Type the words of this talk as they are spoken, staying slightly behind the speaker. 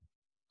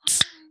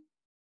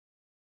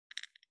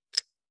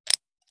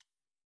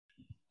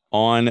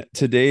On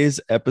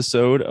today's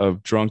episode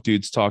of Drunk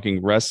Dudes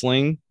Talking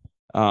Wrestling,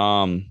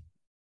 one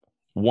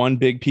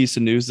big piece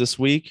of news this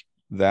week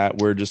that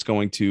we're just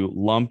going to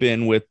lump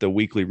in with the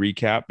weekly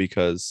recap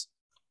because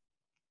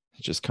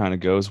it just kind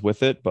of goes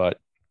with it. But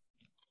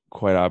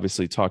quite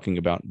obviously, talking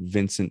about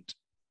Vincent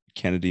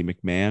Kennedy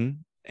McMahon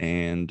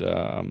and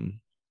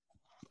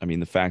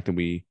the fact that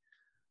we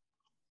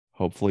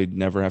hopefully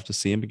never have to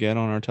see him again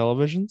on our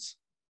televisions.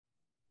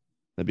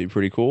 That'd be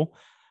pretty cool.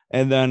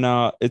 And then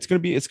it's gonna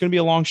be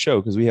a long show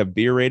because we have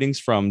beer ratings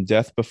from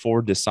Death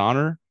Before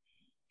Dishonor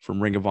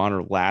from Ring of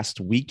Honor last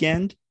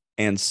weekend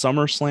and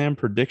SummerSlam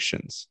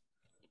predictions.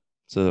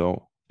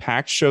 So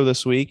packed show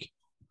this week.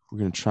 We're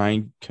gonna try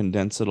and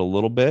condense it a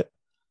little bit.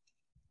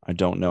 I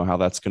don't know how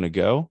that's gonna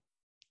go,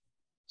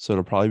 so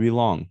it'll probably be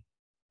long,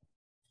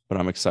 but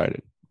I'm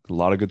excited. A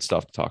lot of good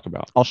stuff to talk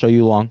about. I'll show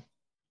you long.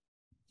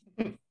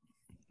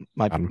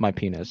 My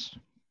penis.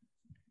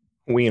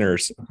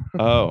 Wieners.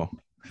 Oh.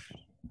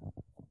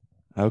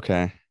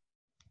 Okay.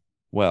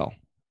 Well,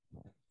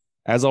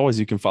 as always,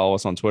 you can follow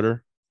us on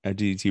Twitter at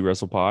DDT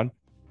WrestlePod.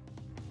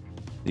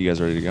 You guys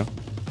ready to go?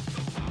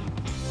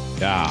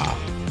 Yeah.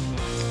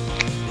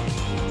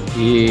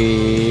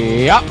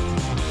 Yep.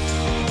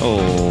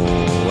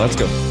 Oh, let's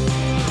go.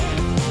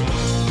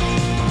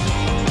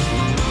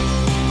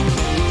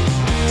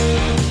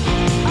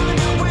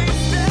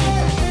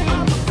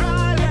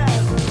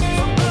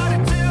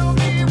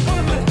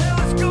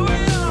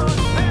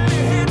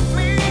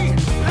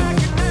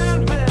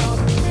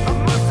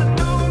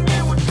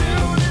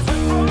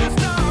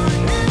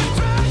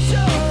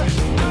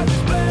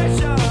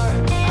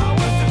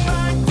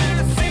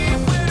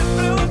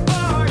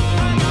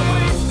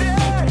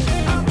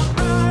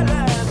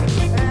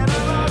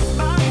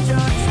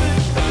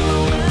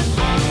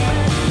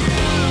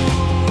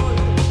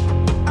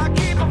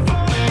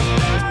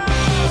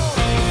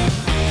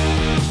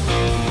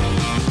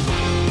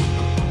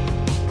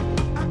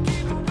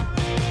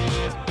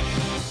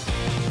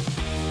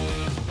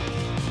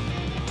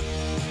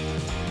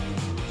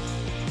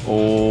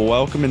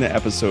 Welcome into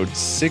episode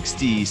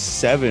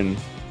 67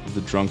 of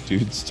the Drunk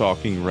Dudes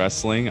Talking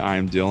Wrestling.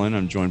 I'm Dylan.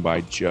 I'm joined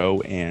by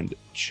Joe and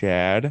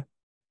Chad.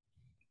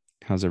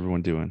 How's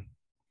everyone doing?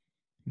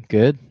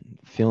 Good.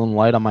 Feeling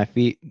light on my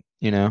feet,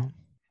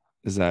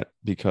 Is that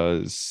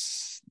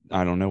because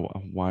I don't know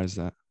why is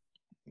that?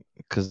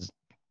 Because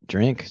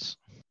drinks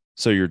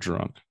So you're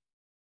drunk.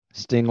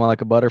 sting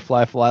like a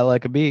butterfly, fly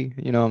like a bee.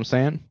 You know what I'm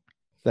saying?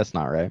 That's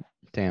not right.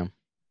 Damn.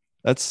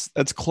 That's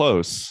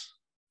close,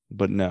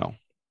 but no.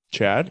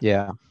 Chad?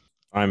 Yeah.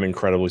 I'm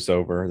incredibly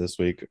sober this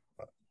week.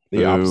 The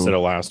Boo. opposite of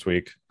last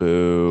week.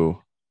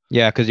 Boo.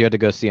 Yeah, because you had to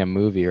go see a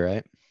movie,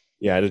 right?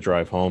 Yeah, I had to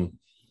drive home.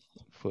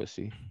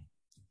 Pussy.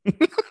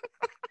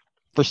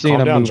 For seeing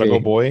Calm a down, movie.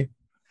 Jungle Boy.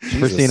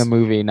 For seeing a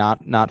movie,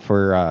 not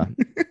for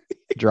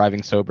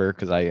driving sober,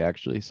 because I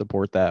actually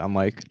support that. I'm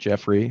like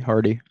Jeffrey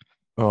Hardy.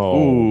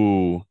 Oh,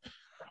 Ooh.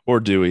 Or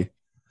Dewey.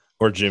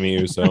 or Jimmy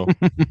Uso.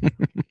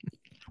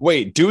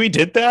 Wait, Dewey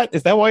did that?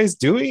 Is that why he's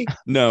Dewey?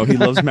 No, he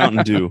loves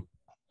Mountain Dew.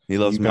 He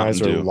loves You guys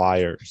Mountain are Dew.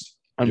 liars.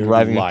 I'm You're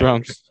driving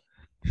drunk.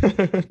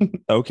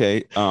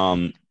 Okay.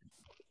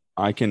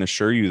 I can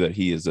assure you that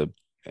he is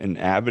an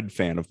avid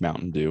fan of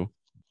Mountain Dew.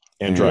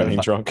 And driving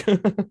Yeah. drunk.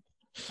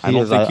 I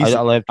don't think he's.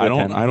 like to I don't.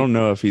 attend. I don't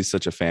know if he's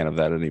such a fan of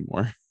that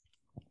anymore.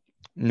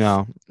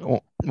 No.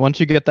 Once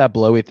you get that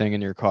blowy thing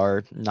in your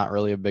car, not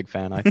really a big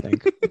fan, I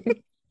think.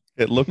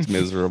 It looked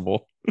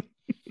miserable.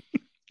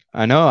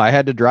 I know. I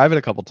had to drive it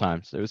a couple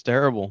times. It was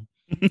terrible.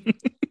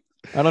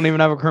 I don't even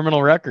have a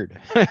criminal record.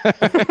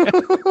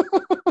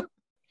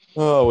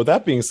 Oh, with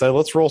that being said,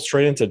 let's roll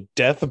straight into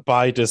Death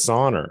by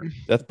Dishonor.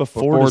 That's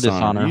before Dishonor.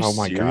 Dishonor. Are you Oh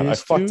my god, I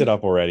serious, fucked dude? it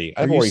up already.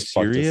 Are I've you already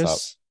fucked this up.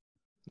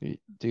 serious?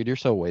 Dude, you're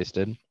so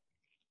wasted.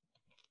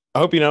 I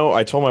hope you know,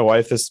 I told my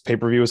wife this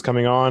pay-per-view was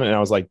coming on, and I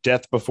was like,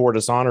 Death Before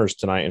Dishonors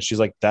tonight. And she's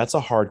like, that's a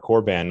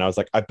hardcore band. And I was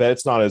like, I bet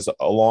it's not as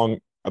long.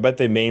 I bet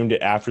they named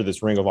it after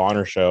this Ring of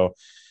Honor show.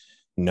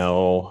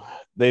 No,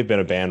 they've been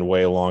a band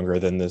way longer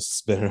than this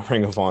has been a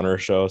Ring of Honor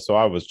show. So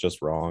I was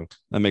just wrong.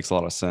 That makes a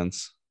lot of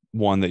sense.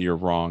 One, that you're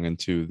wrong, and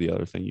two, the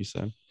other thing you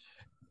said.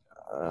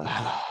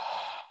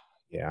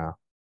 Yeah.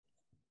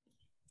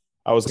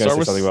 I was going to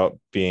say something about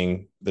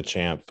being the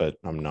champ, but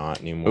I'm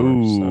not anymore.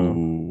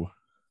 Ooh.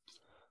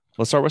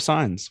 Let's start with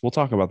signs. We'll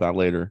talk about that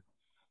later.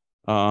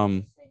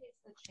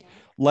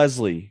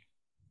 Leslie.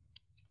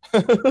 So.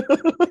 Did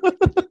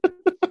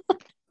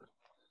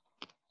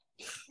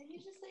you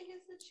just say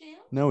he's the champ?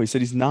 No, he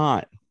said he's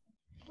not.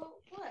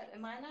 Well, what?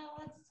 Am I not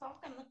allowed to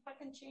talk? I'm the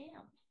fucking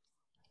champ.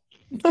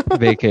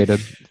 Vacated.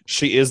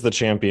 She is the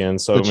champion.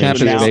 So The champ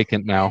is now-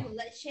 vacant now.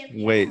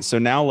 Wait, so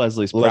now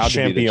Leslie's Le proud to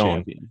be the Champion.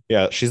 champion.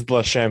 yeah, she's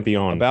the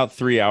champion. About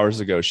 3 hours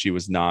ago, she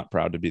was not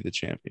proud to be the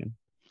champion.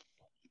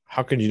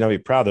 How could you not be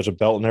proud? There's a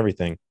belt and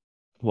everything.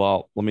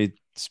 Well, let me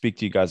speak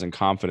to you guys in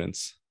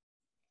confidence.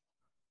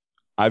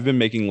 I've been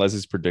making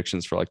Leslie's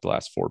predictions for like the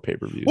last 4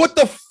 pay-per-views. What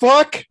the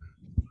fuck?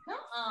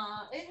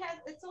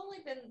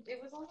 It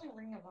was only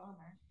Ring of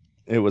Honor.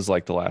 It was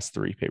like the last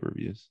 3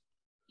 pay-per-views.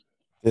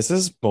 This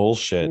is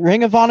bullshit.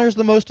 Ring of Honor is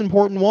the most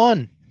important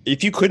one.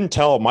 If you couldn't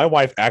tell, my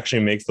wife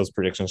actually makes those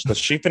predictions because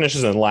she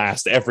finishes in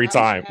last every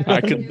time.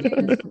 I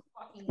could-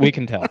 We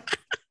can tell.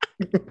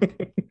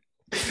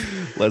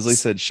 Leslie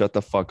said, "Shut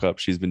the fuck up."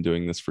 She's been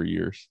doing this for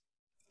years.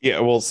 Yeah,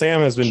 well,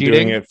 Sam has been Cheating?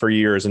 doing it for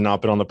years and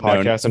not been on the No,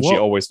 podcast, and she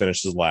well- always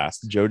finishes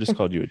last. Joe just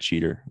called you a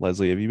cheater.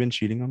 Leslie, have you been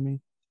cheating on me?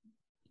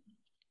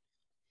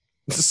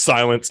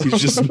 Silence. She's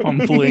just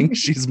mumbling.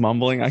 She's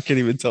mumbling. I can't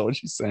even tell what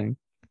she's saying.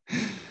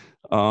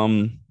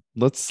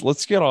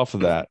 Let's get off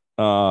of that.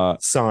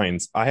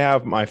 Signs. I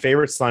have my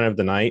favorite sign of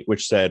the night,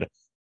 which said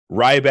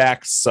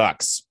Ryback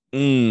sucks.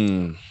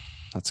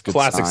 That's a good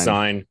Classic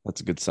sign.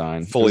 That's a good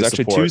sign. Fully it was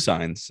actually support. two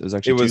signs. It was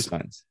actually It two was-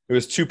 signs. It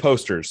was 2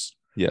 posters.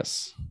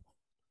 Yes.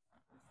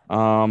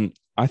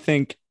 I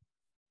think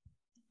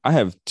I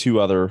have two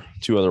other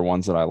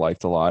ones that I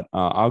liked a lot.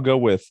 I'll go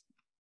with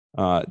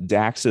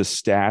Dax's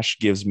stash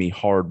gives me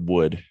hard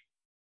wood.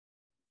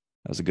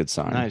 That was a good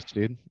sign. Nice,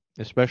 dude.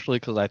 Especially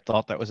because I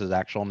thought that was his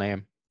actual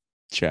name.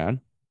 Chad,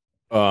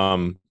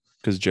 Um,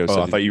 because Joe Oh, said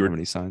I thought you were- have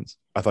any signs.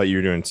 I thought you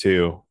were doing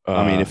 2.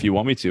 I mean, if you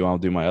want me to, I'll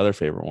do my other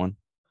favorite one.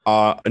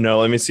 No,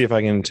 let me see if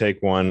I can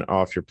take one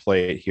off your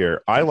plate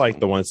here. I like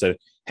the one that said,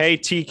 "Hey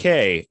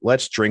TK,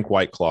 let's drink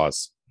White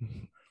Claws."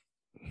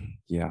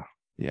 Yeah.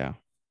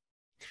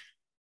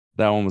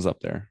 That one was up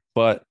there.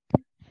 But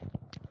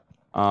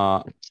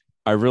I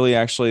really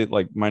actually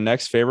like my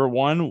next favorite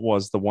one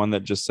was the one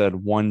that just said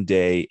one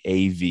day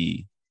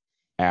AV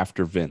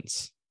after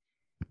Vince.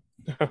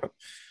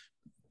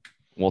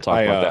 We'll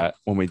talk about that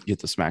when we get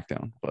to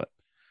SmackDown. But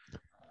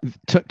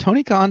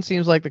Tony Khan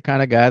seems like the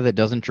kind of guy that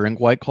doesn't drink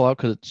White Claw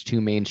because it's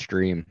too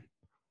mainstream.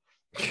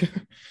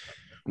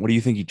 what do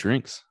you think he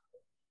drinks?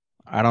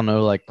 I don't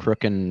know, like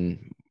Crook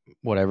and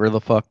whatever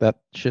the fuck that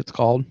shit's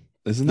called.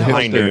 Isn't that High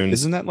like Noons.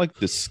 isn't that like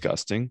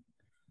disgusting?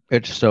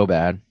 It's so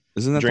bad.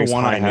 Isn't that Drinks the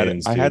one I High had?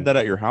 Noons, I had dude. that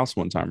at your house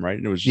one time, right?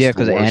 And it was just Yeah, the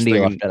because worst Andy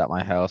thing left in- it at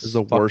my house. It was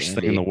the Fuck worst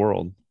thing in the Andy.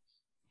 world.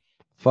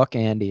 Fuck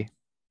Andy.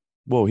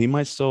 Whoa, he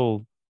might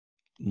still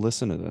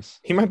listen to this.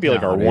 He might be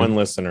like Nah, our dude. one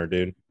listener,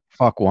 dude.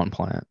 Fuck One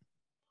Planet.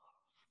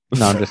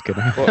 No, I'm just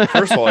kidding. Well,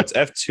 first of all, it's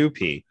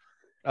F2P.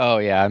 Oh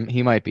yeah,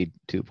 he might be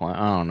 2 Planet.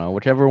 I don't know.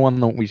 Whichever one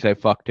that we say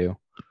fuck to.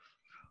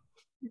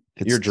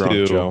 It's You're drunk,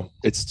 two. Joe.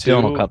 It's two.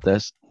 Dylan will cut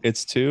this.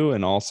 It's two,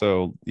 and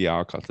also yeah,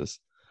 I'll cut this.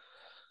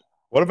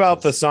 What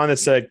about the sign that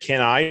said,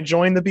 "Can I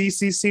join the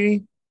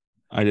BCC?"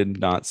 I did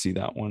not see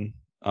that one.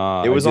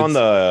 It was on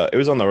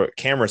the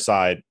camera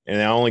side,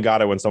 and I only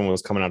got it when someone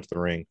was coming out to the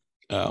ring.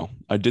 Oh,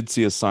 I did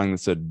see a sign that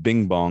said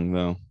 "Bing Bong"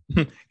 though.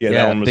 Yeah, Yeah,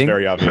 that one was Bing-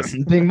 very obvious.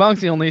 Bing Bong's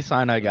the only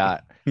sign I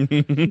got.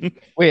 Wait,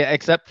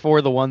 except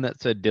for the one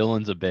that said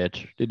Dylan's a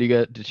bitch.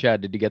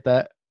 Chad, did you get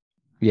that?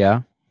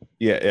 Yeah.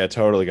 Yeah,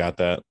 totally got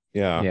that.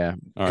 Yeah, Yeah.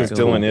 All right, because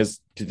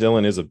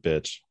Dylan is a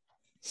bitch.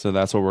 so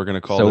that's what we're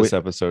gonna call So this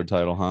episode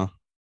title, huh?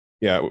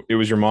 Yeah, it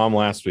was your mom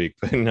last week,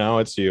 but now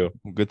it's you.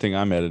 Well, good thing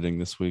I'm editing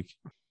this week,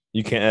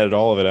 You can't edit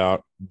all of it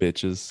out.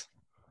 bitches.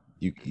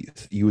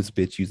 You was a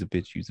bitch. Use a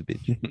bitch. Use a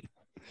bitch.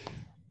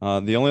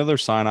 The only other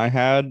sign I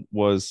had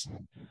was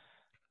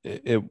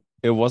it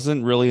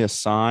wasn't really a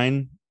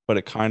sign, but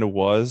it kind of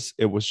was.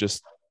 It was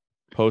just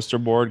poster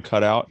board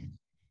cut out,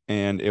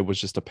 and it was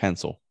just a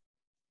pencil.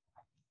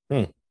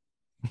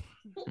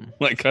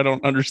 Like, I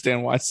don't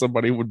understand why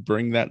somebody would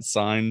bring that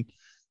sign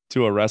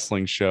to a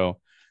wrestling show,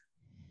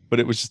 but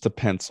it was just a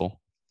pencil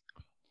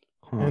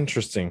Huh.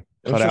 Interesting.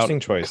 Cut Interesting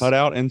choice. cut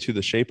out into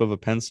the shape of a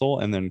pencil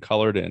and then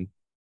colored in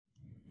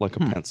like a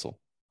pencil.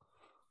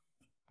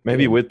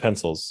 Maybe with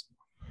pencils.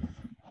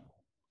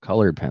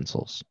 Colored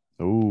pencils.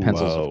 Oh,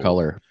 Pencils whoa. of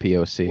color.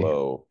 POC.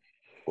 Whoa.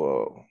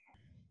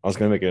 I was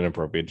gonna make an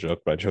inappropriate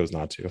joke, but I chose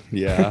not to.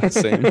 yeah,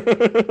 same.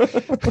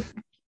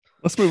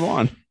 Let's move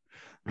on.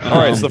 All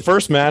right, so the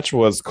first match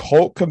was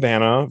Colt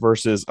Cabana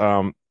versus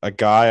a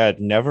guy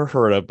I'd never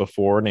heard of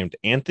before named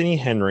Anthony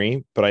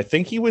Henry, but I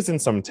think he was in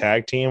some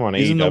tag team on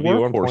he's in AEW the at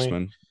one point.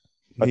 Workhorseman.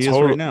 A He is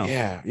total- right now.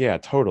 Yeah,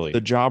 totally.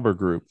 The Jobber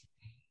Group,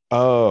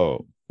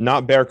 Oh,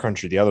 not Bear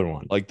Country, the other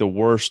one. like the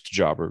worst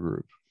Jobber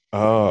Group.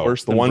 Oh,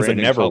 Worse the than ones that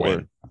Brandon never Cutler.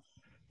 win,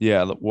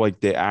 Yeah, like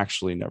they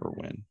actually never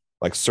win.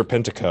 like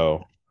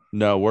Serpentico.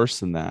 No,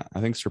 worse than that.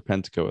 I think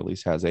Serpentico at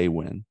least has a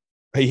win.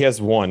 He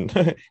has one.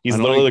 He's I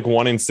don't literally think- like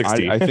 1 in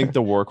 60. I think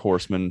the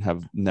Workhorsemen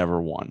have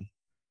never won.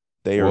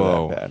 They are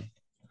Whoa. that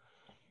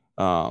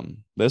bad.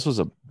 This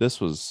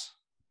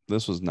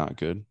was not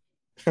good.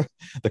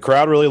 the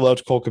crowd really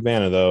loved Colt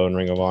Cabana though in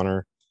Ring of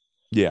Honor,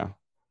 Yeah.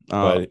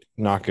 but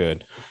not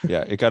good.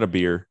 Yeah, it got a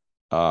beer.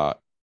 I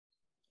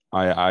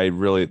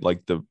really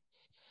like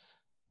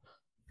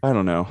I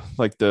don't know,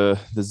 like the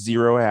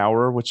 0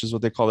 hour, which is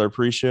what they call their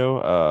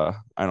pre-show.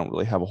 I don't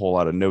really have a whole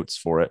lot of notes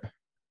for it.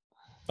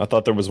 I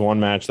thought there was one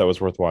match that was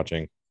worth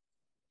watching,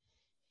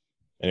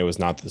 and it was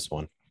not this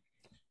one.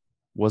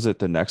 Was it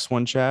the next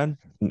one, Chad?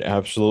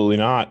 Absolutely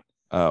not.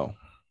 Oh,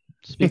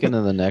 Speaking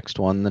of the next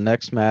one, the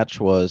next match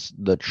was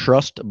the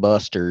Trust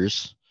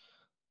Busters,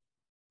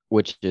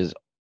 which is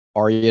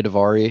Arya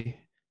Davari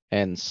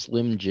and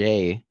Slim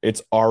J.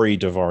 It's Ari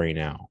Davari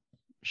now.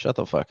 Shut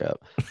the fuck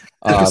up.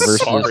 Versus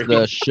Sorry.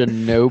 the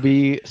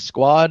Shinobi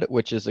Squad,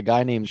 which is a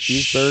guy named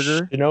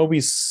Cheeseburger.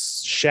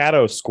 Shinobi's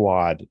Shadow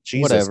Squad.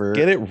 Jesus, Whatever.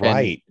 get it And-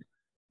 right.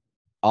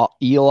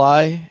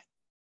 Eli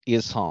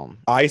Isham.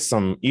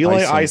 Isom, Eli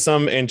Isom.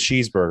 Isom, and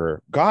Cheeseburger.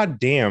 God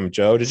damn,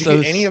 Joe. Did you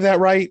So get any of that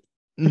right?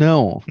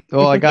 No.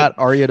 Oh, I got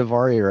Arya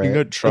Davari You right.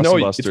 got Trust No,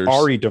 Busters. it's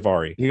Ari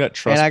Davari. You got And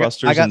Trust I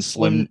Busters got and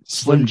Slim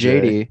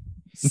J. JD.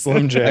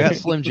 Slim J. I got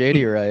Slim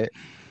JD right.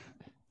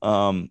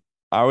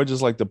 I would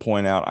just like to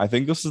point out, I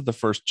think this is the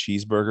first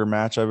cheeseburger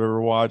match I've ever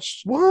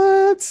watched.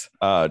 What?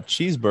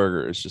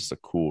 Cheeseburger is just a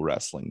cool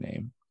wrestling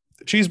name.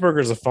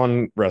 Cheeseburger's a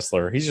fun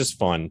wrestler. He's just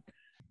fun.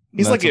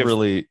 He's That's like if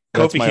really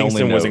that's Kofi my only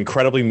Kingston was note.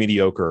 incredibly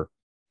mediocre,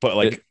 but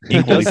like It-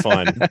 equally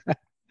fun.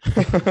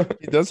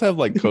 He does have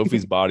like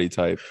Kofi's body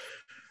type.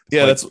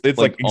 Yeah, it's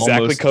like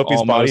exactly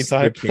Kofi's body almost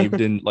type.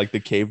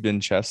 the caved in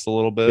chest a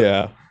little bit.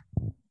 Yeah.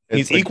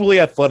 He's It's like- equally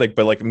athletic,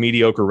 but like a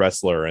mediocre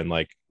wrestler and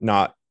like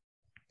not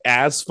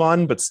as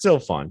fun, but still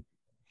fun.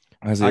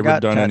 Has he I ever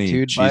got done any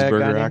tattooed by a guy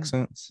cheeseburger named-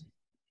 accents?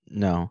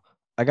 No.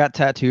 I got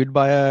tattooed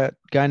by a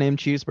guy named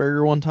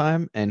Cheeseburger one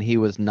time, and he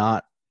was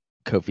not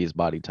Kofi's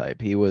body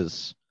type. He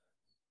was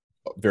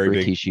Very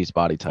big. Rikishi's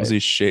body type. Was he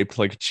shaped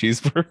like a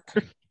cheeseburger?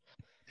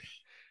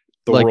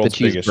 The like the world's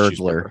biggest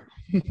cheeseburglar.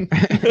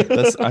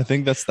 I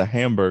think that's the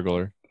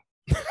Hamburglar.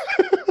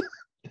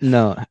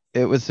 No,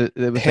 it was the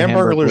Hamburglar's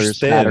Hamburglar's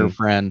fatter thin.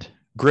 friend.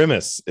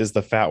 Grimace is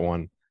the fat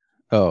one.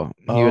 Oh,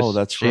 he Oh, was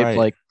that's shaped right.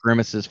 like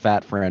Grimace's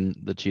fat friend,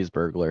 the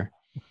Cheeseburglar.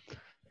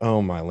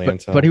 Oh my But,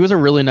 Lanta. but he was a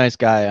really nice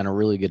guy and a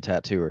really good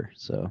tattooer.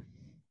 So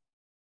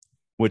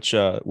Which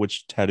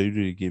tattoo did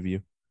he give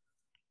you?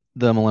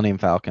 the Millennium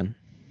Falcon.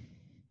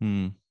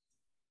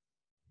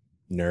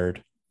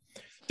 Nerd.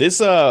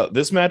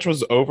 This match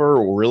was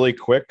over really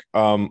quick.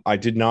 I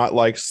did not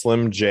like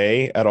Slim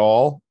J at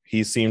all.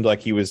 He seemed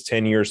like he was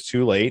 10 years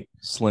too late.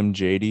 Slim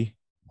JD.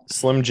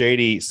 Slim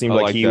JD seemed I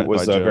like like he that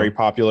was by Joe. very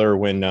popular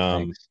when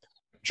Thanks.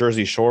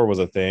 Jersey Shore was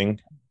a thing.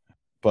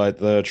 But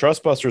the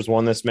Trustbusters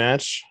won this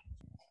match,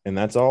 and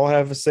that's all I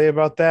have to say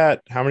about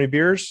that. How many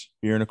beers?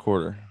 Beer and a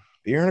quarter.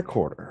 Beer and a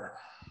quarter.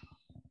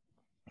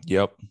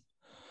 Yep.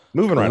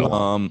 Moving right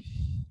along.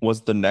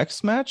 Was the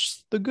next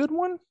match the good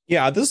one?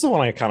 Yeah, this is the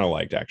one I kind of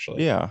liked,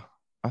 actually. Yeah,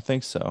 I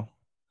think so. All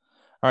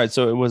right,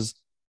 so it was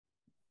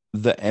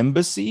the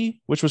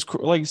Embassy, which was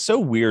like so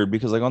weird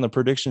because like on the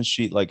prediction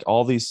sheet, like a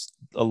lot of these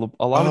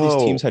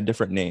Oh. teams had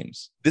different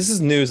names. This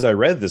is news I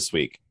read this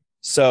week.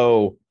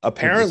 So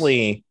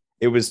apparently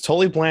it was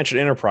Tully Blanchard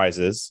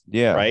Enterprises,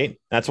 Yeah, right?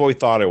 That's what we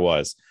thought it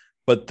was.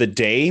 But the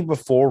day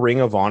before Ring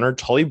of Honor,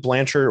 Tully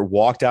Blanchard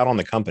walked out on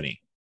the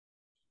company.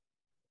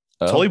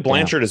 Oh, Tully damn.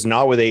 Blanchard is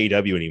not with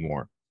AEW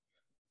anymore.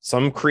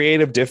 Some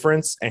creative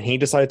difference, and he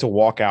decided to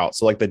walk out.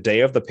 So, like the day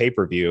of the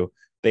pay-per-view,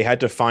 they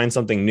had to find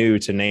something new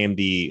to name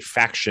the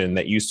faction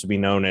that used to be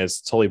known as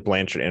Tully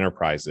Blanchard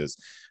Enterprises.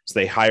 So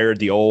they hired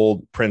the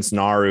old Prince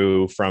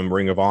Naru from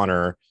Ring of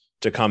Honor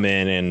to come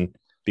in and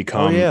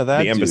become that the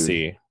dude.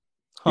 embassy.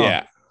 Huh.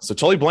 Yeah. So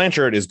Tully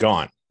Blanchard is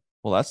gone.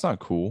 Well, that's not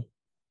cool.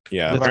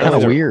 Yeah. That's apparently kind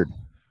of they're- weird.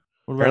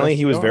 What about Apparently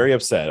he was FTR? very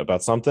upset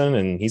about something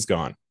and he's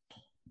gone.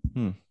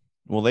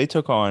 Well, they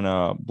took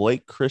on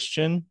Blake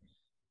Christian,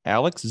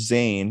 Alex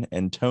Zane,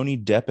 and Tony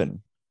Deppen.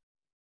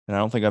 And I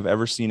don't think I've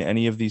ever seen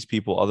any of these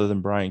people other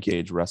than Brian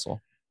Cage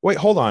wrestle. Wait,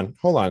 hold on.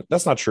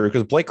 That's not true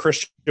because Blake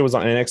Christian was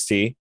on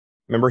NXT.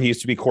 Remember, he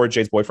used to be Corey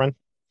Jade's boyfriend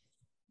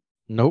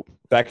Nope.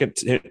 back at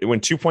when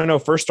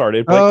 2.0 first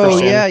started. Blake Oh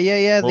Christian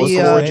yeah. What was The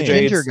his name?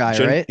 ginger guy,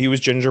 right? He was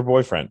ginger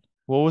boyfriend.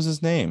 What was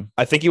his name?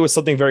 I think he was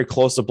something very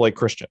close to Blake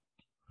Christian.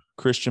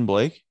 Christian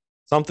Blake?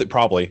 Something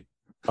probably.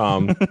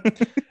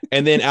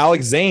 And then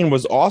Alex Zane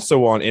was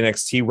also on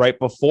NXT right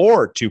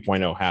before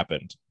 2.0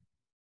 happened.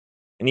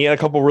 And he had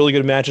a couple really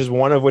good matches,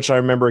 one of which I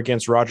remember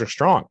against Roderick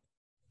Strong.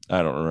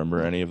 I don't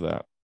remember any of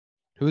that.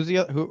 Who's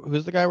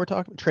the guy we're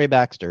talking? Trey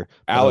Baxter.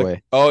 By the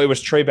way. Oh, it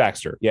was Trey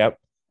Baxter. Yep.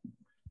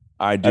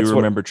 I do That's what-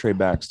 remember Trey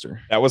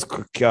Baxter. That was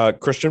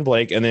Christian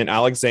Blake. And then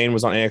Alex Zane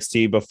was on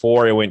NXT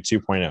before it went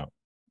 2.0.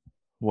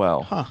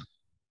 Well, Huh.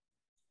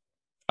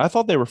 I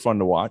thought they were fun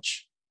to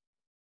watch.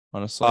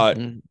 Honestly.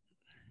 Mm.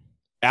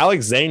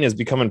 Alex Zane is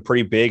becoming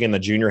pretty big in the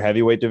junior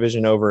heavyweight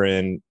division over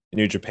in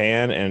New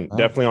Japan and Oh.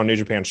 definitely on New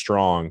Japan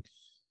Strong.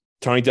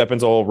 Tony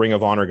Deppen's old Ring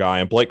of Honor guy,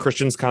 and Blake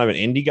Christian's kind of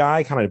an indie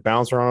guy, kind of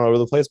bouncing around all over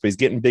the place, but he's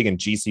getting big in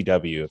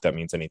GCW, if that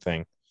means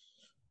anything.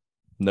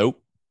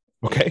 Nope.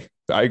 Okay,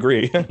 I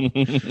agree.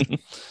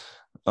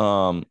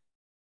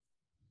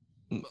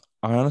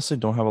 I honestly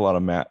don't have a lot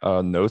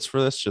of notes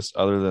for this, just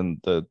other than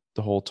the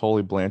whole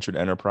Tully Blanchard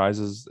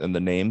Enterprises and the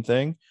name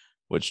thing,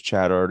 which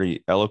Chad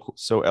already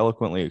so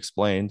eloquently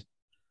explained,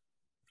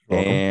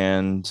 Welcome.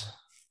 and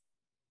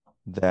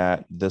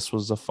that this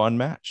was a fun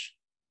match.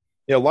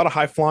 Yeah, a lot of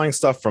high flying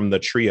stuff from the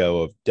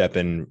trio of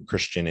Deppen,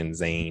 Christian, and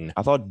Zane.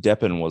 I thought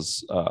Deppen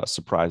was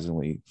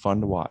surprisingly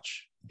fun to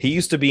watch. He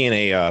used to be in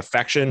a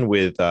faction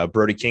with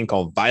Brody King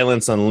called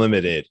Violence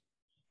Unlimited,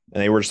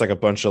 and they were just like a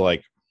bunch of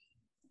like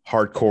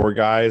hardcore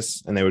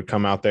guys, and they would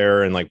come out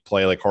there and like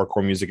play like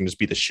hardcore music and just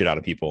beat the shit out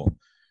of people.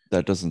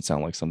 That doesn't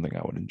sound like something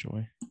I would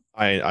enjoy.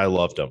 I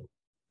loved them.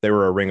 They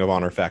were a Ring of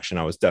Honor faction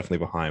I was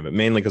definitely behind, but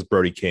mainly because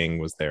Brody King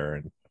was there,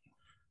 and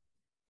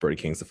Brody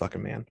King's the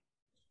fucking man.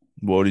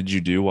 What did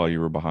you do while you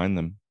were behind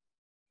them?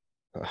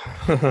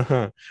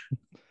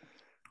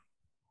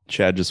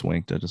 Chad just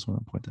winked. I just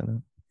want to point that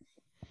out.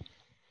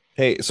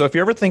 Hey, so if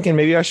you're ever thinking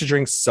maybe I should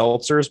drink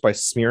seltzers by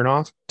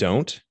Smirnoff,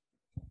 don't.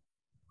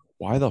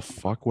 Why the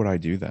fuck would I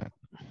do that?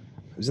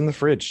 It was in the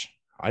fridge.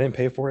 I didn't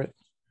pay for it.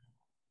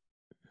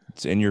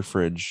 It's in your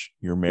fridge.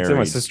 You're married. It's in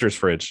my sister's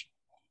fridge.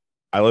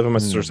 I live in my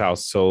sister's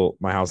house till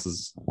my house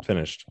is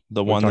finished.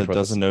 The We one talked that about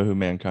doesn't know who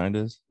mankind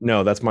is.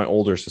 No, that's my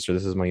older sister.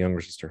 This is my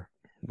younger sister.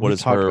 What We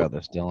is talked her? about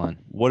this, Dylan?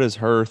 What is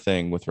her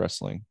thing with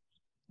wrestling?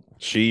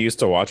 She used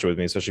to watch it with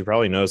me, so she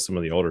probably knows some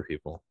of the older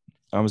people.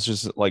 I was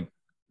just like,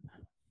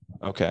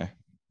 okay,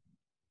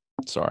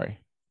 sorry.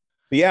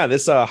 But yeah,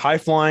 this high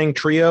flying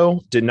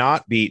trio did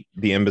not beat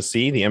the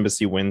Embassy. The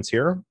Embassy wins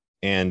here,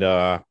 and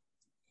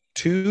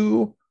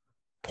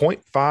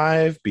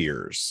 2.5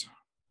 beers,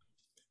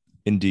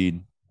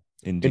 Indeed.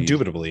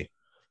 indubitably.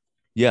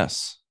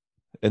 Yes.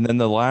 And then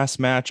the last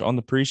match on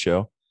the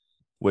pre-show,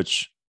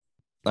 which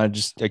I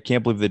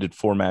can't believe they did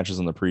 4 matches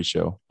on the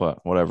pre-show,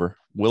 but whatever.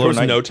 There was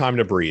no time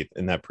to breathe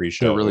in that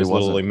pre-show. There really it was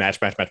wasn't. literally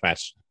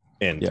match,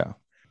 end. Yeah.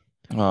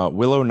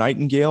 Willow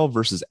Nightingale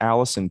versus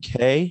Allison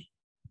Kay.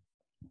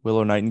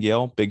 Willow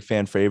Nightingale, big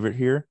fan favorite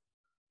here.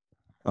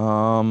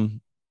 I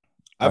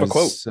have a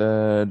quote.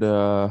 Said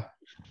I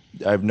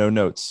have no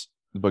notes,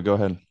 but go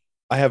ahead.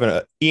 I have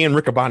an Ian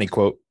Riccaboni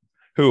quote,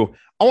 who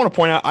I want to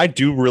point out, I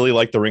do really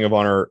like the Ring of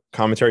Honor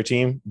commentary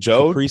team.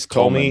 Joe Caprice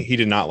told me Coleman. he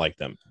did not like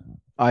them.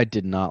 I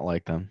did not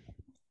like them.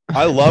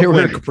 I love They were-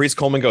 when Caprice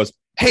Coleman goes,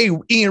 "Hey,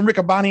 Ian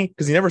Riccaboni,"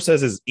 because he never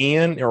says his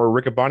Ian or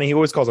Riccaboni. He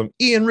always calls him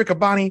Ian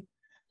Riccaboni.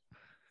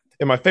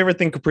 And my favorite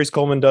thing Caprice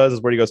Coleman does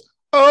is where he goes,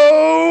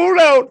 "Oh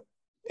no,"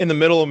 in the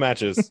middle of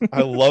matches.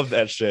 I love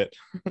that shit.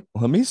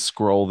 Let me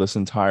scroll this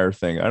entire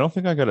thing. I don't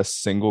think I got a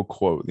single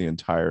quote the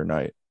entire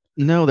night.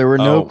 No, there were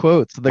no Oh,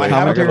 quotes. The I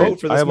have a commentary. quote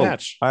for I this have a-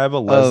 match. I have a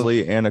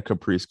Leslie and a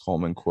Caprice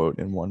Coleman quote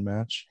in one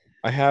match.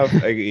 I have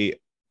a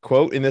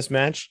quote in this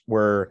match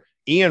where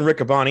Ian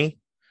Riccaboni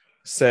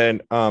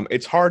said,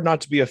 "It's hard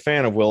not to be a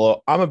fan of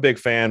Willow. I'm a big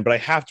fan, but I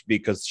have to be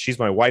because she's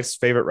my wife's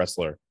favorite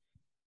wrestler."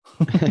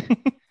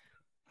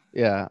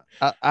 Yeah,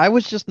 I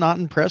was just not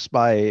impressed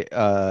by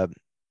Io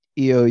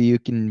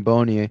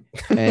Yukinboni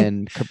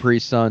and Capri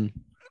Sun.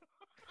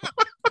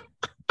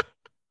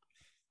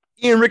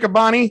 Ian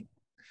Riccaboni.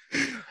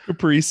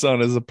 Caprice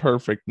Sun is a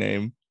perfect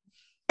name.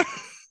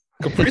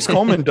 Caprice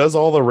Coleman does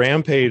all the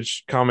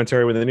Rampage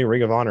commentary with any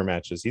Ring of Honor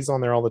matches. He's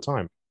on there all the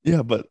time.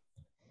 Yeah, but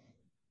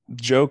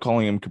Joe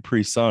calling him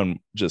Capri Sun,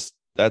 just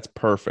that's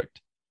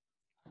perfect.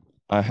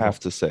 I have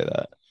to say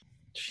that.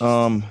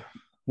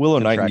 Willow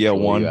Nightingale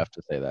Contractually, won. You have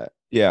to say that.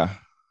 Yeah,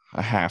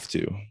 I have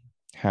to.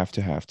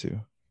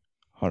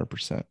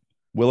 100%.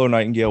 Willow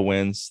Nightingale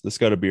wins. This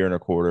got a beer and a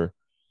quarter.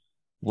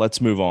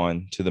 Let's move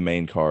on to the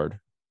main card.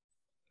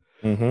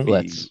 Mm-hmm.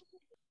 Let's.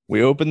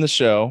 We open the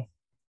show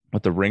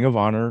with the Ring of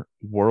Honor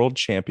World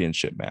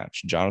Championship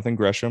match. Jonathan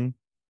Gresham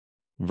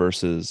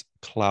versus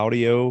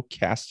Claudio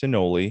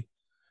Castagnoli.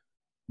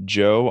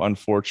 Joe,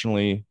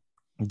 unfortunately,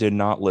 did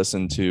not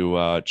listen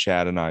to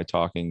Chad and I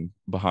talking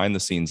behind the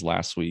scenes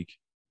last week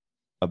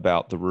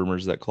about the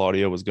rumors that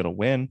Claudio was going to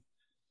win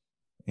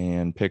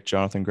and picked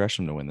Jonathan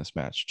Gresham to win this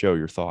match. Joe,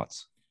 your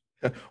thoughts?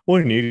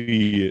 What an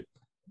idiot.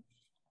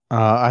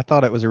 I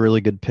thought it was a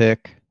really good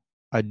pick.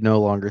 I no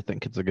longer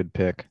think it's a good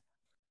pick.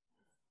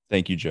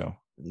 Thank you, Joe.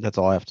 That's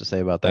all I have to say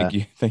about that.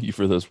 Thank you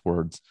for those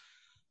words.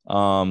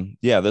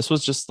 Yeah, this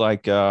was just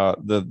like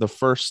the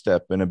first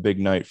step in a big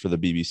night for the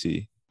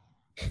BBC.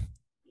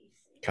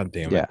 God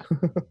damn it. Yeah.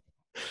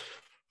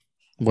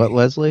 What,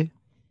 Leslie?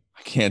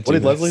 I can't. What do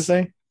did Leslie this.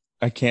 say?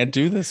 I can't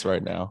do this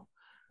right now.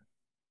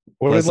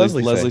 What did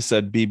Leslie say? Leslie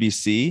said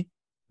BBC,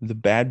 the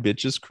Bad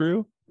Bitches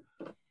Crew.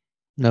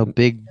 No,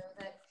 big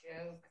That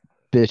joke.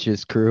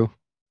 bitches crew.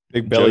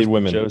 Big bellied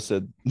women. Joe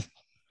said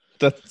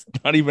that's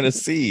not even a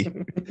C.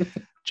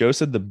 Joe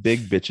said the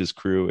Big Bitches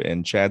Crew,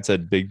 and Chad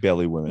said Big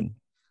Belly Women.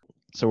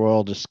 So we're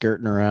all just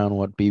skirting around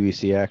what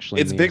BBC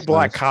actually It's means. big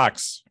black Nice.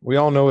 cocks. We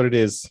all know what it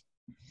is.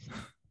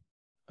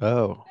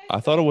 Oh,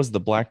 I thought it was the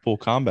Blackpool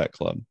Combat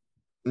Club.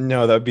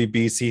 No, that would be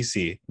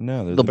BCC.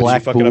 No, they're the But you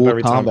Black fuck it up Bull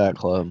every time. Combat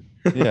Club.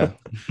 yeah.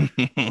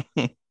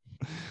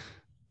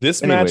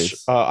 This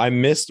Anyways. match, I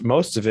missed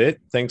most of it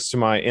thanks to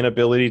my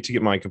inability to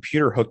get my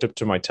computer hooked up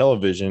to my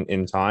television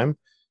in time.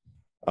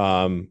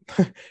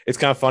 It's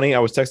kind of funny. I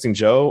was texting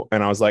Joe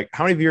and I was like,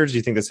 "How many viewers do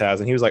you think this has?"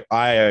 And he was like,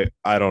 I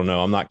don't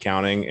know. I'm not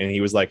counting." And he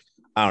was like,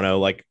 "I don't know,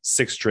 like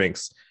 6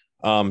 drinks."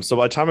 So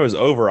by the time it was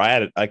over, I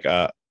had like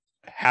a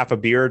half a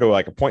beer to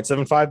like a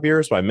 0.75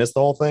 beer. So I missed the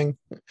whole thing.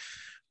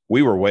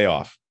 We were way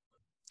off.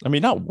 I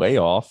mean, not way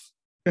off.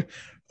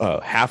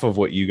 Half of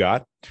what you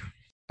got.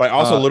 But I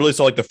also literally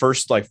saw like the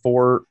first like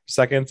 4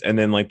 seconds and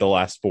then like the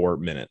last 4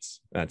 minutes.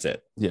 That's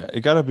it. Yeah,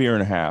 it got a beer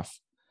and a half.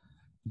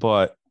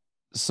 But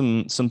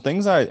some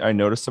things I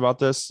noticed about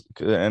this,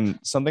 and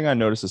something I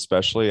noticed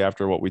especially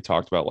after what we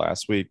talked about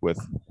last week with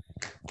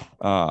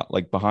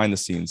like behind the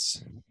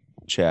scenes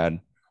Chad.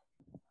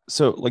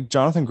 So like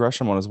Jonathan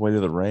Gresham on his way to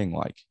the ring,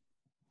 like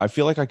I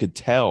feel like I could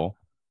tell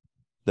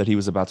that he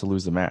was about to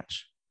lose the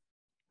match.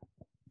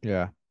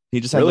 Yeah. He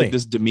just had Really? like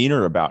this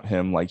demeanor about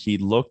him. Like he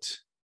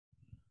looked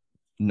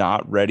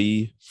not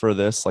ready for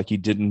this. Like he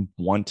didn't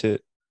want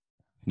it.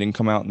 He didn't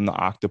come out in the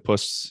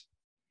octopus,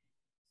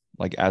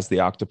 like as the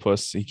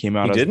octopus. He came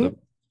out He as didn't?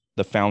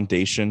 the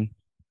foundation.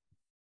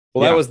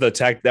 Well, Yeah. that was the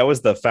tech. That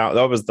was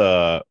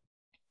the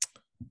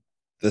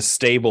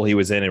stable he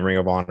was in Ring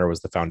of Honor was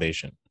the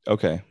foundation.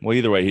 Okay. Well,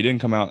 either way, he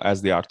didn't come out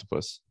as the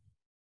octopus.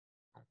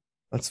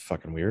 That's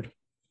fucking weird.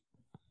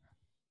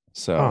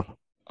 So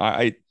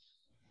Huh.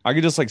 I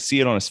could just like see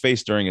it on his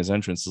face during his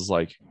entrance. Is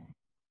like,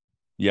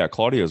 yeah,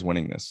 Claudio's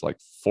winning this, like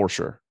for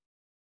sure.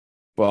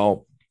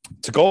 Well,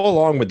 to go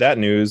along with that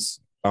news,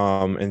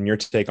 and your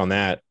take on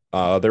that,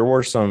 there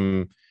were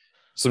some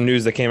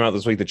news that came out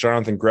this week that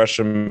Jonathan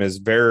Gresham is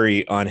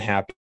very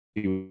unhappy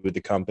with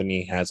the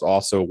company, has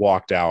also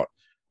walked out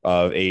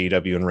of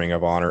AEW and Ring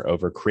of Honor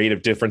over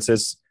creative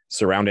differences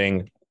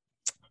surrounding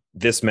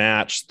this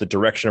match, the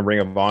direction of Ring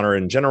of Honor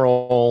in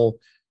general,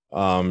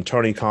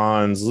 Tony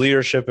Khan's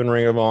leadership in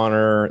Ring of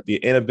Honor, the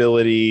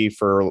inability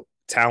for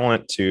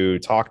talent to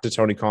talk to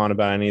Tony Khan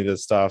about any of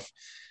this stuff.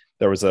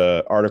 There was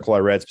an article I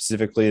read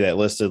specifically that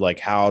listed like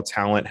how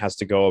talent has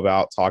to go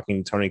about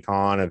talking to Tony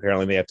Khan.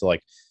 Apparently they have to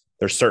like,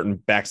 there's certain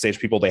backstage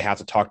people they have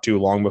to talk to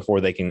long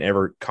before they can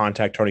ever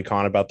contact Tony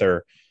Khan about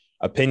their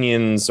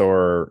opinions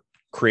or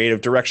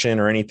creative direction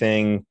or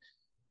anything.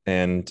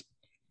 And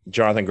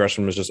Jonathan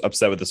Gresham was just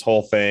upset with this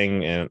whole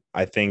thing. And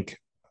I think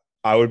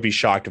I would be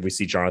shocked if we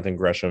see Jonathan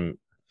Gresham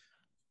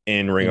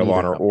in Ring In of either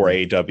Honor or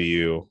company.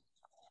 AEW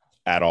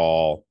at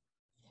all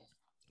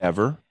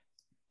Ever.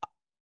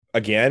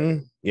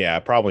 again. Yeah,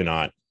 probably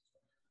not.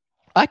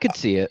 I could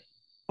see it.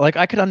 Like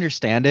I could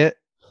understand it.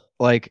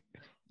 Like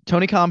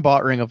Tony Khan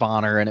bought Ring of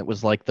Honor and it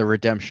was like the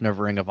redemption of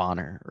Ring of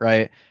Honor,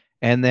 right?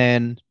 And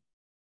then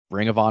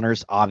Ring of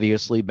Honor's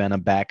obviously been in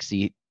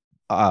the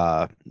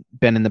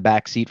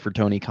backseat for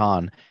Tony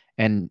Khan.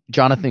 And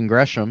Jonathan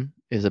Gresham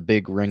is a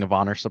big Ring of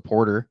Honor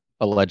supporter,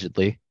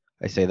 allegedly.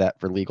 I say that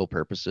for legal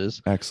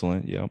purposes.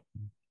 Excellent. Yep.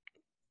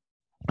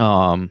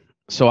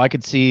 So I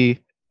could see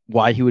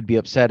why he would be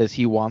upset as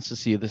he wants to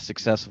see the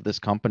success of this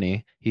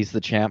company. He's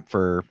the champ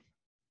for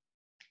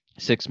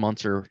 6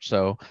 months or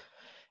so.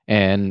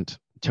 And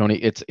Tony,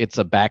 it's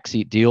a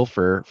backseat deal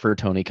for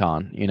Tony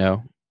Khan, you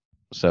know?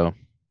 So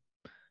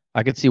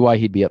I could see why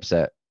he'd be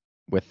upset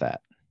with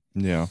that.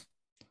 Yeah.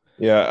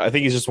 Yeah, I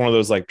think he's just one of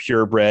those like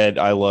purebred,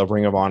 I love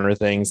Ring of Honor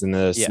things. And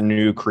this Yeah.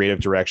 new creative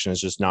direction is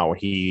just not what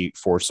he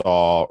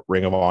foresaw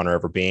Ring of Honor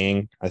ever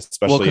being,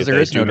 especially Well, because if there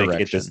they is no do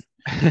make it direction.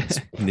 this.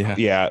 Yeah.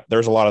 Yeah,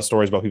 there's a lot of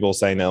stories about people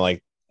saying that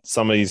like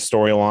some of these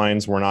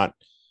storylines were not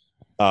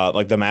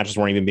like the matches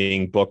weren't even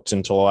being booked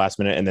until the last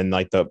minute. And then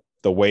like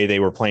the way they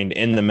were playing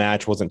in the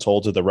match wasn't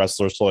told to the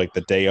wrestlers till like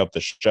the day of the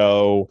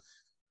show.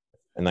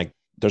 And like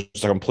there's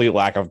a complete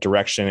lack of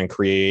direction and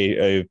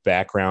creative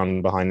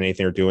background behind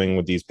anything they're doing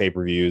with these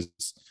pay-per-views.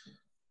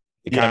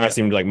 It kind Yeah. of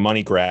seemed like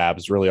money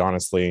grabs, really,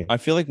 honestly. I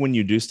feel like when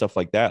you do stuff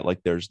like that,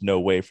 like there's no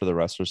way for the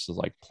wrestlers to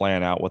like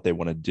plan out what they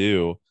want to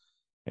do,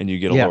 and you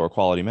get a Yeah. lower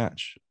quality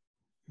match.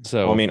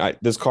 So Well, I mean,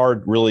 this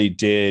card really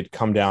did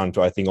come down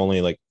to I think only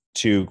like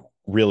 2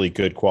 really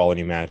good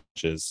quality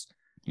matches.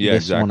 yeah,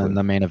 This exactly. one in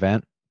the main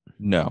event.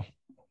 No,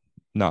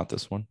 not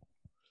this one.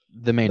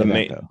 The main The event,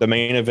 main, though. the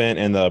main event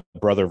and the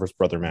brother versus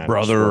brother match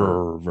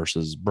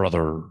Versus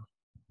brother.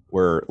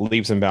 were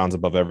leaps and bounds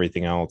above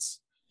everything else.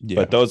 Yeah.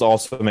 But those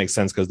also make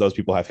sense because those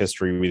people have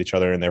history with each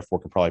other and therefore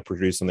could probably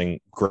produce something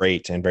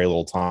great in very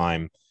little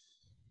time.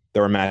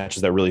 There were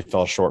matches that really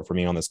fell short for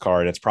me on this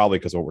card. It's probably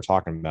because of what we're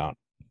talking about.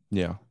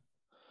 Yeah,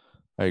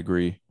 I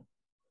agree.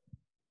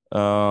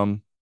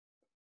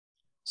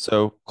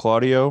 So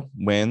Claudio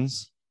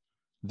wins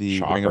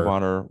the Ring of Shocker.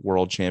 Honor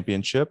World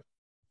Championship,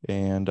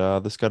 and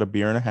this got a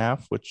beer and a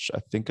half, which I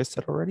think I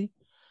said already.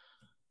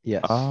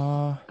 Yes.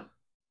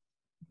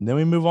 Then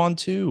we move on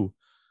to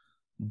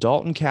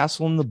Dalton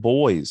Castle and the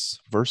Boys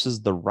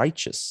versus the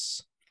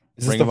Righteous.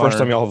 Is this Ring the of first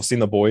Honor- time y'all have seen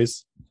the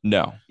boys?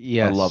 No,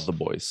 yes. I love the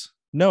Boys.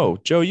 No,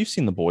 Joe, you've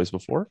seen the Boys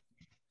before.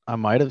 I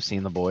might have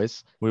seen the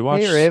boys. We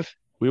watched. Hey, Riv.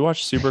 We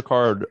watched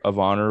Supercard of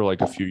Honor like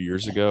a few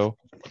years ago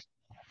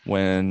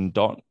when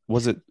Dalton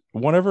was it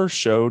whatever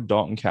show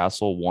Dalton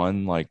Castle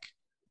won like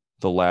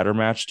the ladder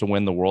match to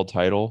win the world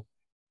title.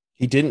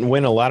 He didn't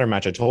win a ladder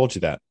match. I told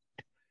you that.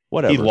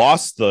 Whatever. He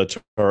lost the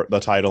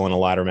title in a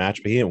ladder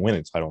match, but he didn't win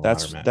a title in a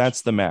ladder match.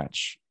 That's the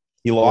match.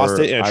 He lost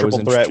where it in a I was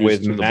triple threat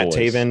with introduced to the Matt Boys.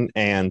 Taven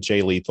and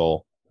Jay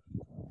Lethal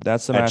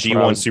That's the at match. G1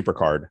 where I was,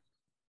 Supercard.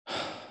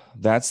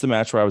 that's the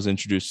match where I was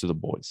introduced to the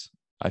Boys,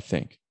 I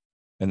think,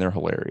 and they're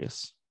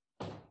hilarious.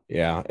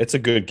 Yeah, it's a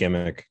good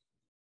gimmick.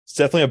 It's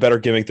definitely a better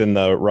gimmick than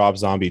the Rob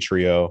Zombie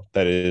trio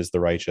that is the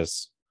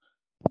Righteous.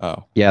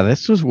 Oh, Yeah,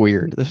 this was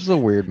weird. This was a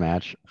weird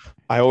match.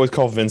 I always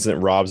call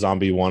Vincent Rob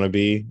Zombie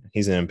wannabe.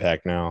 He's an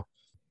Impact now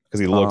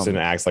because he looks and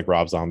acts like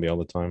Rob Zombie all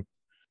the time.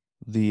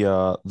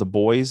 the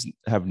Boys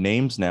have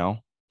names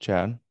now,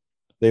 Chad.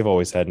 They've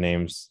always had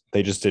names.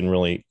 They just didn't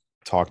really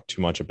talk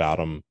too much about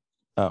them.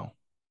 Oh,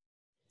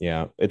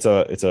 Yeah, it's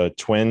a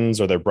twins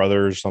or their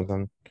brothers or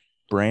something.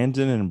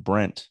 Brandon and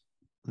Brent,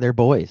 They're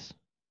boys.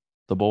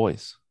 the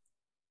boys.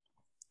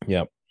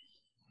 Yep.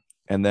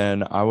 And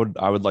then I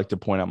would like to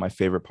point out my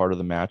favorite part of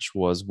the match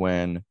was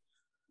when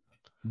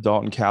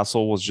Dalton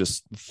Castle was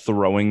just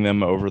throwing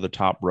them over the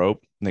top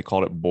rope, and they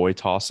called it boy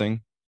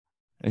tossing.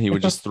 And he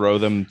would just throw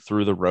them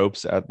through the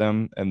ropes at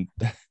them. And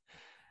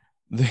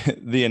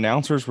the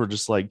announcers were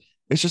just like,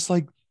 it's just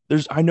like,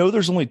 I know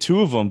there's only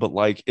two of them, but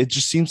like, it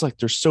just seems like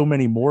there's so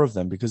many more of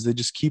them because they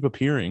just keep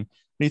appearing. And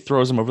he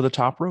throws them over the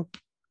top rope.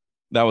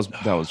 That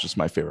was just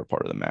my favorite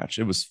part of the match.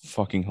 It was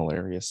fucking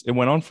hilarious. It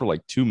went on for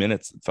like 2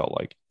 minutes. It felt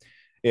like.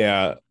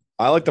 Yeah.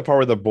 I like the part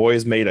where the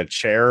boys made a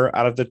chair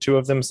out of the two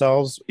of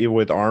themselves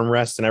with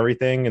armrests and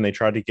everything. And they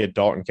tried to get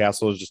Dalton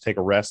Castle to just take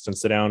a rest and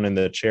sit down in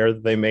the chair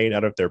that they made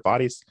out of their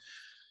bodies.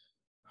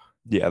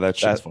 Yeah, that's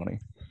just funny.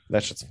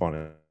 That shit's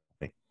funny.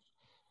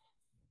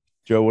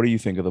 Joe, what do you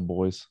think of the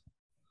boys?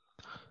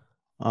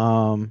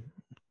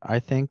 I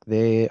think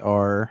they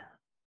are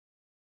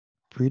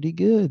pretty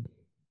good.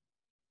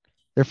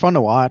 They're fun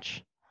to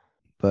watch,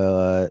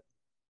 but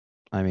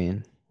I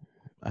mean,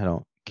 I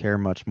don't care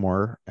much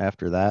more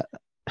after that.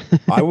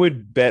 I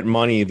would bet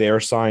money they're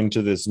signed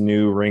to this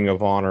new Ring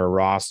of Honor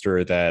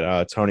roster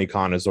that Tony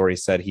Khan has already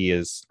said he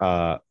is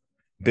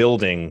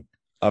building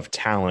of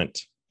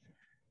talent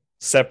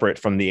separate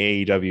from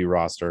the AEW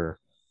roster.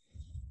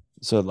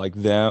 So like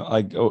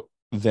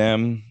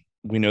them,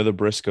 we know the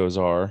Briscoes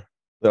are.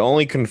 The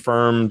only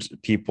confirmed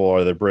people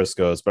are the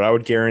Briscoes, but I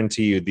would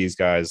guarantee you these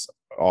guys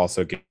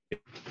also get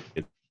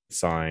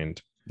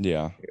signed.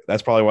 Yeah,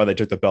 that's probably why they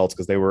took the belts,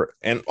 because they were,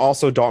 and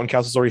also Dalton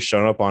Castle's already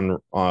shown up on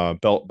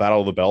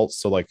Battle of the Belts,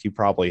 so like he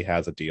probably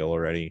has a deal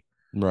already.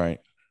 Right.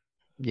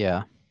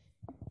 Yeah.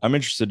 I'm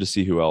interested to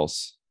see who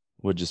else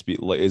would just be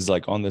is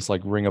like on this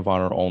like Ring of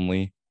Honor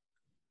only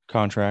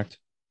contract.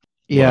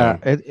 Yeah,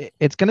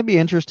 it's going to be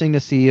interesting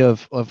to see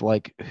of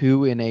like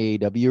who in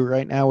AEW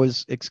right now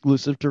is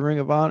exclusive to Ring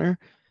of Honor,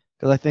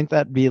 because I think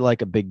that'd be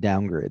like a big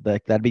downgrade.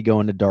 Like that'd be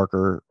going to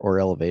Darker or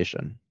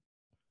Elevation.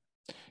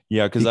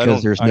 Yeah, because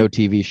there's no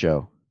TV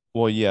show.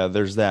 Well, yeah,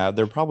 there's that.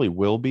 There probably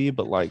will be,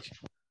 but like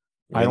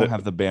I don't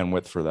have the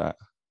bandwidth for that.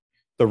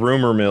 The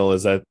rumor mill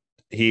is that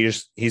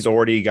he's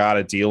already got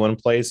a deal in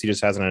place. He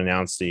just hasn't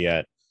announced it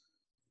yet.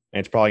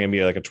 And it's probably gonna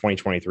be like a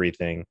 2023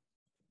 thing.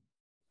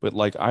 But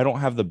like I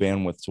don't have the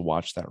bandwidth to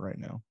watch that right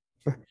now.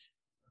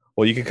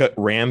 Well, you could cut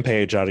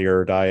Rampage out of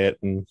your diet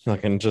and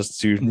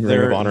just do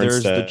Ring of Honor there's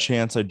instead. The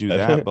chance I do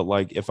that, but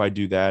like if I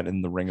do that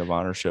and the Ring of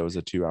Honor show is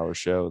a 2-hour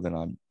show, then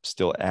I'm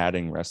still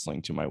adding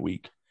wrestling to my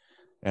week,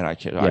 and I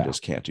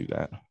just can't do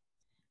that.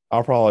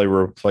 I'll probably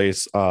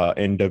replace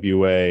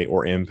NWA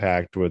or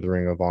Impact with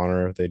Ring of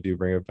Honor if they do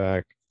bring it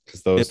back,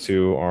 because those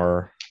two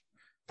are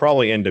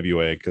probably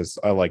NWA, because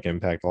I like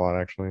Impact a lot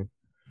actually.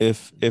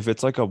 If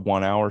it's like a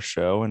 1-hour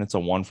show and it's a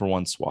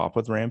 1-for-1 swap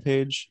with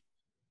Rampage,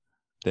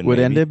 then would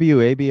maybe.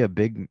 NWA be a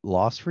big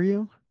loss for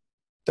you?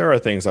 There are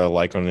things I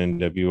like on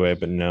NWA,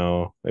 but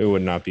no, it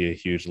would not be a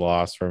huge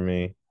loss for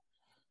me.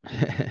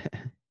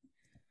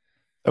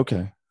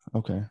 Okay.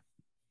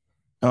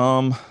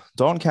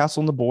 Dalton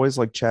Castle and the boys,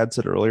 like Chad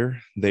said earlier,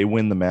 they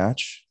win the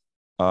match.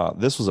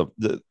 This was a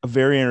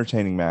very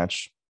entertaining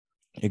match.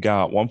 It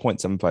got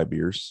 1.75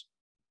 beers.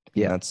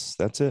 Yeah,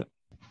 that's it.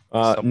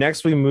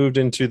 Next, we moved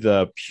into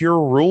the Pure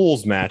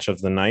Rules match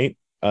of the night.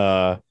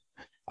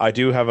 I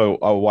do have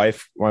a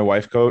wife, my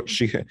wife coach.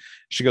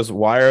 She goes,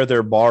 "Why are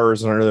there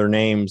bars under their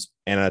names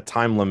and a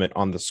time limit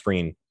on the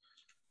screen?"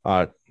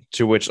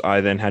 To which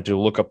I then had to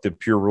look up the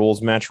Pure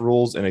Rules match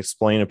rules and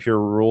explain a Pure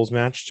Rules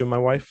match to my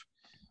wife.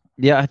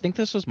 Yeah, I think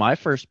this was my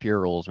first Pure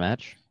Rules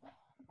match.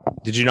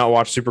 Did you not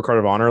watch Supercard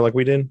of Honor like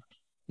we did?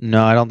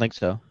 No, I don't think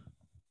so.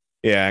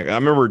 Yeah, I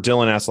remember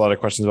Dylan asked a lot of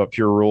questions about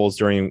Pure Rules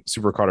during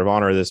Supercard of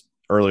Honor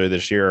earlier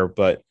this year,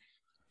 but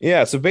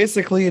yeah, so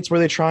basically it's where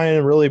they try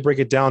and really break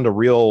it down to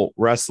real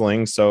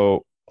wrestling.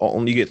 So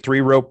you get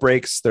 3 rope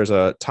breaks. There's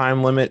a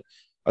time limit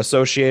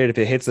associated. If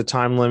it hits the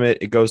time limit,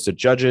 it goes to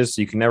judges.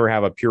 So you can never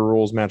have a Pure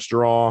Rules match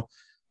draw.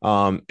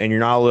 And you're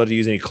not allowed to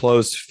use any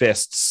closed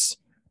fists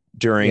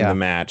during the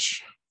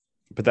match.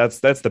 But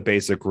that's the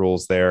basic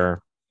rules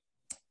there.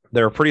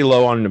 They're pretty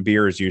low on the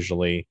beers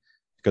usually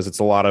because it's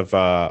a lot of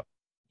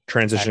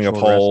transitioning of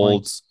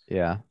holds.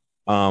 Yeah.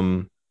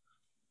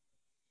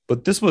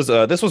 But this was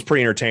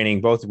pretty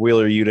entertaining. Both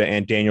Wheeler Yuta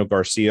and Daniel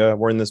Garcia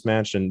were in this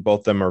match, and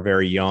both of them are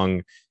very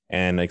young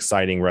and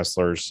exciting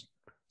wrestlers.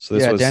 So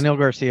Daniel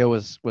Garcia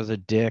was a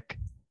dick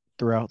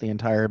throughout the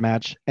entire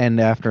match and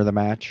after the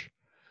match.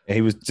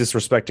 He was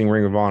disrespecting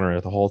Ring of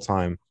Honor the whole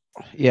time.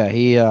 Yeah,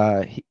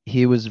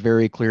 he was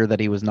very clear that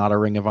he was not a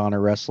Ring of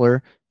Honor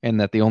wrestler, and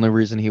that the only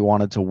reason he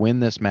wanted to win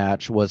this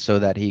match was so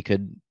that he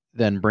could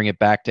then bring it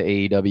back to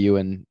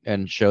AEW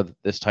and show that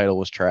this title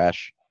was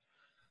trash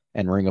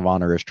and Ring of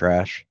Honor is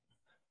trash.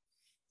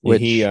 Which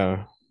he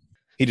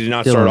did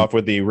not start off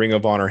with the Ring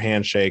of Honor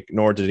handshake,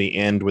 nor did he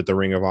end with the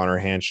Ring of Honor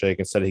handshake.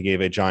 Instead, he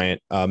gave a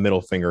giant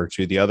middle finger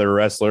to the other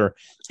wrestler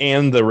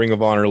and the Ring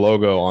of Honor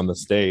logo on the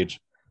stage.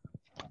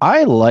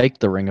 I like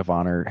the Ring of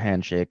Honor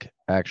handshake,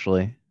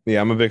 actually.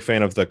 Yeah, I'm a big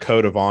fan of the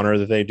code of honor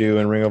that they do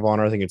in Ring of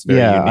Honor. I think it's very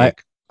Yeah,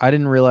 unique. I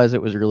didn't realize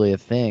it was really a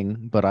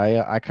thing, but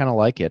I kind of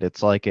like it.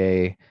 It's like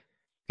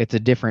it's a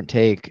different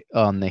take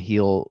on the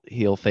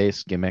heel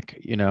face gimmick,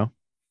 you know?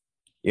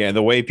 Yeah,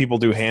 the way people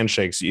do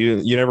handshakes,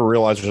 you never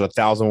realize there's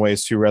 1,000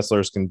 ways two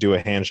wrestlers can do a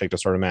handshake to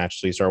start a match.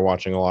 So you start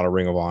watching a lot of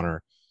Ring of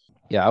Honor.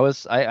 Yeah,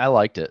 I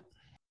liked it.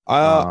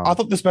 I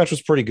thought this match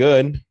was pretty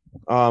good.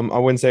 I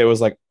wouldn't say it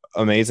was like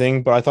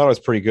amazing, but I thought it was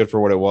pretty good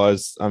for what it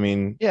was. I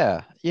mean,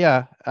 Yeah.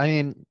 I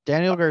mean,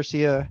 Daniel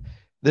Garcia,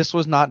 this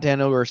was not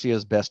Daniel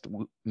Garcia's best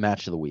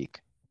match of the week.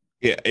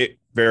 yeah,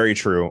 very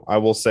true. I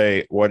will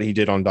say what he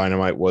did on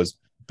Dynamite was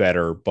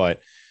better,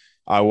 but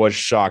I was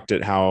shocked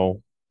at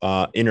how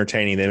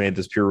entertaining they made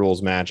this Pure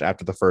Rules match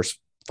after the first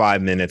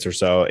 5 minutes or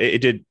so. It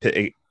did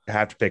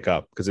have to pick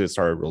up because it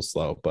started real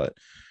slow, but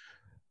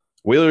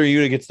Wheeler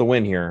Yuta gets the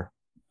win here.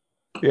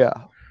 Yeah.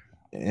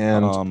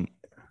 And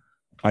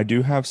I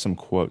do have some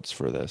quotes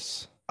for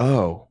this.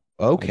 oh,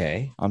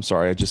 okay. I'm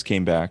sorry, I just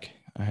came back.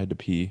 I had to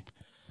pee.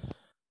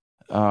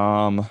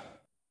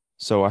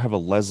 So I have a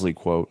Leslie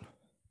quote.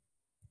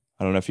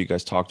 I don't know if you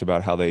guys talked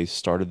about how they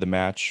started the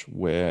match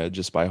with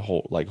just by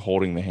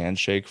holding the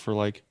handshake for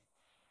like,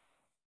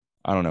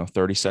 I don't know,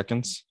 30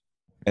 seconds,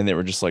 and they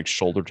were just like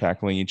shoulder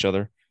tackling each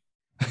other.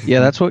 Yeah,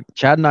 that's what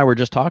Chad and I were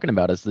just talking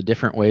about, is the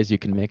different ways you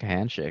can make a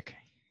handshake.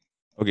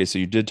 Okay, so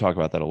you did talk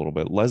about that a little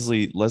bit.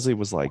 Leslie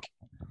was like,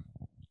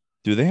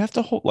 do they have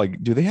to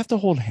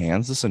hold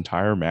hands this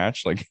entire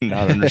match? Like,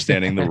 not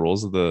understanding the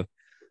rules of the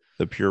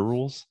Pure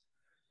Rules.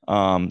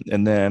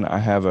 And then I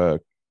have a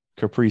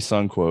Capri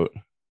Sun quote.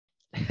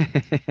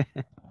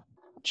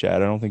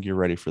 Chad, I don't think you're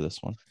ready for this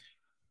one.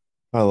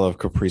 I love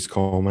Caprice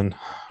Coleman.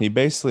 He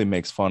basically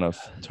makes fun of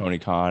Tony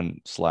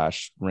Khan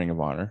 / Ring of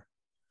Honor,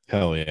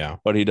 Hell yeah.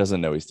 but he doesn't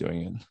know he's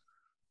doing it.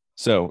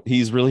 So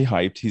he's really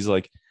hyped. He's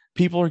like,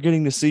 people are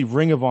getting to see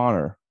Ring of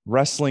Honor,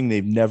 wrestling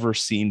they've never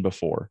seen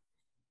before.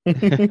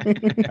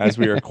 As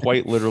we are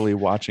quite literally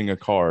watching a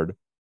card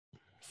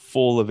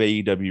full of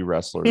AEW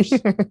wrestlers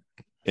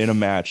in a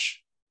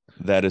match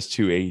that is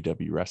two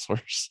AEW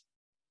wrestlers.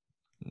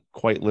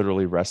 Quite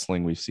literally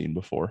wrestling we've seen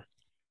before.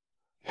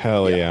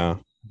 Hell yeah.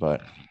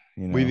 But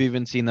you know, We've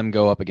even seen them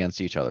go up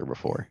against each other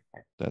before.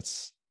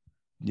 that's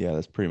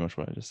pretty much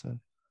what I just said.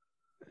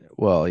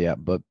 Well, yeah,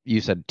 but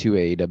you said two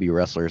AEW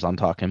wrestlers. I'm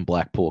talking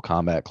Blackpool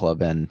Combat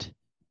Club and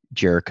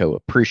Jericho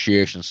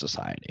Appreciation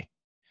Society.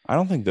 I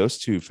don't think those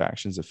two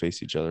factions have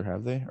faced each other,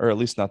 have they? Or at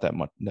least not that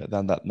much,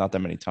 not that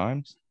many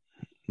times.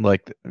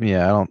 Like,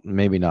 yeah,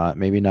 maybe not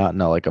in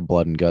like a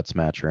blood and guts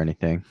match or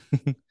anything.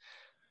 Did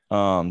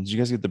you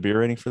guys get the beer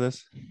rating for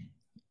this?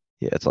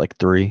 Yeah, it's like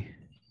 3.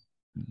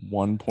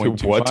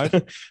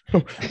 1.25.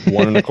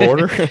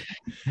 1.25.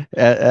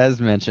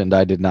 As mentioned,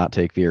 I did not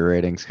take beer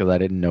ratings because I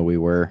didn't know we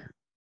were.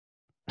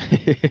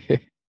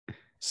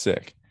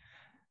 Sick.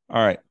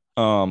 All right.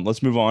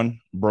 Let's move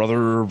on.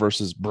 Brother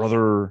versus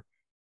brother.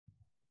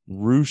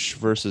 Roosh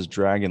versus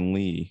Dragon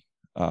Lee.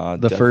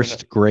 The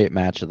first great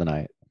match of the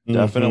night.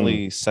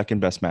 Definitely second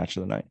best match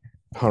of the night.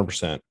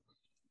 100%.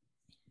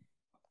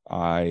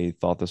 I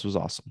thought this was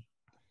awesome.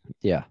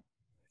 Yeah.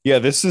 Yeah,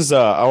 this is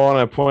I want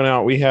to point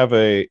out we had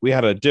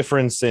a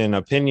difference in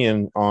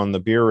opinion on the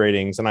beer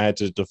ratings, and I had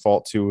to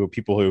default to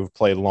people who've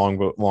played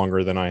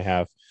longer than I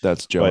have.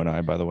 That's Joe and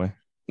I, by the way.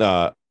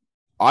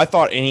 I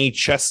thought any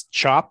chest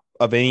chop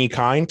of any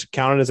kind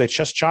counted as a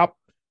chest chop,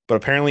 but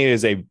apparently it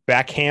is a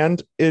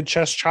backhand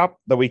chest chop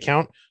that we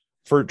count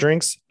for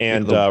drinks.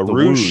 And the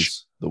Roosh,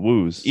 the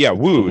woos. yeah,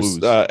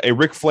 woos, a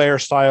Ric Flair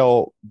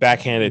style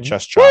backhanded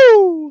chest chop.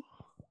 Woo!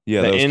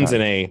 Yeah, that ends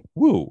in a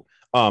woo.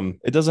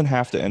 It doesn't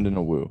have to end in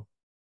a woo.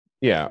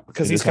 Yeah,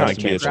 because It he's just kind has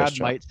of to be a canceled.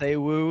 Crowd might say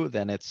woo,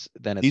 then it's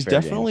He's fair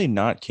definitely game.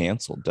 not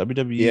canceled.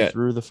 WWE Yeah.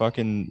 threw the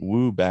fucking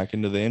woo back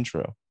into the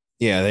intro.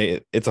 Yeah,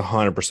 it's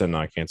 100%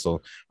 not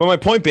canceled. But my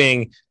point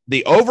being,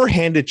 the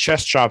overhanded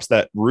chest chops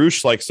that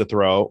Roosh likes to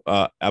throw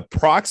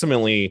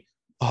approximately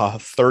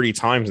 30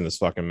 times in this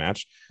fucking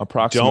match.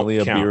 Approximately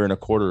Don't a count. beer and a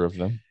quarter of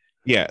them.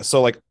 Yeah,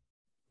 so like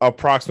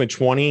approximately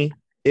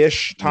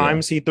 20-ish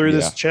times he threw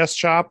this chest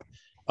chop.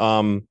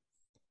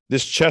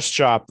 This chest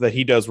chop that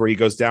he does where he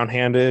goes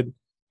downhanded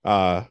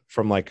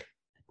from like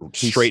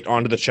straight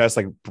onto the chest,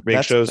 like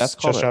Big Show's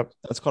chest chop.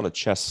 That's called a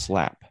chest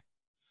slap.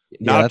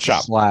 Not a that's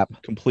chop.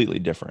 slap. Completely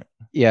different.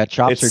 Yeah,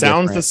 chops It are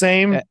sounds different. the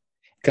same. And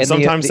Can the-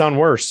 sometimes sound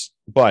worse,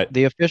 but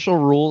The official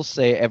rules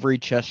say every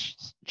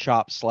chest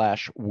chop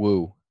 /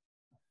 woo.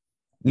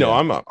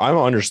 no, Yeah. I'm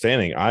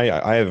understanding.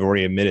 I have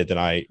already admitted that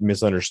I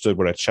misunderstood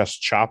what a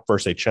chest chop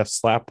versus a chest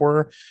slap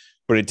were,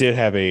 but it did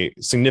have a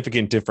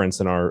significant difference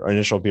in our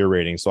initial beer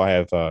rating. So I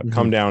have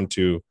come down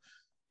to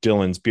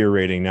Dylan's beer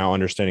rating, now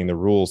understanding the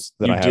rules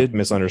that I have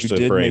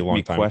misunderstood for a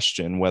long time.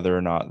 Question whether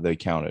or not they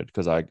counted,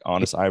 because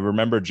I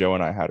remember Joe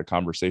and I had a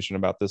conversation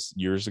about this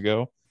years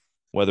ago,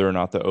 whether or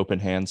not the open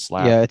hand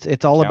slap. Yeah,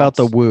 it's all about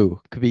the counts.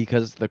 woo,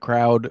 because the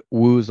crowd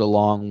woos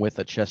along with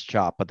a chest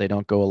chop, but they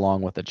don't go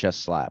along with a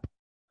chest slap.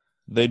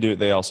 They do.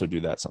 They also do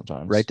that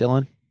sometimes. Right,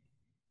 Dylan?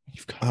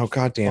 You've got Oh,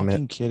 God damn it.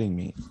 fucking kidding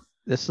me.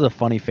 This is a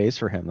funny face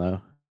for him,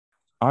 though.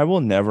 I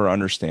will never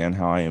understand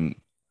how I am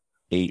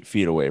 8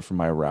 feet away from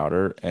my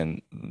router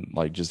and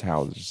like just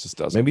how it just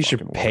doesn't. Maybe you should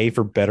fucking pay work.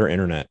 for better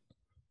internet.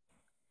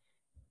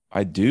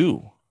 I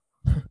do.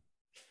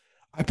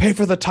 I pay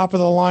for the top of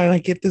the line and I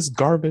get this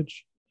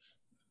garbage.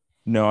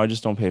 No, I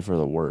just don't pay for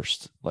the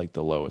worst, like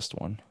the lowest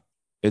one.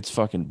 It's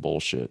fucking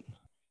bullshit.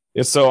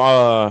 Yeah, so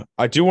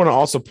I do want to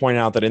also point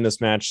out that in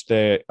this match,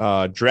 the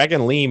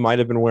Dragon Lee might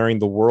have been wearing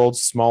the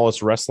world's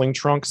smallest wrestling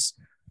trunks.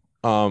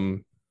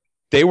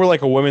 They were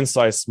like a women's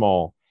size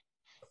small.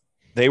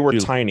 They were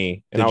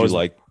tiny. And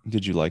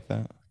Did you like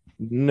that?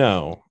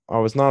 No, I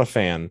was not a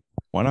fan.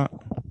 Why not?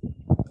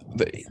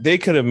 They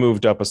could have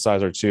moved up a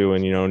size or two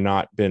and,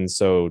 not been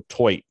so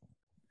toy.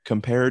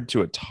 Compared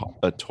to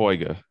a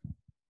Toyga.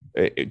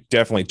 It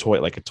definitely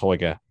toy like a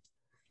Toyga.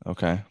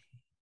 Okay.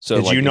 So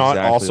did you not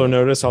also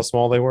notice how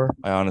small they were?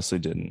 I honestly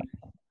didn't.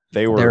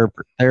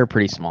 They're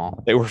pretty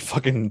small. They were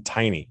fucking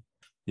tiny.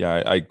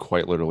 Yeah, I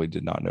quite literally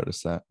did not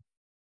notice that.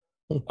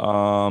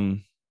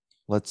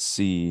 Let's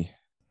see.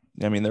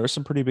 I mean, there were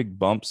some pretty big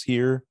bumps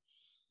here.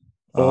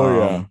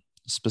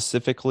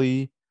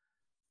 Specifically,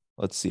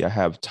 let's see. I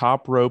have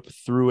top rope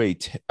through a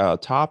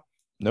tope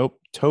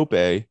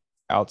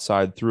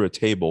outside through a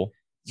table.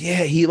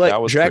 Yeah,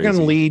 Dragon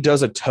crazy. Lee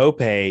does a tope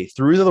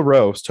through the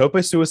ropes, tope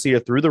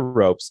suicida through the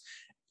ropes,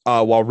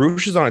 while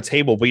Roosh is on a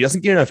table, but he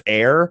doesn't get enough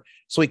air.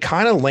 So he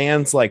kind of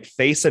lands like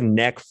face and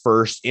neck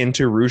first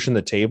into Roosh in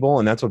the table,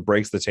 and that's what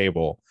breaks the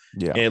table.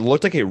 Yeah. And it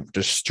looked like it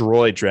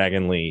destroyed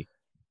Dragon Lee.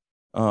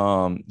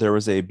 There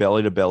was a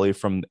belly to belly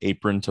from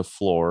apron to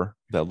floor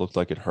that looked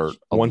like it hurt.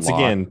 Once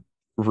again,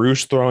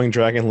 Roosh throwing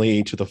Dragon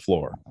Lee to the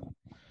floor.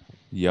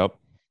 Yep.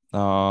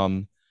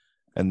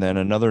 And then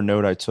another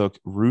note I took,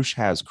 Roosh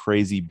has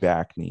crazy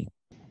back knee.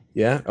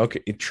 Yeah. Okay.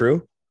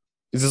 True.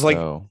 Is this like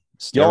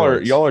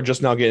steroids. y'all are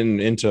just now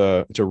getting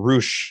into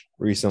Roosh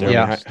recently?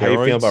 Yeah. How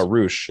you feel about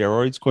Roosh?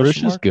 Steroids?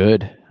 Roosh is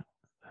good.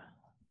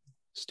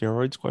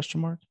 Steroids? Question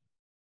mark.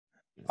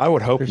 I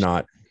would hope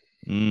not.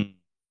 Mm.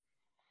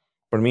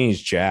 But I mean, he's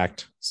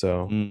jacked.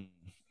 So.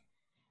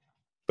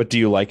 But do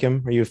you like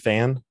him? Are you a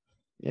fan?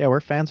 Yeah,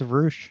 we're fans of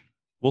Roosh.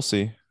 We'll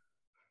see. Do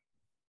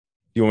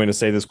you want me to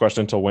say this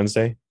question until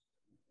Wednesday?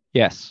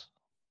 Yes.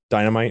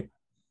 Dynamite.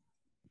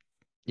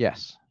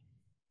 Yes.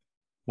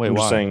 Wait, I'm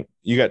why? just saying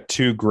you got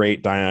two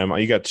great Dynamite.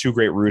 You got two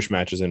great Roosh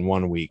matches in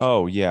 1 week.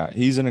 Oh yeah,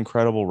 he's an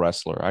incredible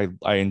wrestler.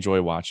 I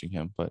enjoy watching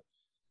him, but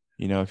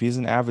if he's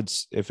an avid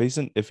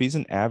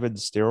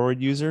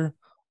steroid user,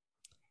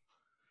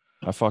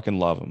 I fucking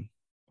love him.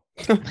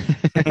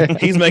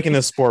 He's making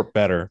this sport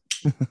better.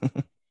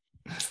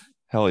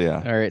 Hell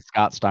yeah. All right,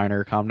 Scott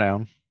Steiner, calm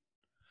down.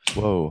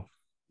 Whoa.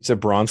 You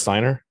said Braun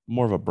Steiner?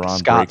 More of a Braun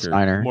Scott Breaker.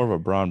 Steiner. More of a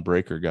Braun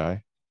Breaker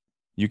guy.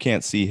 You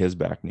can't see his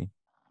back knee.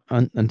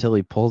 Until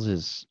he pulls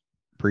his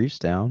briefs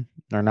down.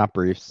 Or not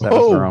briefs. That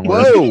was the wrong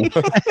word.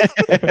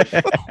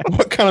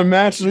 What kind of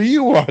match are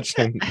you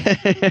watching?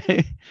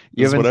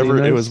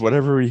 It was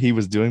whatever he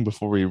was doing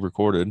before we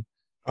recorded.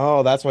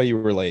 Oh, that's why you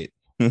were late.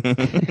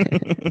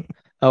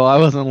 Oh, I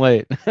wasn't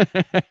late.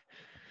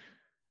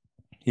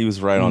 He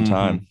was right on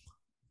time.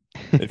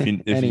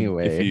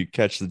 If you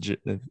catch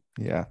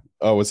yeah.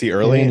 Oh, was he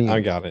early? Any- I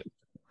got it.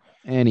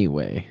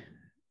 Anyway,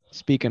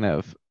 speaking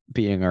of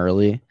being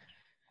early,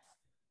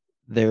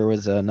 there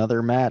was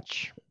another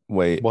match.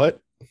 Wait, What?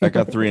 that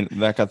got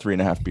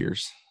 3.5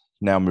 beers.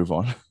 Now move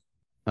on.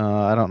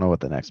 I don't know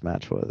what the next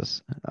match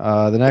was.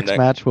 The next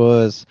match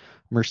was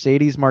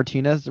Mercedes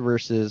Martinez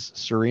versus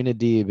Serena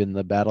Deeb in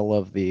the battle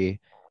of the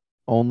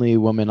only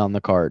woman on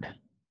the card,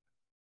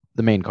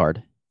 the main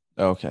card.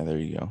 Okay, there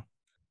you go.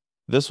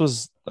 This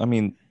was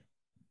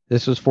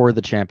for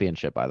the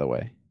championship, by the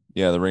way.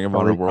 Yeah, the Ring of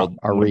Honor World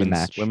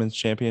rematch. Women's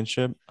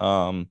Championship.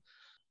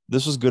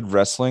 This was good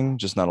wrestling,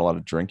 just not a lot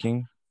of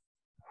drinking.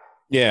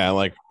 Yeah,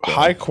 like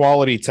high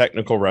quality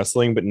technical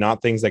wrestling, but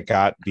not things that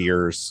got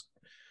beers.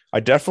 I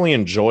definitely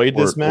enjoyed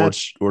this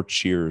match. Or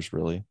cheers,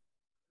 really.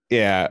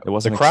 Yeah, it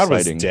wasn't. The crowd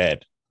exciting. was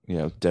dead. Yeah,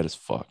 it was dead as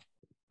fuck.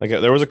 Like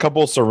there was a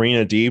couple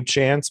Serena Deeb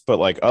chants, but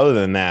like other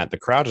than that, the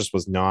crowd just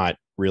was not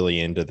really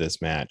into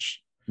this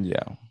match.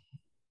 Yeah,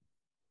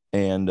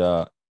 and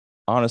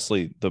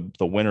honestly,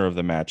 the winner of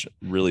the match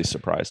really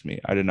surprised me.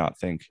 I did not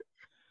think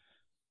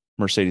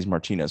Mercedes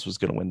Martinez was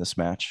going to win this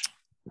match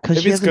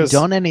because she hasn't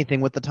done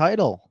anything with the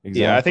title.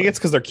 Exactly. Yeah, I think it's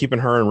because they're keeping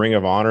her in Ring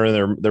of Honor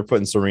and they're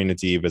putting Serena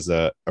Deeb as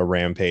a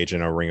Rampage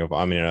and an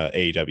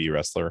AEW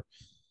wrestler.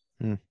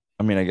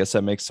 I mean, I guess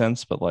that makes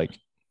sense, but like,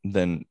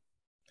 then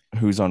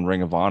who's on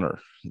Ring of Honor?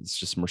 It's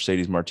just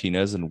Mercedes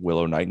Martinez and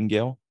Willow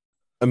Nightingale.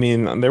 I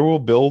mean, they will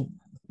build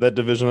that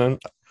division.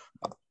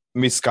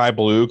 Maybe Sky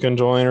Blue can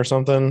join or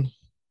something.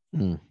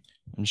 And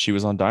she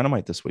was on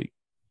Dynamite this week.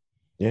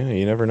 Yeah,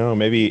 you never know.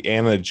 Maybe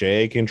Anna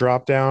Jay can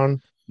drop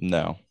down.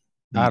 No.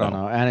 I don't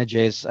know. Anna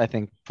Jay's, I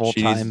think,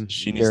 full-time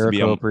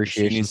Jericho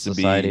Appreciation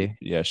Society.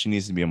 She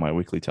needs to be on my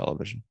weekly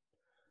television.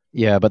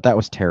 Yeah, but that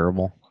was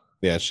terrible.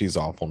 Yeah, she's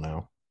awful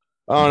now.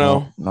 Oh,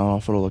 no. Not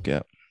awful to look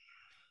at.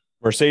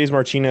 Mercedes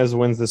Martinez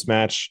wins this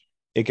match.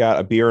 It got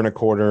a beer and a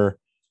quarter.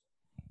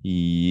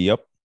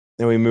 Yep.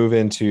 Then we move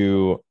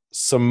into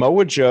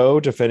Samoa Joe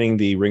defending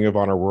the Ring of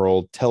Honor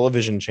World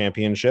Television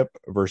Championship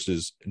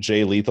versus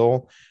Jay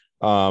Lethal.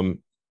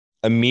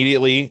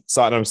 Immediately,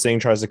 Satnam Singh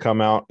tries to come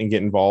out and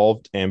get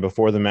involved, and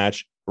before the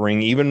match, they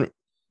even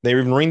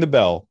ring the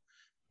bell.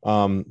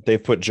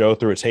 They've put Joe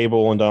through a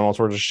table and done all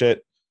sorts of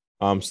shit.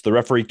 So the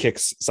referee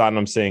kicks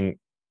Satnam Singh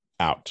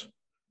out,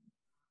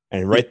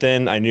 and right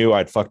then I knew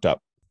I'd fucked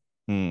up.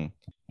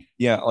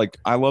 Yeah, like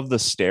I love the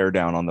stare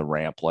down on the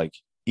ramp. Like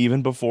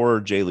even before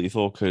Jay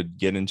Lethal could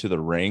get into the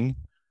ring,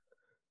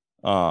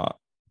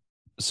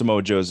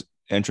 Samoa Joe's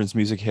entrance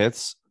music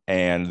hits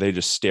and they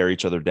just stare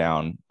each other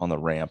down on the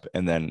ramp,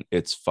 and then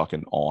it's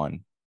fucking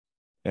on.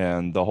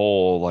 And the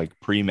whole like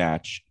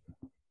pre-match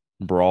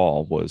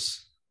brawl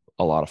was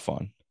a lot of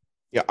fun.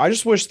 Yeah, I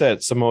just wish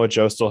that Samoa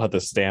Joe still had the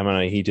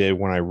stamina he did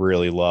when I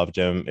really loved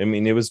him. I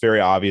mean, it was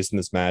very obvious in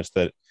this match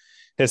that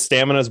his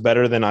stamina is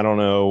better than, I don't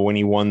know, when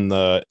he won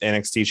the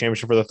NXT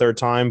championship for the third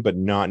time, but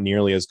not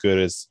nearly as good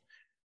as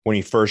when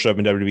he first showed up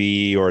in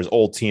WWE or his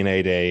old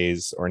TNA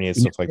days or any of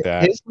stuff like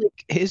that.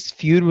 His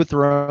feud with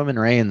Roman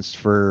Reigns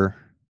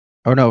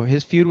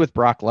his feud with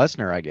Brock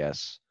Lesnar, I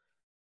guess.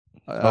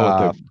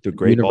 The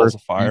Great Balls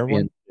of Fire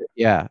one?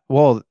 Yeah.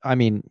 Well, I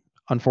mean,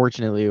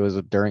 unfortunately, it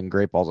was during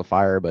Great Balls of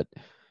Fire, but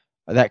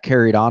that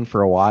carried on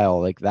for a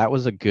while. Like that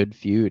was a good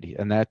feud,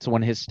 and that's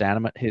when his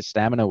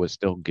stamina was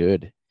still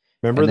good.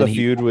 Remember the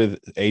feud with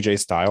AJ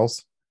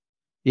Styles?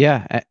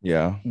 Yeah.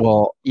 Yeah.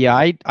 Well,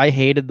 yeah, I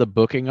hated the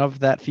booking of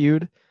that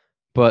feud,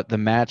 but the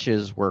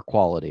matches were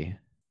quality.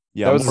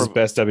 Yeah, that was his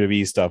best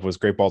WWE stuff, was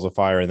Great Balls of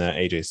Fire and that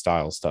AJ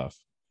Styles stuff.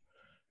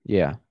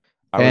 Yeah.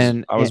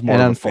 I was more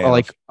of a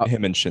fan of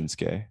him and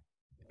Shinsuke.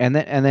 And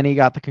then he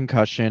got the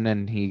concussion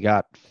and he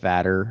got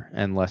fatter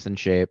and less in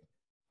shape.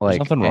 There's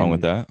nothing wrong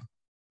with that.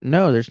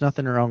 No, there's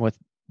nothing wrong with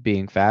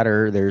being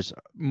fatter.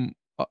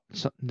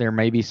 There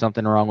may be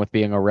something wrong with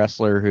being a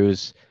wrestler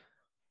who's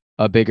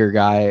a bigger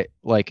guy,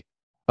 like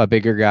a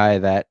bigger guy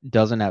that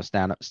doesn't have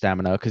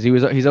stamina, because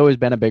he's always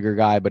been a bigger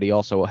guy, but he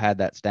also had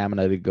that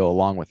stamina to go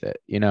along with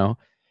it, you know.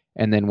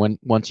 And then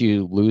once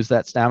you lose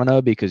that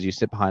stamina because you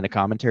sit behind a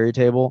commentary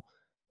table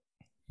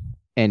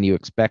and you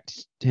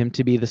expect him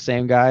to be the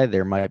same guy,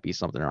 there might be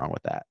something wrong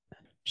with that.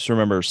 Just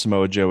remember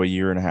Samoa Joe a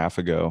year and a half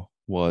ago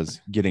was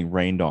getting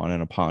rained on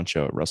in a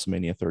poncho at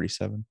WrestleMania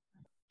 37.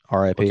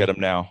 R.I.P. Look at him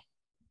now,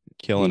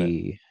 killing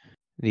it.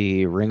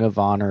 The Ring of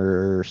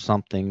Honor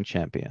something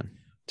champion.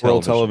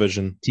 World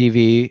Television.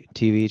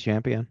 TV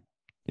champion.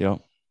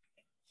 Yep.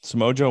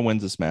 Samoa Joe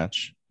wins this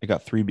match. It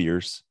got 3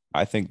 beers.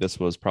 I think this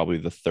was probably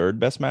the 3rd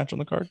best match on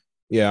the card.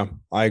 Yeah,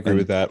 I agree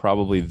with that.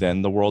 Probably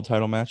then the world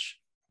title match.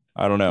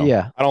 I don't know.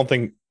 Yeah. I don't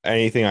think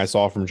anything I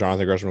saw from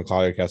Jonathan Gresham and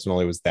Claudio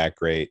Castagnoli was that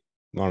great,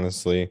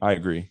 honestly. I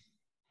agree.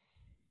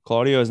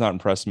 Claudio has not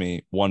impressed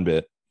me one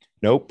bit.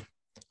 Nope.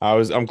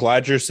 I'm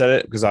glad you said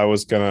it because I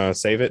was gonna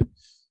save it.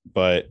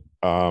 But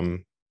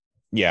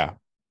yeah.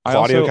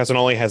 Claudio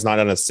Castagnoli has not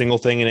done a single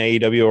thing in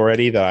AEW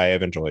already that I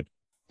have enjoyed.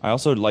 I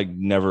also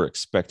never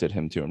expected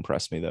him to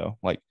impress me though.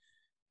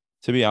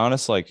 To be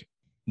honest,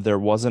 there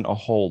wasn't a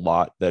whole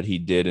lot that he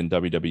did in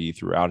WWE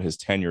throughout his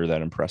tenure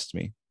that impressed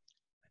me.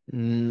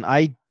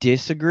 I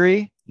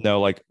disagree.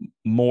 No,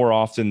 more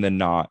often than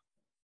not.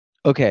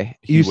 Okay,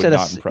 you said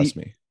not impress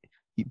me.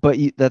 But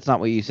that's not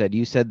what you said.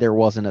 You said there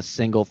wasn't a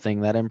single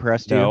thing that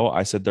impressed you. No,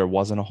 I said there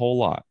wasn't a whole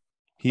lot.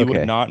 He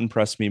would not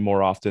impress me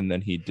more often than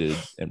he did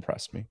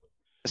impress me.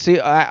 See,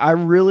 I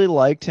really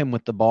liked him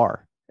with the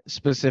bar,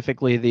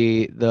 specifically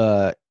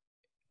the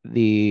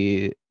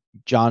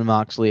Jon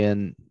Moxley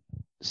and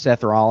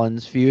Seth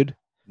Rollins feud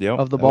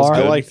of the bar.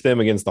 I liked them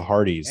against the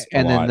Hardys,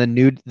 and then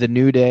the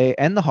New Day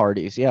and the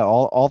Hardys. Yeah,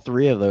 all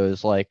 3 of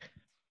those. I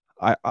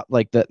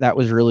like that. That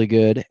was really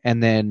good.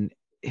 And then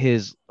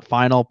his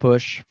final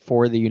push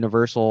for the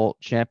Universal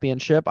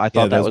Championship, I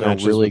thought that was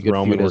a really good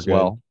feud as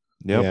well.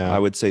 Yep, yeah. I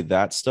would say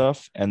that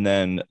stuff, and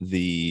then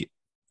the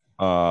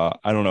I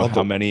don't know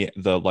how many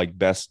the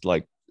best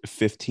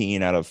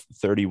 15 out of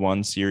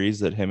 31 series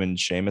that him and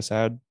Sheamus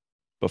had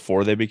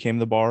before they became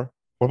the bar.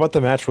 What about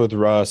the match with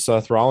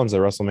Seth Rollins at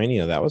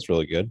WrestleMania? That was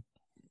really good.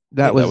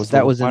 That was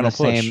in the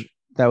same.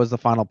 That was the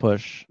final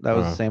push. That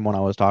was the same one I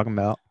was talking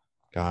about.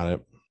 Got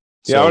it.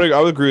 Yeah,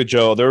 I would agree with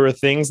Joe. There were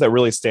things that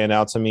really stand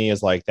out to me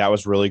as that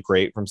was really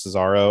great from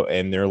Cesaro,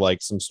 and there are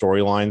some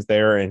storylines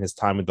there in his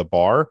time at the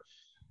bar.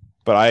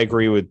 But I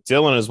agree with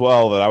Dylan as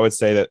well that I would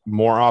say that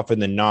more often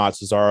than not,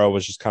 Cesaro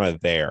was just kind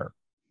of there.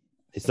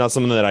 It's not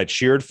something that I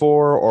cheered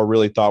for or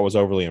really thought was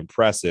overly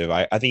impressive.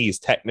 I think he's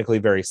technically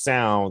very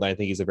sound. I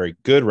think he's a very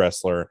good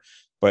wrestler,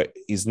 but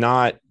he's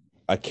not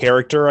a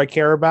character I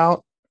care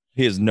about.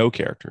 He has no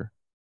character.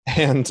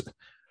 And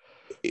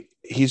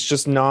he's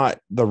just not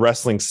the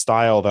wrestling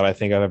style that I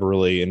think I've ever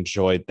really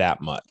enjoyed that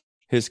much.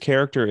 His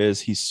character is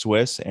he's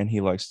Swiss and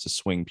he likes to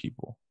swing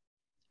people.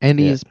 And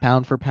he is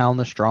pound for pound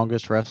the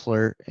strongest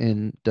wrestler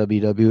in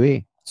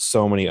WWE.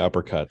 So many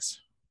uppercuts.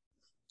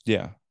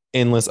 Yeah.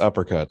 Endless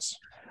uppercuts.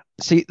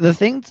 See, the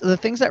things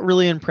that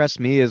really impress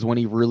me is when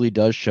he really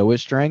does show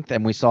his strength,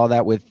 and we saw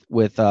that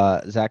with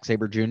Zack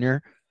Sabre Jr.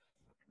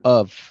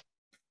 of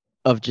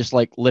of just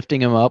like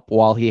lifting him up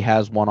while he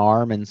has one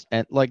arm and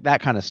like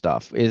that kind of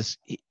stuff is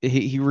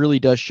he really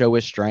does show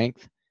his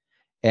strength,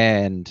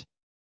 and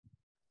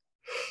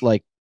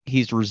like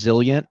he's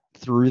resilient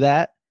through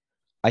that.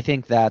 I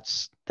think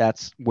that's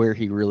where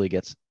he really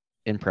gets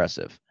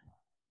impressive.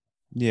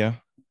 Yeah.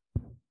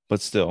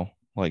 But still,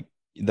 like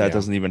that Yeah.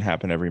 doesn't even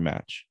happen every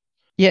match.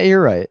 Yeah,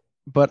 you're right.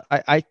 But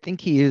I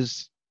think he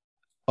is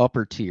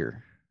upper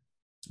tier.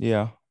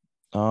 Yeah.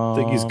 I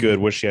think he's good.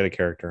 Wish he had a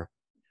character.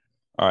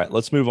 All right,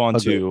 let's move on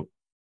Agreed. to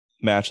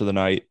match of the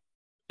night.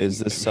 Is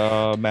this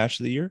match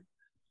of the year?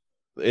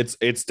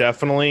 It's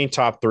definitely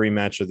top 3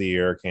 match of the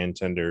year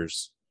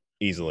contenders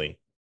easily.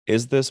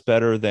 Is this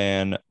better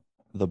than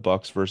the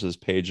Bucks versus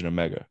Page and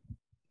Omega?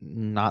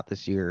 Not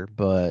this year,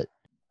 but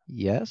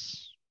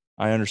yes.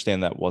 I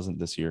understand that wasn't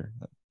this year.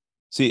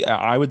 See,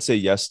 I would say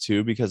yes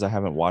too, because I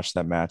haven't watched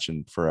that match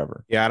in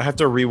forever. Yeah, I'd have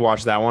to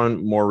rewatch that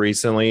one more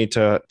recently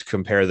to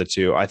compare the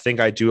two. I think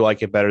I do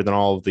like it better than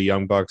all of the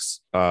Young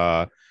Bucks.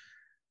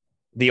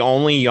 The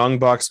only Young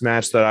Bucks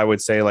match that I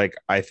would say like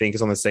I think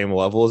is on the same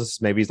level as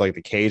maybe is like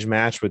the cage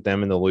match with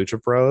them and the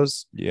Lucha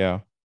Pros. Yeah.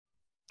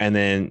 And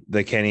then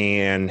the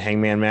Kenny and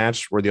Hangman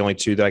match were the only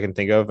two that I can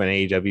think of in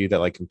AEW that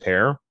like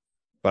compare.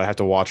 But I have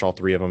to watch all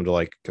 3 of them to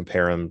like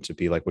compare them to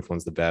be like which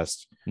one's the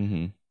best.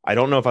 Mm-hmm. I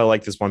don't know if I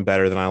like this one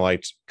better than I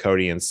liked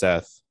Cody and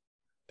Seth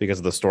because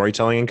of the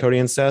storytelling in Cody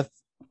and Seth,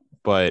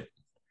 but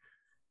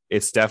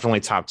it's definitely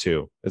top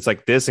 2. It's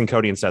like this and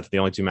Cody and Seth are the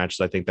only 2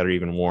 matches I think that are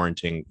even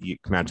warranting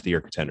match of the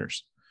year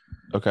contenders.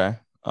 Okay.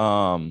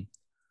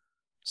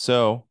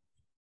 So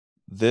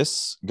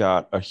this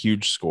got a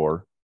huge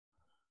score.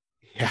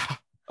 Yeah.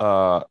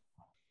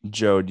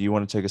 Joe, do you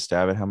want to take a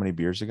stab at how many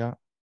beers it got?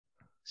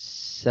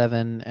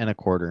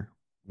 7.25.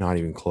 Not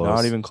even close.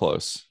 Not even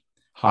close.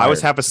 I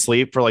was Higher. half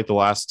asleep for like the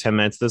last 10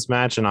 minutes of this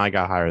match, and I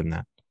got higher than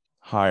that.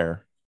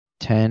 Higher.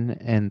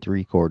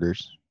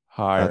 10.75.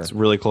 Higher. That's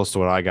really close to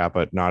what I got,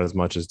 but not as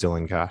much as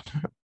Dylan got.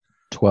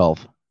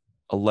 12.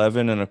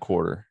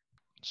 11.25.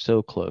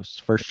 So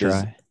close. First Is-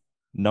 try.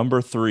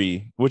 Number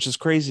 3, which is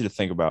crazy to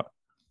think about,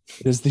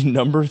 is the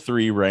number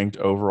 3 ranked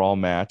overall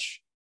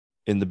match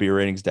in the beer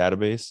ratings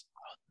database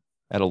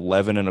at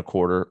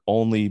 11.25,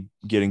 only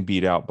getting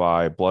beat out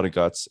by Blood of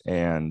Guts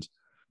and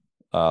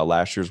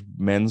last year's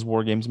men's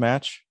War Games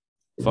match.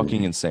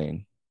 Fucking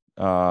insane.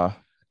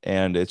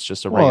 And it's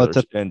just a Well,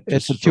 regular.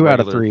 it's a 2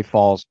 out of 3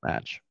 falls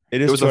match.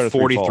 It It is was 2 out a of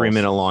 3 falls.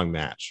 43-minute long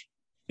match.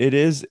 It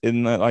is,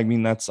 I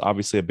mean, that's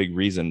obviously a big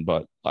reason,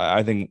 but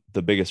I think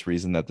the biggest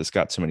reason that this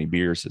got so many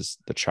beers is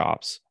the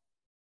chops.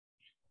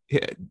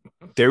 Yeah,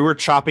 they were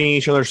chopping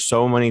each other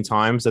so many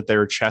times that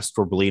their chests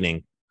were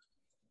bleeding.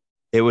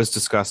 It was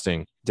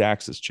disgusting.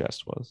 Dax's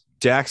chest was.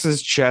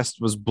 Dax's chest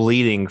was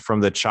bleeding from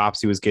the chops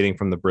he was getting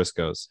from the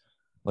Briscoes.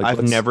 Like,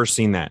 I've never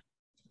seen that.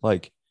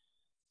 like,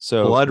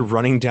 so Blood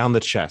running down the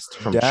chest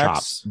from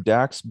chops.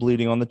 Dax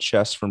bleeding on the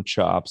chest from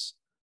chops.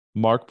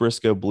 Mark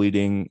Briscoe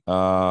bleeding.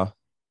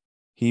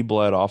 He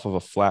bled off of a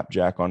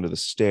flapjack onto the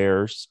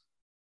stairs.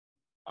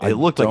 It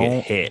looked like it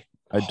don't- hit.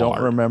 I don't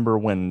hard. remember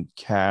when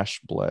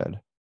Cash bled.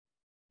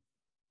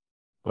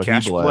 But he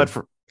Cash bled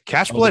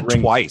Oh, the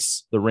ring-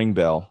 twice. the ring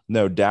bell.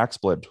 No, Dax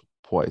bled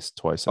twice.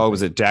 I Oh, think.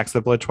 was it Dax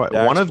that bled twice?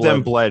 Dax One of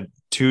them bled bled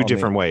 2 on the-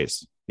 different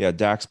ways. Yeah,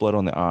 Dax bled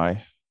on the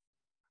eye.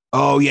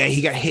 Oh yeah,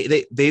 he got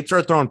hit. They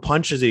started throwing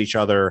punches at each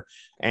other,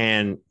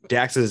 and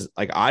Dax's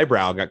like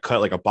eyebrow got cut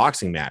like a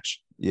boxing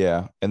match.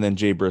 Yeah, and then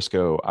Jay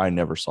Briscoe, I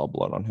never saw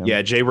blood on him.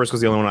 Yeah, Jay Briscoe was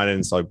the only one I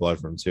didn't see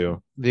blood from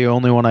too. The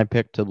only one I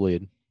picked to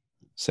bleed.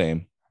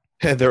 Same.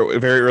 There,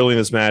 very early in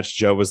this match,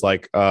 Joe was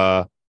like,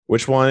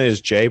 which one is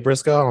Jay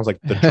Briscoe? And I was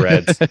like, the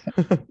dreads.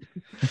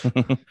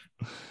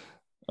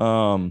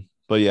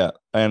 But yeah,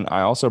 and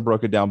I also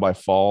broke it down by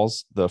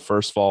falls. The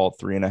first fall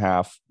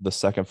 3.5. The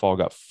second fall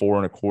got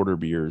 4.25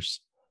 beers,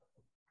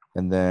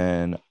 and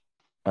then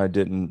I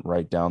didn't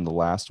write down the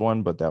last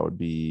one, but that would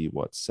be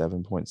what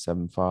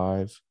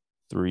 7.75,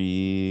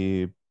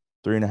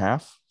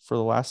 3.5 for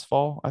the last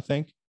fall. I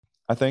think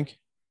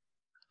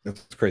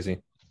That's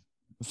crazy.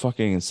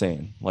 fucking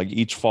insane. Like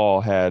each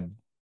fall had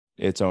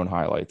its own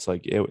highlights.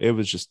 Like it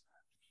was just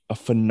a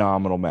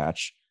phenomenal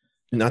match.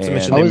 Not to And-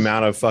 mention I the was-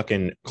 amount of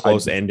fucking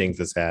close endings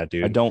this had,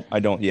 dude. I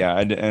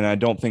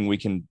don't think we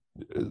can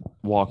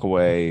walk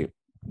away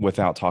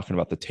without talking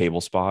about the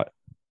table spot.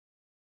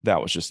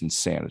 That was just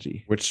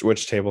insanity.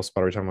 Which table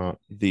spot are we talking about?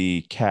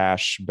 The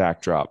Cash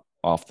backdrop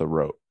off the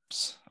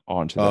ropes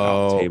onto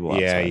the table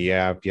outside.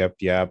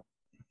 Yep.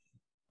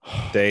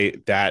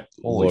 That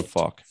Holy looked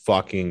fuck.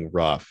 fucking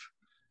rough.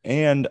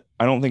 And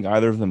I don't think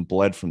either of them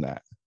bled from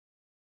that,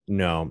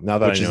 No, now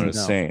that which I is noticed.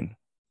 insane.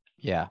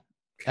 Yeah.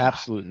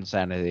 Absolute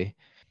insanity.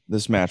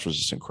 This match was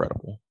just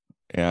incredible.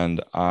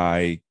 And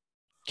I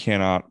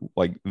cannot,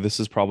 like, this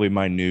is probably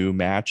my new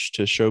match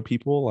to show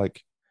people.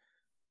 Like,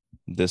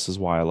 this is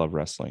why I love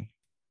wrestling.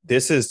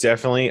 This is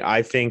definitely,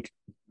 I think,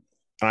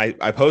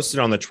 I posted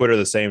on the Twitter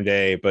the same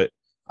day, but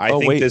I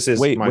think this is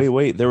wait.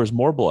 There was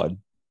more blood.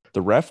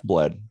 The ref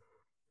bled.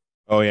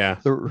 Oh yeah,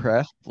 The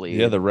ref bleed.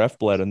 Yeah, the ref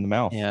bled in the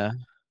mouth. Yeah.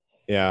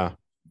 yeah.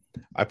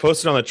 I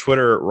posted on the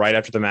Twitter right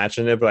after the match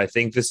ended, but I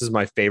think this is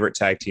my favorite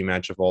tag team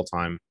match of all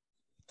time.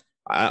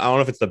 I don't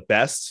know if it's the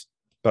best,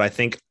 but I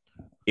think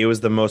it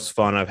was the most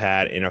fun I've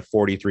had in a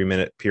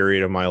 43-minute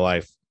period of my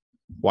life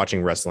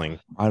watching wrestling.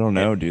 I don't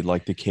know, dude.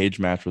 Like the cage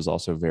match was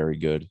also very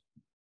good.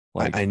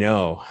 Like I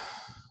know,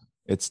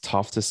 it's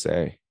tough to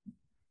say.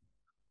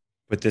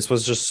 but this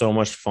was just so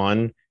much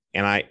fun.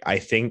 And I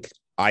think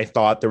I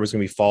thought there was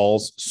going to be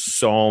falls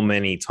so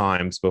many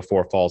times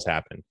before falls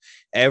happened.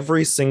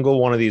 Every single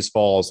one of these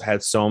falls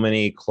had so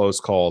many close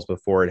calls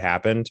before it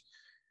happened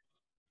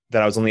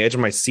that I was on the edge of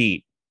my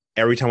seat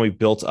every time we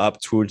built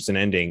up towards an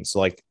ending. So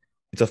like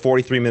it's a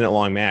 43-minute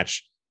long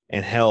match.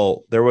 And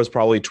hell, there was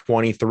probably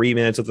 23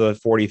 minutes of the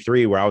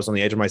 43 where I was on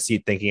the edge of my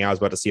seat thinking I was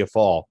about to see a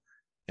fall.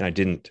 And I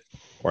didn't,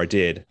 or I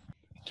did.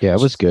 Yeah, it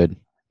was good.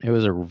 It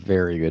was a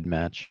very good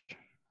match.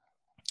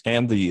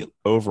 And the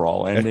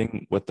overall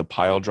ending with the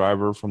pile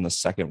driver from the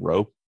second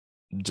rope,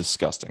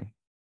 disgusting.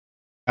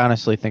 I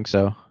honestly think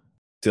so.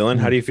 Dylan,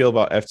 how do you feel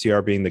about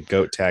FTR being the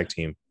GOAT tag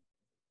team?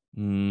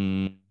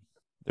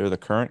 They're the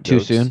current Too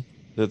goats. soon?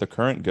 They're the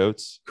current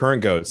goats.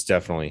 Current GOATs,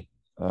 definitely.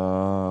 I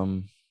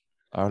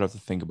would have to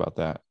think about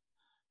that.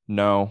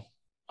 No,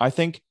 I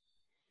think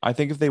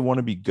if they want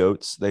to be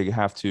goats, they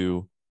have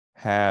to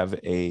have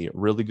a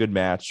really good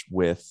match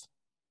with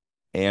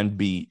and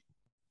beat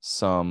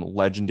some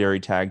legendary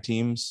tag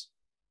teams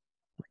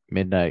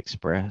Midnight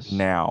Express.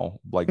 now,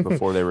 like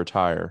before they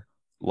retire,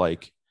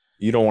 like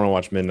You don't want to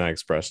watch Midnight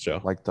Express,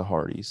 Joe. like the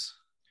Hardys.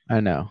 I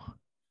know.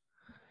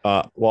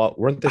 Well,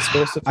 weren't they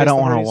supposed to? I don't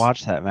want want to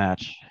watch that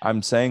match.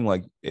 I'm saying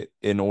like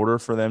in order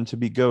for them to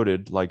be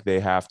goated, like they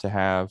have to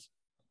have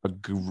a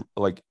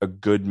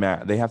good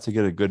match. They have to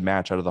get a good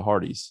match out of the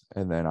Hardys,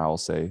 and then I'll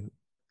say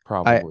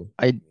probably.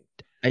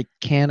 I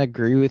can't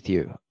agree with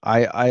you.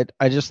 I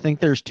just think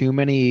there's too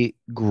many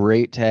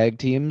great tag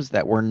teams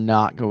that we're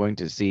not going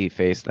to see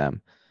face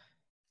them.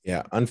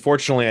 Yeah,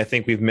 unfortunately, I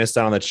think we've missed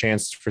out on the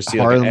chance for see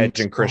like Harlem- an Edge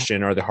and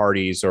Christian or the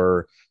Hardys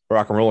or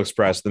Rock and Roll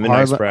Express, the Midnight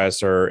Harlem-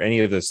 Express, or any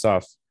of this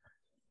stuff.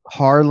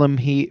 Harlem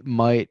Heat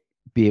might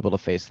be able to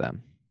face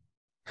them.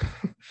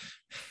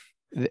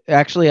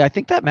 Actually, I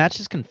think that match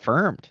is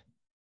confirmed.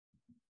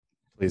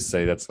 Please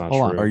say that's not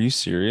Hold on. true. Are you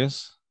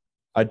serious?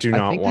 I do I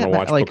not think want to that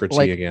watch ma- Booker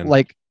T again.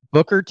 Like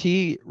Booker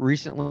T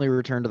recently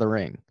returned to the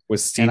ring. With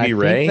And I Stevie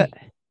think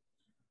Ray,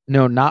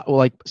 no, not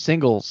like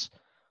singles.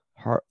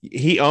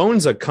 he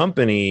owns a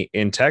company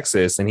in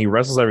Texas, and he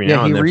wrestles every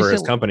now and then for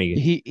his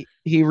company.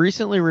 He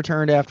recently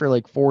returned after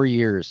like 4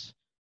 years.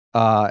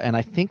 And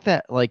I think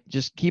that like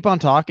just keep on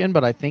talking,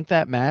 but I think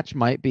that match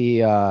might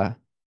be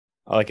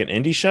Like an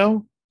indie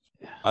show.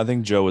 I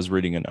think Joe was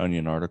reading an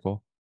Onion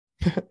article.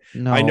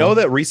 no. I know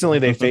that recently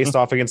they faced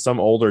off against some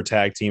older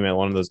tag team at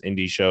one of those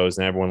indie shows,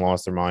 and everyone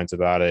lost their minds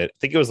about it. I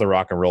think it was the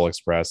Rock and Roll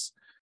Express.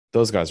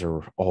 Those guys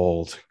are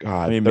old.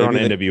 God, I mean, they're on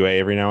maybe NWA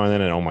every now and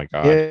then, and oh my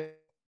god. Yeah,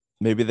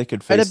 Maybe they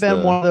could might face have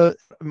been one of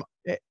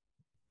those.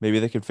 maybe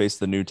they could face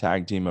the new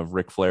tag team of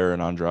Ric Flair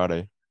and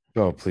Andrade.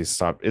 Oh, please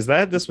stop. Is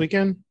that this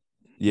weekend?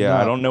 Yeah, No.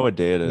 I don't know what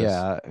day it is.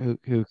 Yeah,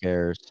 who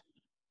cares?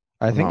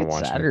 I I'm think not it's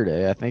watching it.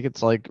 Saturday. I think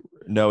it's like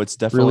No, it's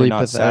definitely really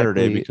not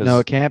Saturday pathetically- because no,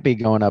 it can't be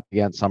going up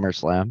against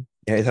SummerSlam.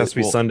 Yeah, it has to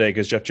be Well, Sunday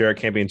because Jeff Jarrett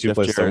can't be in two Jeff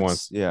places at Jarrett's-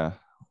 once. Yeah.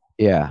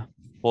 Yeah.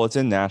 Well, it's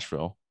in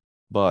Nashville,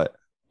 but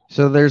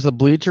So there's a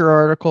Bleacher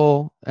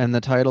article, and the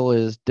title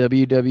is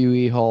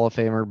WWE Hall of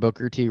Famer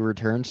Booker T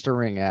returns to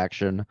ring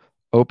action,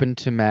 open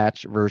to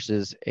match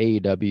versus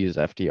AEW's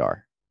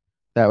FTR.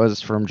 That was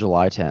from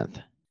July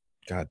 10th.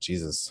 God,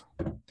 Jesus.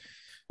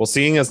 Well,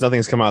 seeing as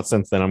nothing's come out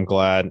since then, I'm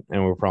glad,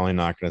 and we're probably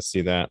not going to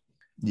see that.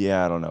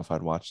 yeah, I don't know if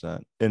I'd watch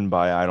that. And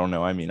by I don't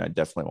know, I mean I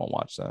definitely won't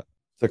watch that.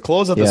 To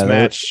close out this Yeah,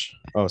 match.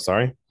 Oh,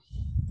 sorry.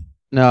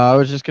 No, I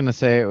was just gonna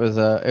say it was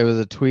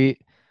a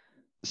tweet.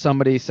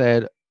 Somebody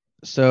said,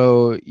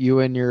 "So you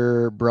and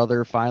your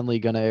brother finally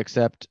gonna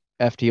accept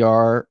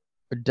FTR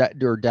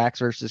or Dax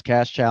versus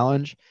Cash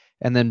challenge?"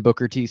 And then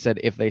Booker T said,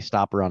 "If they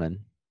stop running."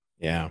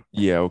 Yeah.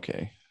 Yeah,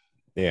 okay.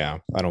 Yeah.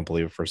 I don't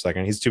believe it for a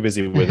second. He's too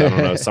busy with, I don't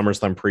know,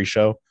 SummerSlam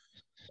pre-show.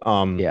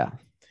 Yeah.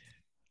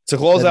 To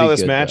close That'd out be this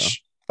good,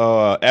 match,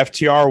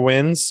 FTR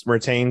wins,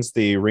 retains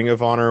the Ring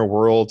of Honor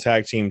World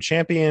Tag Team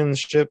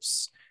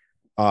Championships.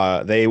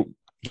 They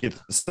get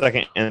the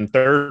second and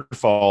third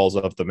falls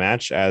of the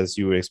match, as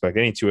you would expect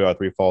any 2 out of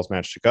 3 falls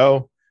match to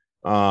go.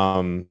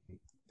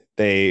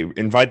 They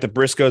invite the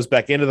Briscoes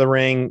back into the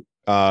ring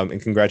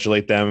and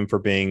congratulate them for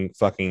being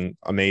fucking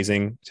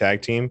amazing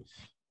tag team.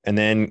 And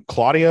then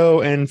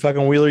Claudio and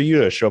fucking Wheeler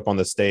Yuta show up on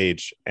the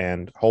stage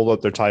and hold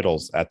up their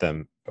titles at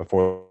them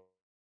before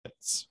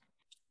it's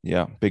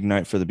Yeah, big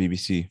night for the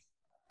BBC.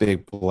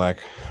 big black,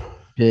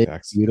 Big,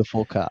 Dax.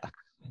 beautiful cock.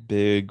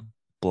 Big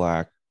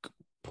black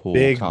pool.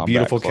 big combat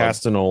beautiful club.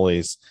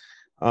 Castagnoli's.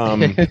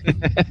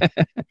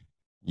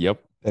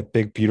 Yep. That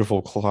big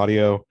beautiful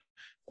Claudio.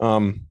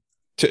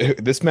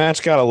 This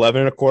match got 11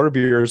 and a quarter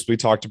beers we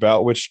talked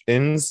about, which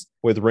ends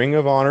with Ring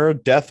of Honor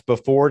Death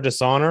Before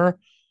Dishonor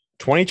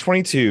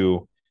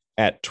 2022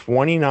 at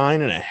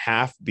 29 and a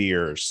half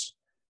beers.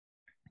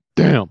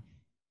 Damn.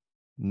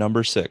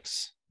 Number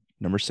 6.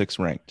 Number 6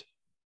 ranked.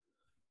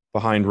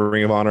 Behind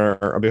Ring of Honor,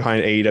 or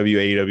behind AEW,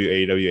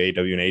 AEW, AEW,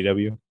 AEW, and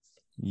AEW.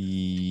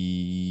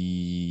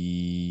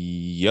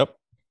 Yep.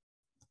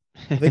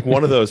 I think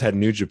one of those had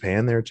New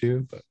Japan there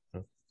too, but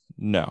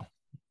No.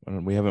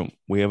 We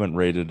haven't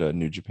rated a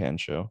New Japan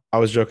show. I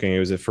was joking. It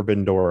was a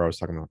Forbidden Door I was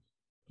talking about.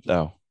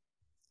 Oh.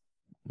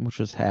 Which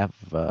was half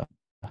of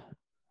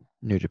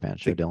New Japan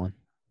show, Dylan.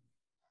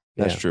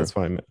 That's true. That's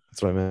what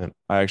I meant.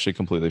 I actually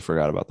completely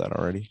forgot about that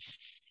already.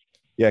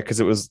 Yeah, because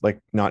it was like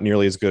not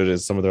nearly as good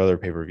as some of the other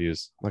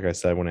pay-per-views, like I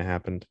said when it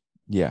happened.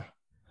 Yeah.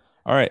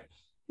 All right.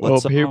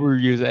 Well,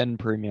 pay-per-views and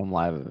premium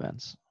live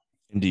events.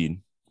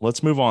 Indeed.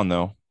 Let's move on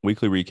though.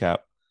 Weekly recap.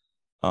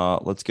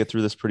 Let's get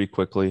through this pretty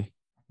quickly.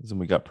 Then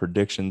we got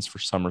predictions for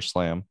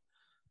SummerSlam,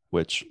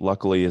 which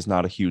luckily is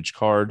not a huge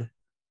card,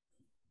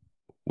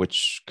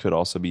 which could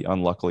also be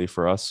unluckily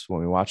for us when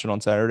we watch it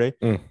on Saturday.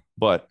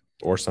 But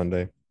or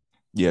Sunday.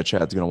 Yeah,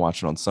 Chad's gonna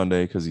watch it on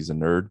Sunday because he's a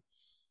nerd.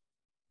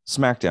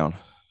 SmackDown.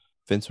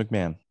 Vince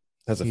McMahon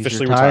has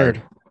officially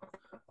retired.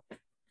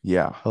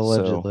 Yeah,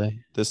 allegedly.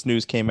 So this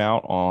news came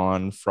out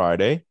on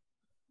Friday.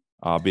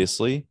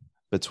 Obviously,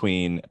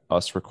 between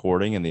us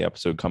recording and the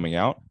episode coming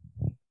out.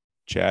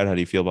 Chad, how do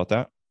you feel about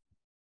that?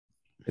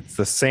 It's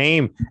the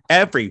same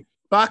every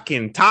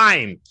fucking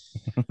time.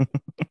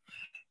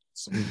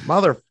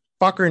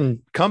 Motherfucking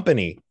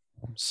company.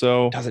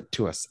 So does it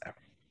to us.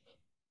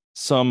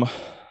 Some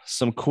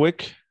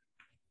quick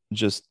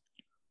notes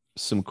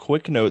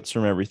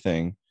from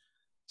everything.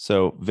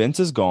 So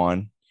Vince is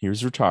gone. He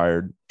was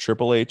retired.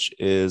 Triple H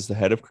is the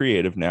head of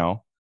creative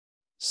now.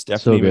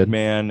 Stephanie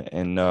McMahon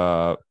and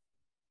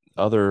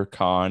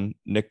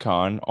Nick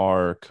Khan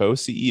are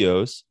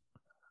co-CEOs.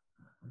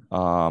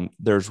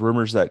 There's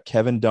rumors that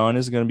Kevin Dunn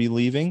is going to be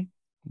leaving.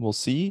 We'll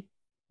see.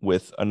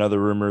 With another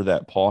rumor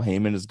that Paul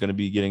Heyman is going to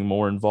be getting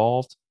more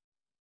involved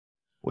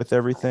with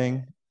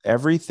everything.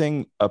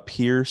 Everything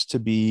appears to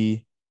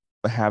be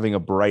having a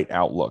bright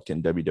outlook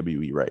in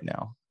WWE right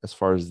now, as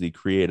far as the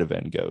creative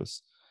end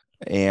goes.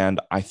 And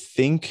I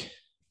think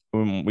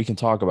we can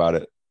talk about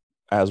it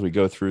as we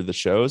go through the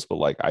shows, but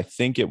like, I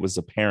think it was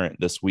apparent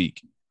this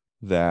week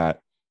that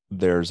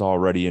there's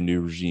already a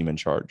new regime in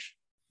charge.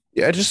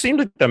 Yeah, it just seemed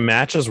like the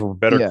matches were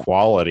better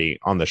quality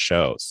on the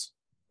shows.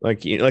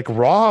 Like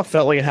Raw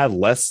felt like it had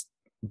less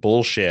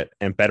bullshit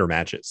and better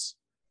matches.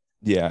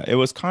 Yeah, it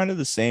was kind of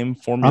the same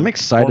formula.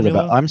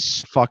 I'm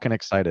fucking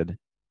excited.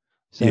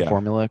 Same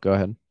formula. Go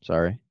ahead.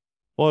 Sorry.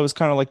 Well, it was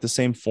kind of like the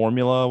same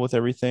formula with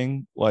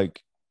everything.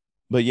 Like,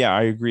 but yeah,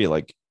 I agree.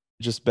 Like,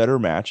 just better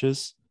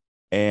matches.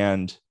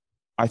 And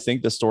I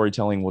think the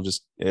storytelling will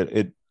just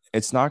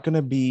it's not going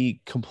to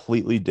be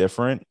completely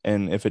different.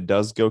 And if it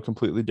does go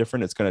completely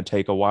different, it's going to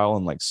take a while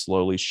and like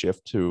slowly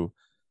shift to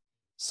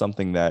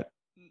something that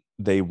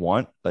they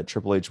want, that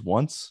Triple H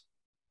wants.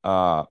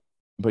 But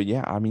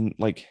yeah, I mean,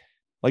 like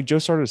Joe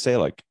started to say,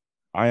 like,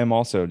 I am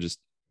also just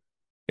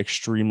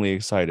extremely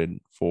excited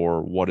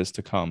for what is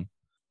to come.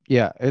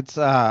 Yeah, it's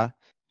kind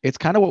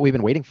of what we've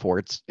been waiting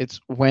for. It's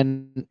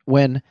when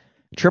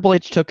Triple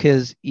H took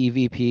his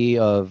EVP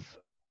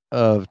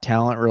of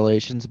talent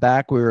relations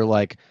back, we were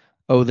like,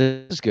 oh,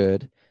 this is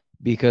good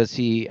because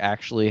he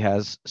actually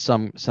has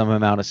some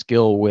amount of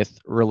skill with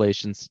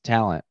relations to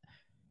talent.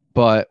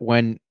 But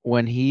when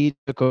he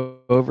took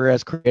over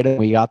as creative,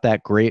 we got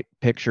that great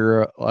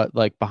picture,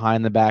 like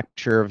behind the back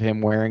picture of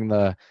him wearing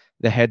the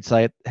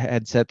headset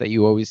that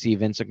you always see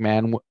Vince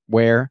McMahon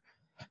wear.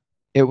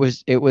 It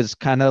was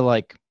kind of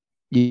like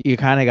you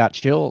kind of got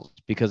chills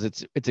because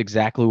it's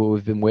exactly what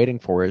we've been waiting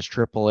for is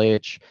Triple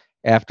H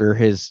after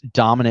his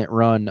dominant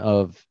run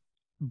of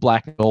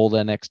Black and Gold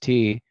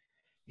NXT.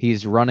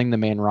 He's running the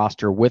main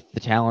roster with the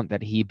talent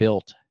that he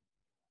built,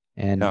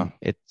 and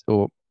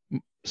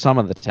some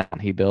of the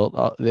talent he built.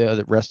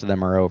 The rest of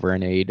them are over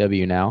in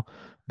AEW now,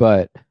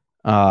 but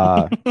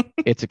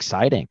it's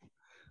exciting.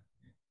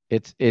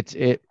 It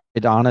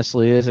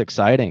honestly is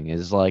exciting.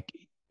 Is like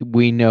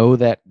we know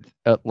that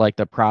like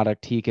the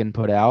product he can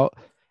put out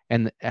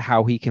and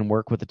how he can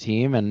work with the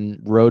team, and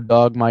Road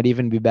Dogg might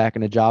even be back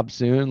in a job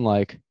soon.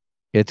 Like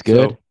it's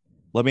good. So,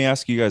 let me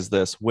ask you guys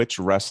this: which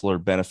wrestler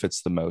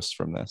benefits the most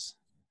from this?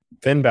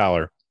 Finn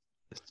Balor.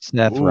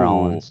 Seth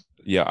Rollins.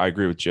 Yeah, I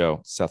agree with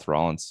Joe. Seth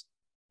Rollins.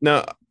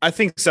 No, I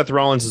think Seth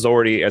Rollins is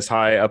already as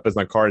high up as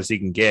my card as he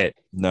can get.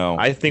 No,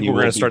 I think we're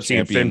going to start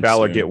seeing Finn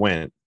Balor get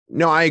win.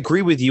 No, I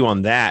agree with you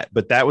on that,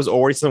 but that was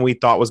already something we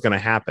thought was going to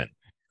happen.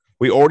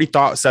 We already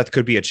thought Seth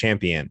could be a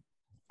champion.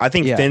 I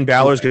think Finn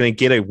Balor is going to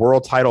get a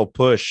world title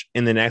push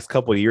in the next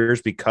couple of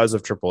years because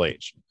of Triple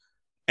H.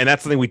 And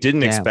that's something we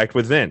didn't expect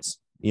with Vince.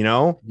 You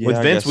know,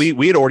 with Vince,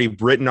 we had already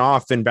written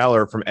off Finn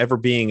Balor from ever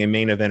being a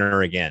main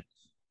eventer again.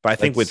 But I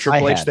think with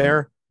Triple H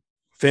there,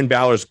 Finn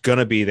Balor's going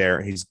to be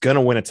there. He's going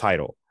to win a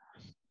title.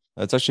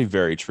 That's actually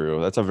very true.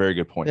 That's a very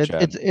good point,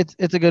 Chad.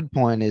 It's a good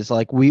point. Is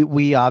like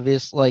we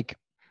obviously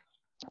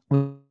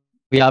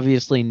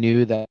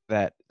knew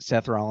that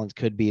Seth Rollins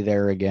could be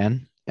there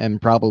again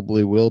and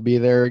probably will be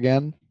there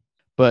again.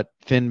 But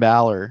Finn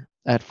Balor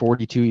at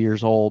 42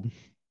 years old,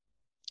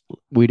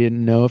 we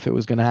didn't know if it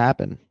was going to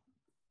happen.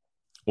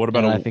 What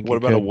about And I think what it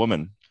about a could-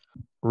 woman?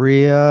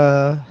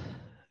 Rhea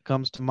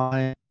comes to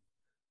mind.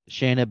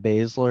 Shayna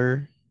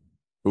Baszler.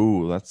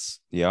 Ooh, that's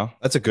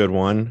That's a good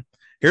one.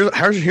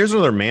 Here's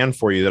another man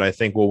for you that I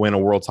think will win a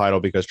world title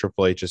because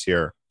Triple H is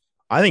here.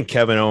 I think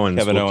Kevin Owens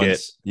Kevin will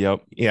Owens.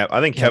 Yep. yeah, I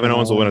think Kevin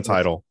Owens will win a Owens.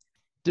 title.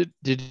 Did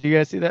you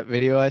guys see that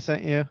video I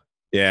sent you?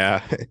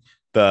 Yeah.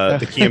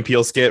 The Key and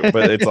Peele skit,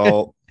 but it's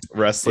all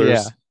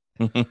wrestlers.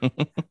 Yeah.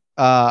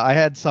 I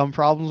had some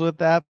problems with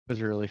that. It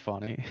was really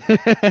funny.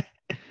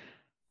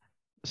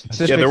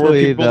 Yeah, there were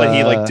people that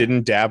he like the-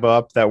 didn't dab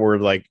up that were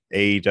like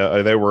they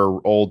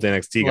were old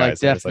NXT like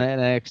guys. And it's definite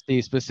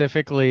NXT,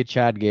 specifically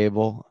Chad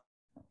Gable.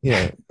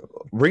 yeah,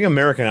 bring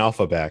American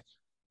Alpha back.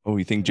 Oh,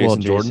 you think Well,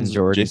 Jason Jason Jordan's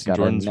Jordan's got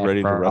a neck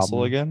ready to wrestle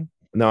problem. again?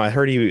 No, I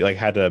heard he like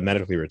had to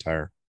medically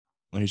retire.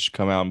 He should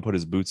come out and put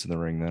his boots in the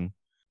ring then.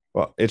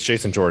 Well, it's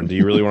Jason Jordan. Do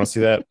you really want to see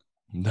that?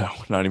 No,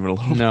 not even a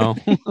little. No.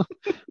 bit.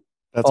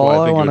 That's All why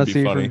I I think it want would to be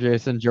see funny. from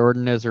Jason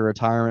Jordan is a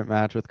retirement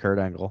match with Kurt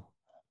Angle.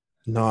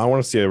 No, I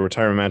want to see a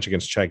retirement match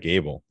against Chad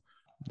Gable.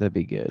 That'd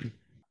be good.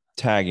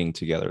 Tagging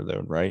together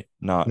though, right?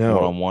 Not No,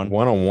 one-on-one.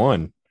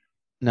 One-on-one.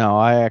 No,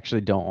 I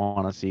actually don't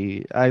want to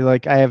see. I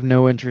have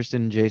no interest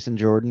in Jason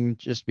Jordan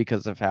just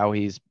because of how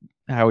he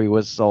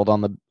was sold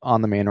on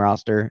the main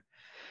roster.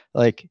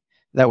 Like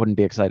that wouldn't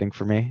be exciting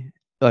for me.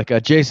 Like a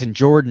Jason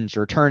Jordan's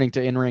returning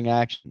to in-ring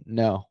action.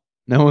 No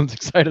one's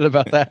excited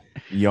about that.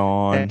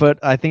 Yawn. But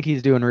I think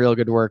he's doing real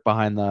good work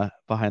behind the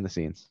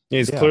scenes.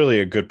 He's Yeah. clearly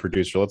a good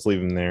producer. Let's leave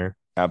him there.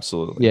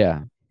 Absolutely.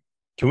 Yeah.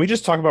 Can we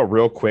just talk about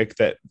real quick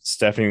that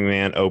Stephanie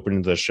McMahon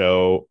opened the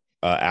show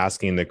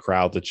asking the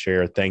crowd to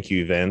cheer "Thank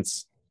you,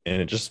 Vince,"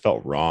 and it just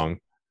felt wrong.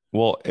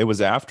 Well, it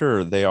was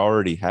after they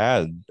already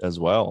had as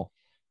well.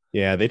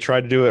 Yeah, they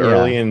tried to do it Yeah.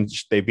 early and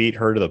they beat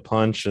her to the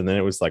punch, and then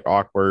it was like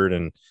awkward.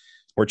 And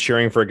we're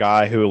cheering for a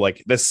guy who,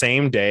 like, the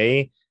same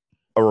day,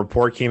 a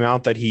report came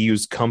out that he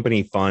used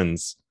company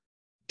funds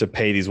to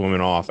pay these women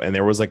off, and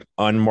there was like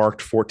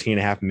unmarked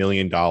 $14.5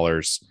 million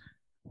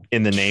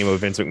in the name of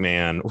Vince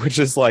McMahon, which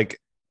is like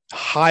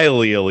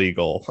highly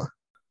illegal.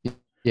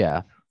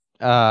 Yeah.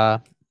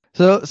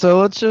 So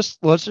let's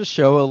just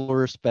show a little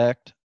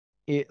respect,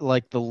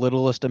 like the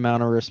littlest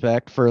amount of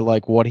respect for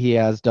like what he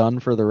has done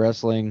for the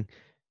wrestling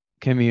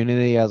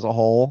community as a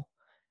whole,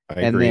 I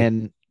and agree.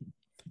 then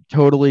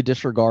totally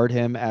disregard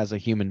him as a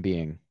human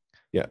being.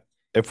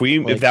 If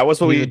like, that was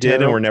what he's we a did and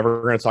terrible- we're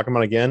never going to talk about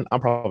it again, I'm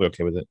probably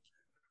okay with it.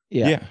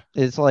 Yeah.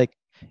 It's like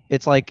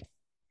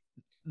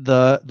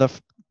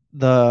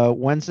the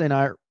Wednesday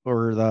night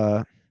or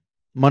the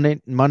Monday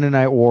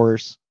Night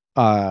Wars,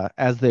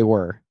 as they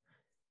were.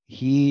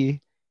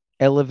 He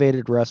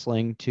elevated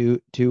wrestling to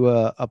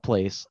a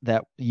place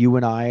that you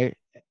and I,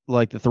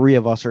 like the three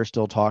of us, are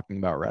still talking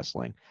about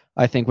wrestling.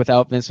 I think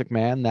without Vince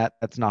McMahon,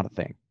 that's not a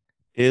thing.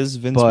 Is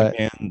Vince But-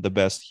 McMahon the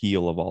best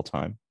heel of all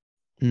time?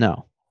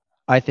 No,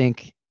 I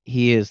think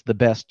he is the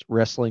best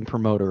wrestling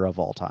promoter of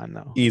all time,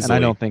 though. And Easily. I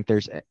don't think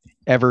there's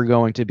ever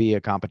going to be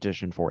a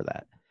competition for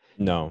that.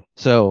 No.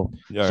 So,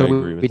 Yeah, so I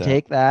agree with we that.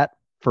 take that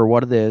for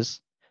what it is.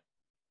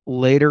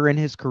 Later in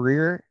his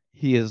career,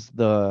 he is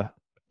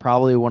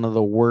probably one of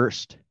the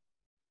worst,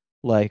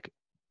 like,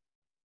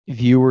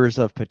 viewers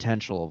of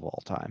potential of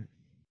all time.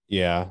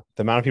 Yeah.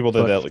 The amount of people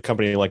that the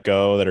company let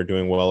go that are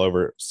doing well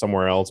over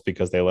somewhere else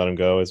because they let him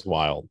go is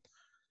wild.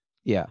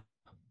 Yeah,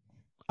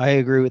 I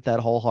agree with that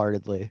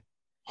wholeheartedly.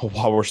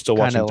 While we're still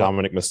watching Kinda like-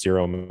 Dominic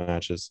Mysterio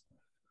matches.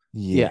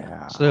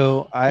 Yeah.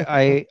 So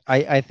I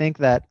think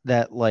that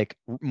like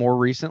more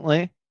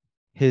recently,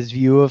 his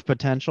view of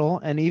potential,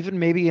 and even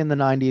maybe in the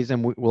 90s,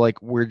 and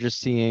we're just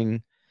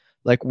seeing,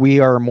 like, we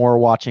are more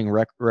watching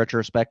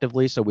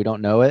retrospectively, so we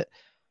don't know it,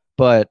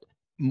 but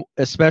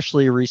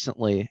especially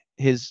recently,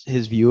 his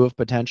view of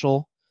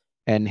potential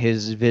and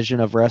his vision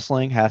of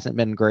wrestling hasn't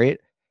been great.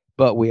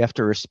 But we have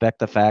to respect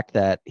the fact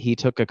that he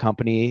took a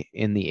company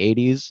in the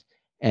 80s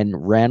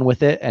and ran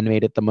with it and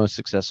made it the most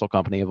successful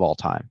company of all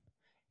time,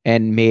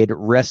 and made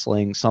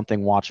wrestling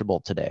something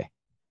watchable today.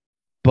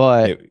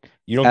 But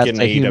You don't as get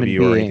an a human AEW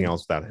or anything being-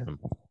 else without him.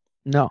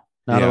 no,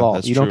 not Yeah, at all.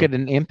 that's You don't true. get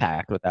an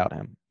Impact without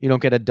him. You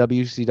don't get a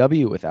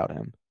WCW without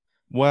him.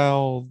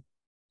 Well,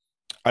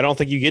 I don't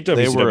think you get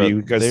they were WCW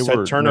because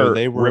Ted Turner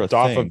they were ripped a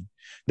off of. thing.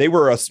 They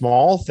were a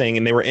small thing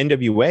and they were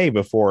NWA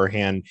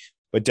beforehand,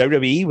 but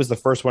WWE was the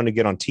first one to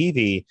get on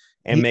TV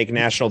and He- make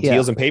national yeah.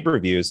 deals and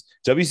pay-per-views.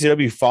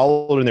 WCW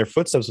followed in their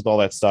footsteps with all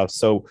that stuff.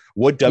 So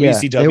would Yeah,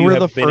 WCW they were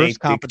have the been a first big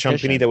company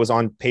competition. that was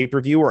on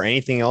pay-per-view or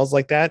anything else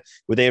like that?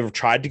 Would they have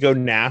tried to go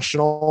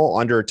national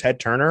under Ted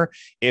Turner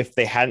if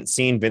they hadn't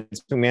seen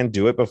Vince McMahon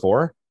do it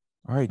before?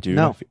 All right, dude.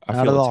 No, I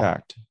not feel at all.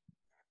 attacked.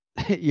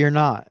 You're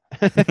not.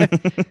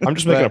 I'm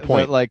just making a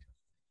point. But like,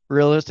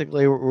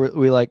 realistically,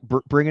 we like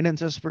bring it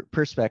into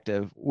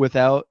perspective.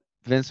 Without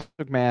Vince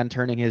McMahon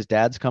turning his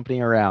dad's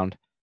company around,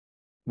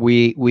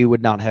 we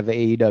would not have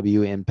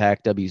AEW,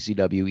 Impact,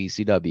 WCW,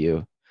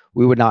 ECW.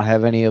 We would not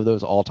have any of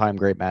those all-time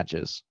great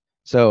matches.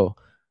 So,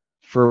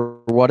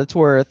 for what it's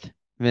worth,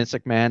 Vince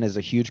McMahon is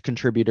a huge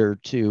contributor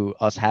to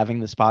us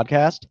having this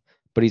podcast,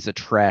 but he's a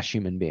trash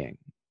human being.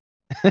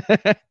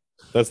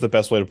 That's the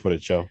best way to put it,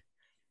 Joe.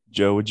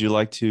 Joe, would you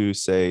like to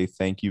say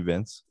thank you,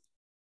 Vince?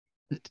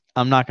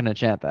 I'm not going to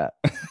chant that.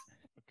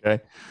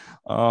 Okay.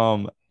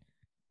 Um,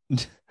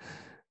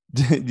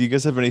 do you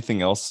guys have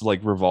anything else like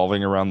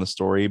revolving around the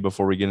story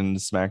before we get into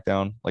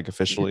SmackDown, like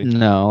officially?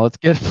 No, let's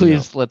get into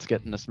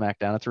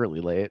SmackDown. It's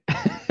really late.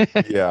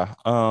 Yeah.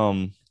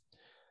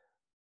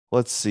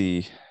 Let's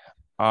see.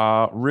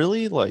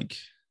 Really, like,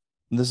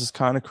 this is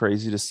kind of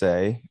crazy to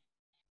say,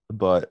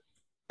 but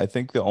I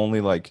think the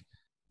only like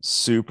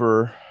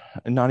super,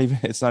 not even,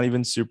 it's not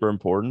even super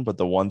important, but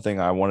the one thing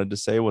I wanted to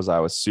say was I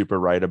was super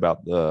right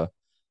about the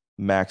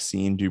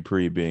Maxine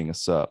Dupree being a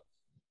sup.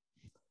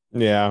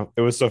 Yeah,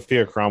 it was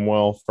Sophia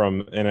Cromwell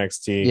from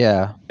NXT.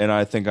 Yeah. And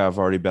I think I've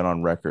already been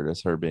on record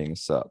as her being a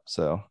sup.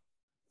 So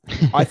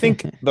I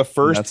think the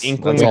first that's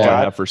inkling all we I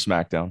got. have for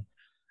SmackDown.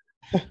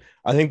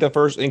 I think the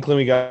first inkling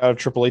we got of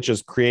Triple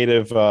H's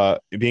creative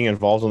being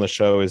involved on the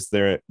show is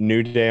their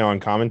New Day on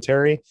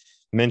commentary,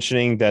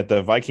 mentioning that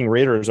the Viking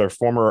Raiders are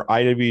former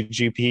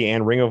IWGP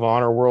and Ring of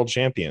Honor world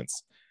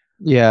champions.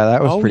 Yeah,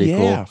 that was pretty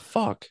yeah, cool.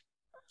 fuck.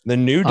 The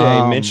New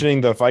Day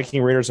mentioning the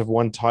Viking Raiders have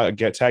won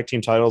get tag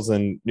team titles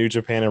in New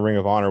Japan and Ring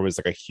of Honor was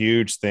like a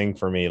huge thing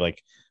for me.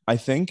 Like, I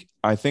think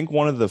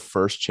one of the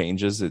first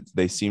changes that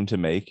they seem to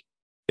make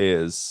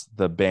is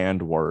the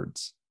banned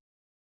words.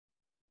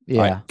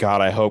 Yeah.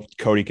 God, I hope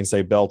Cody can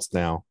say belts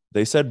now.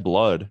 They said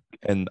blood,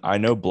 and I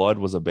know blood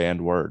was a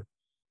banned word.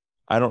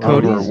 I don't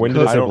Cody's- remember when did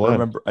they I say don't blood?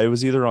 remember. It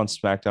was either on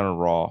SmackDown or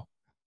Raw.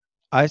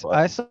 I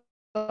But-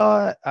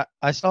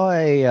 saw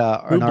a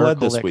Who an bled article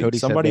this that week? Cody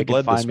Somebody said they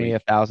bled could this find me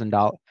week.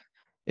 $1,000.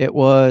 It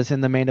was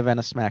in the main event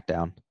of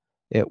SmackDown.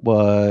 It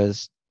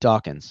was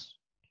Dawkins.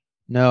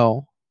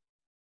 No,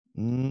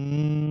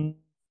 Mm,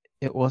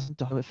 it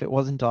wasn't. If it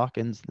wasn't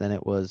Dawkins, then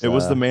it was. it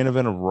was the main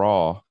event of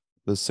Raw,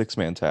 the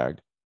 6-man tag.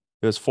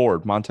 It was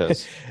Ford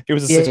Montez. It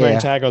was a Yeah, 6-man yeah.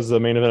 tag. It was the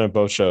main event of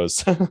both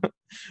shows. It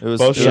was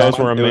Both it was shows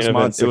Mon- were a it was main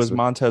Mon- event It was six-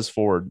 Montez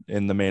Ford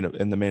in the main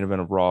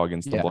event of Raw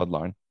against the Yeah.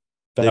 Bloodline.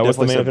 That They was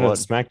the definitely main said event of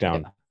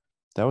SmackDown. Yeah.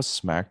 That was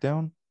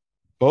SmackDown.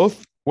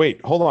 Both.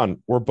 Wait, hold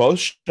on. Were both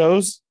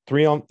shows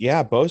 3-on?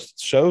 Yeah, both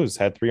shows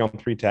had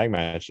 3-on-3 tag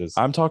matches.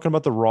 I'm talking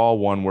about the Raw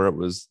one where it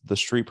was the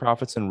Street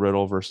Profits and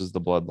Riddle versus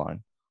the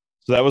Bloodline.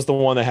 So that was the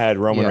one that had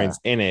Roman Yeah. Reigns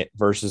in it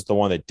versus the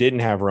one that didn't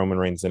have Roman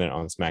Reigns in it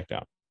on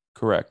SmackDown.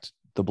 Correct.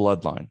 The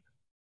Bloodline.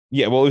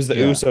 Yeah, well, it was the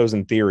Yeah. Usos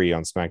in theory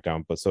on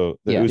SmackDown, but so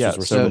the Yeah. Usos Yeah, were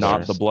so still not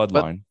there. the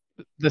Bloodline.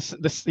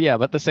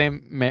 But the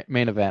same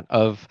main event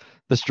of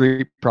the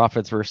Street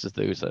Profits versus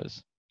the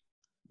Usos.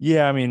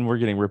 Yeah, I mean, we're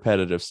getting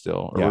repetitive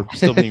still, or Yeah. we're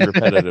still being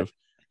repetitive.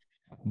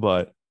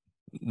 But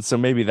so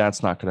maybe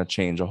that's not going to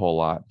change a whole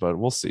lot, but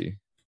we'll see.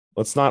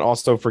 Let's not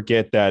also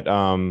forget that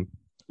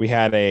we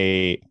had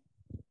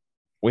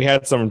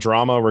some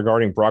drama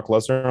regarding Brock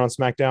Lesnar on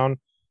SmackDown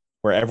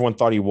where everyone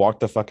thought he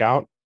walked the fuck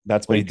out.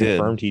 That's Well, been he did.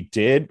 confirmed. He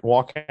did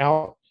walk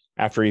out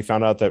after he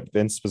found out that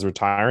Vince was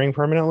retiring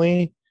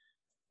permanently.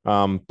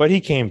 But he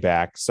came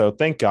back. So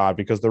thank God,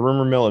 because the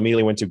rumor mill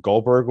immediately went to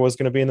Goldberg was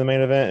going to be in the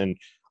main event. And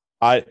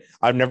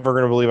I'm never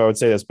going to believe I would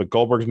say this, but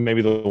Goldberg's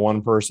maybe the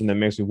one person that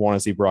makes me want to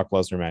see Brock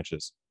Lesnar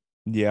matches.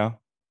 Yeah.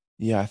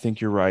 I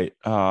think you're right.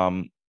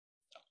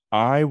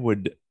 I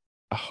would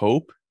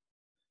hope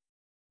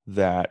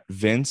that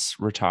Vince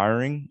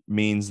retiring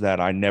means that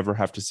I never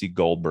have to see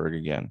Goldberg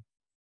again.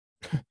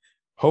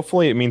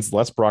 Hopefully it means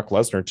less Brock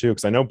Lesnar too,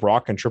 because I know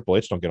Brock and Triple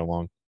H don't get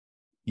along.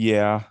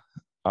 Yeah.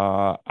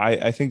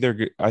 I think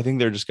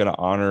they're just going to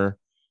honor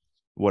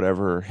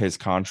whatever his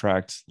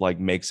contract like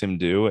makes him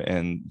do,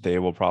 and they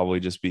will probably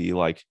just be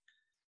like,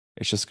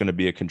 it's just going to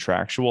be a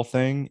contractual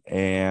thing,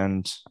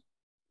 and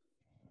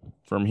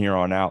from here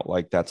on out,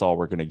 like that's all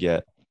we're going to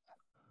get.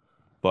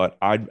 But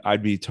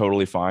I'd be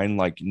totally fine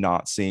like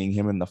not seeing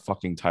him in the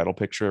fucking title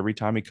picture every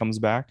time he comes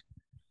back.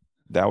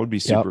 That would be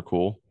super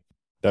cool.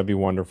 That'd be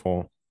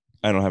wonderful.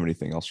 I don't have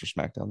anything else for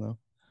SmackDown though.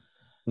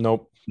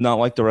 Nope. Not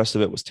like the rest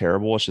of it was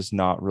terrible. It's just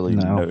not really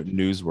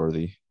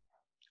newsworthy.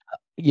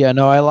 Yeah,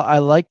 no, I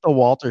like the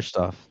Walter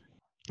stuff.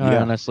 I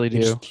Yeah. honestly He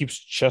do. just keeps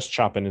chest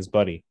chopping his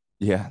buddy.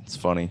 Yeah, it's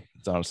funny.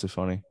 It's honestly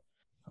funny.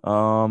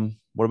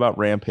 What about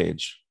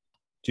Rampage?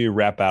 Do you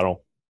rap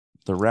battle?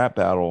 The rap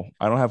battle.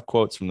 I don't have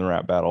quotes from the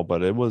rap battle, but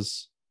there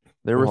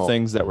were Oh.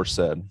 things that were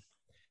said.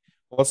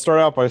 Let's start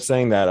out by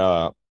saying that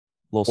A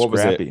little What was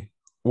it? scrappy.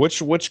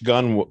 which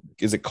gun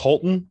is it?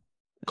 Colton?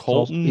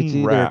 Colton It's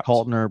either rapped.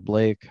 Colton or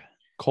Blake.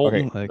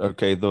 Colton. Okay.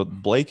 Okay, the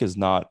Blake is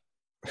not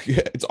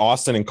It's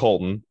Austin and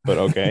Colton, but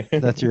okay.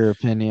 That's your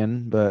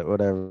opinion, but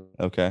whatever.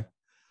 okay.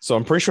 So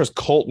I'm pretty sure it's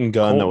Colton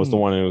Gunn that was the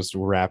Colton. one who was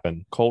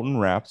rapping. Colton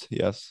rapped.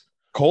 Yes.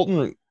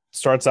 Colton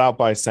starts out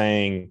by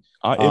saying,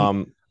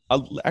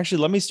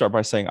 Actually, let me start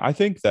by saying I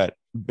think that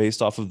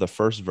based off of the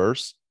first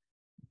verse,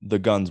 the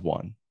Guns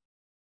won.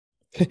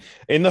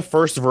 in the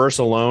first verse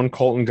alone,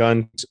 Colton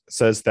Gunn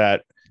says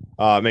that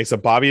makes a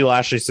Bobby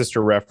Lashley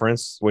sister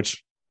reference,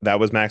 which that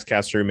was Max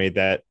Caster who made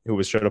that,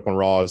 who showed up on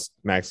Raw as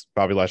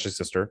Bobby Lashley's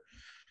sister.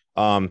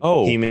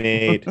 He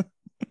made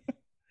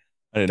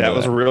I didn't that know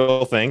was that. a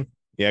real thing.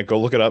 Yeah, go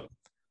look it up.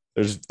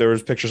 There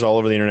was pictures all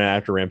over the internet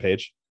after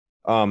Rampage.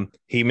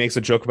 He makes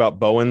a joke about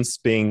Bowens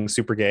being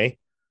super gay.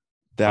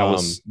 That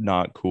was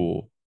not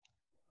cool.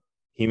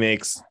 He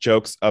makes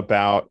jokes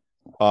about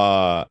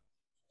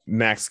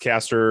Max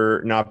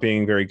Caster not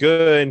being very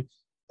good.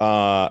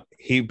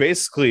 He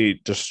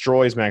basically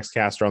destroys Max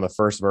Caster on the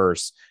first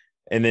verse.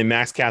 And then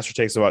Max Caster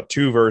takes about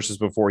 2 verses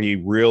before he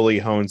really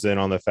hones in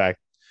on the fact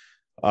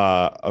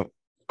of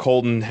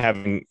Colton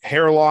having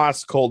hair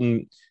loss,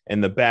 Colton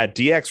and the bad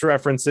DX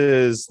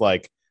references,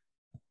 like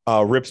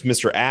rips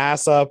Mr.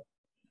 Ass up.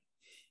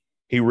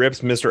 He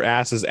rips Mr.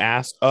 Ass's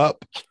ass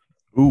up.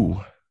 Ooh.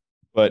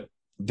 But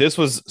this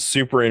was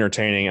super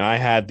entertaining. I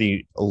had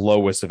the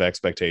lowest of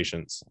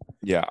expectations.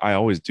 Yeah, I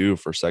always do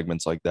for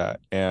segments like that.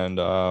 And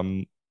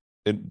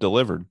it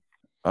delivered.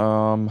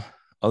 Other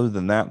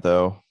than that,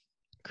 though,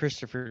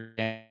 Christopher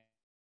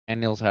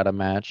Daniels had a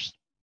match,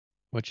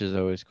 which is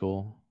always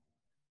cool.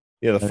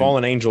 Yeah, the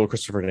Fallen Angel,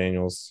 Christopher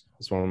Daniels,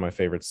 is one of my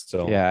favorites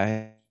still.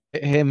 Yeah,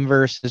 him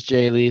versus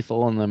Jay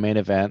Lethal in the main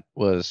event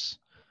was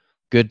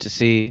good to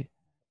see.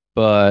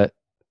 But,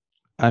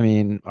 I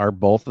mean, are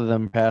both of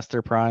them past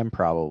their prime?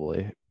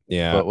 Probably.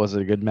 Yeah. But was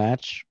it a good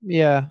match?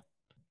 Yeah.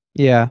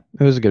 Yeah,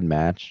 it was a good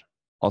match.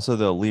 also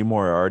the Lee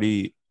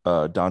Moriarty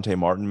Dante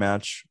Martin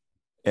match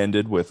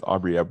ended with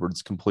Aubrey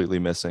Edwards completely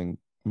missing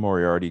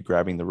Moriarty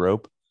grabbing the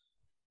rope.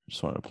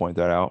 Just wanted to point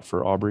that out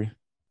for Aubrey.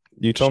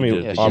 You told She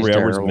me did. Aubrey She's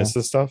Edwards terrible. missed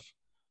this stuff?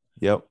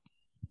 Yep.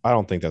 I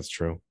don't think that's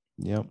true.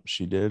 Yep.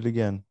 She did it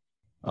again.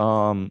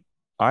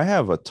 I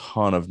have a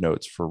ton of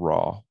notes for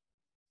Raw.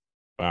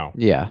 Wow.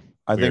 Yeah.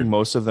 I Weird. think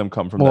most of them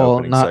come from the Well,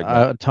 opening not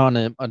segment. a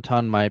ton. A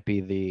ton might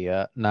be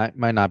the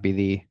might not be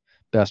the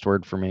best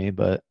word for me,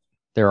 but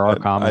there are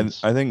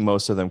comments. I think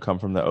most of them come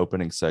from the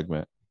opening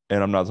segment.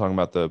 And I'm not talking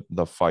about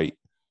the fight.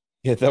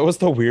 Yeah, that was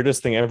the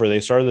weirdest thing ever.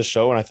 They started the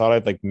show and I thought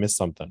I'd like miss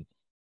something.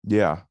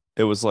 Yeah.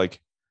 It was like,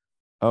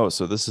 oh,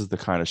 so this is the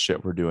kind of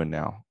shit we're doing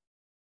now.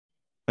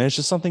 And it's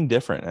just something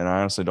different. And I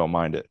honestly don't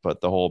mind it.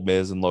 But the whole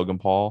Miz and Logan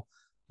Paul,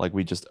 like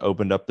we just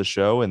opened up the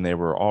show and they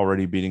were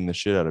already beating the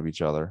shit out of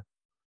each other.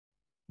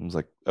 I was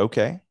like,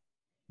 okay,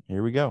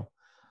 here we go.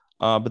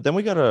 But then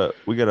we got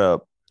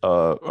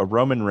a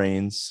Roman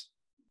Reigns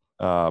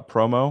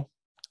promo.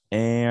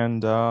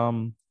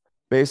 And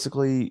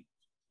basically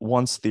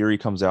once Theory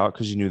comes out,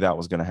 because you knew that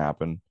was going to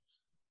happen,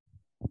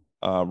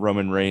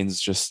 Roman Reigns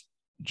just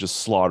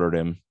slaughtered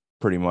him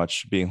pretty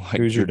much, being like,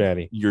 Who's your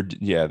daddy?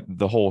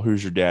 The whole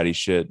who's your daddy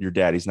shit. Your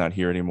daddy's not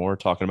here anymore.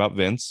 Talking about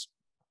Vince.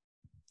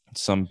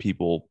 Some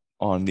people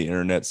on the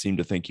internet seem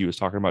to think he was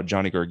talking about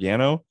Johnny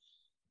Gargano,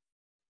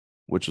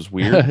 which was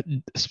weird.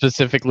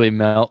 Specifically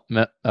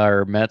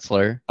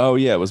Metzler. Oh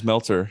yeah, it was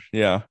Meltzer.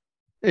 Yeah.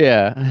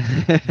 Yeah.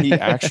 He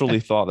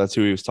actually thought that's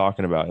who he was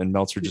talking about, and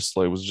Meltzer just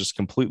was just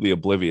completely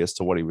oblivious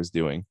to what he was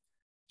doing.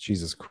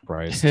 Jesus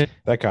Christ.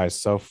 That guy's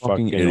so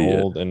Fucking fucking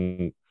idiot. old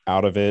and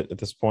out of it at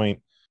this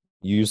point.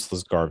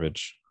 Useless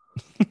garbage.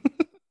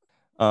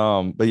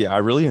 But yeah, I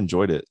really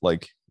enjoyed it.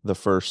 Like the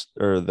first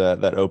or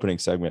that opening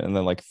segment, and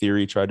then like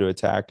Theory tried to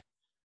attack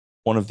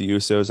one of the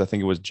Usos. I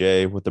think it was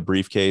Jay with the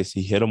briefcase.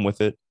 He hit him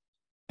with it,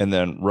 and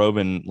then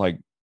Roman like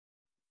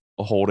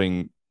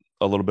holding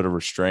a little bit of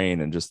restraint,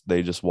 and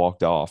they just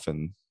walked off.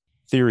 And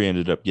Theory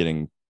ended up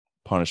getting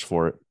punished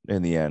for it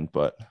in the end.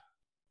 But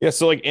Yeah,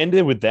 so like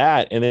ended with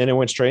that, and then it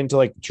went straight into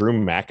like Drew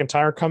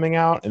McIntyre coming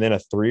out, and then a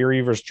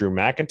Theory versus Drew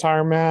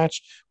McIntyre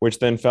match, which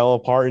then fell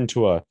apart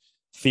into a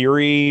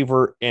Theory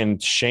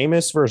and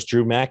Sheamus versus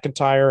Drew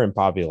McIntyre and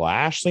Bobby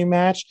Lashley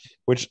match,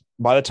 which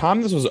by the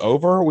time this was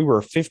over, we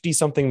were 50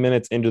 something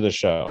minutes into the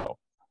show.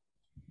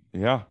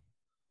 yeah,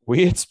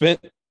 We had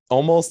spent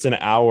almost an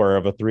hour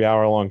of a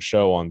 3-hour long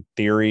show on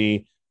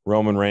Theory,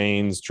 Roman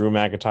Reigns, Drew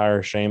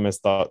McIntyre, Sheamus,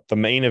 the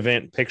main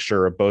event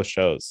picture of both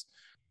shows.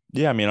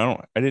 yeah. I mean,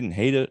 I didn't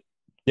hate it.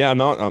 Yeah, I'm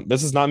not.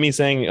 This is not me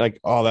saying like,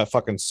 oh, that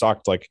fucking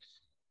sucked. Like,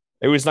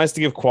 it was nice to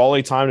give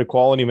quality time to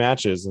quality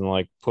matches and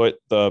like put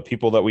the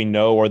people that we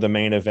know are the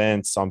main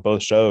events on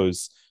both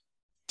shows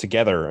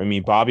together. I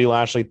mean, Bobby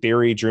Lashley,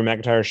 Theory, Drew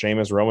McIntyre,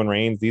 Sheamus, Roman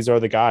Reigns. These are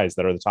the guys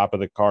that are the top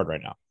of the card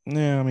right now.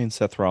 Yeah, I mean,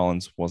 Seth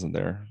Rollins wasn't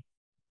there.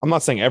 I'm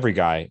not saying every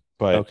guy,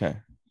 but Okay.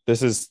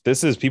 this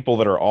is people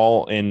that are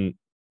all in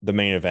the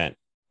main event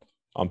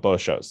on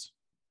both shows.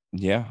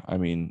 Yeah, I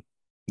mean,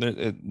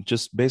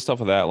 just based off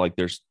of that, like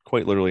there's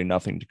quite literally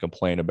nothing to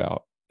complain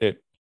about.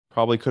 It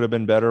probably could have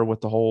been better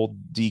with the whole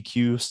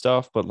DQ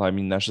stuff, but I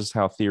mean, that's just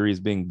how Theory is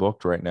being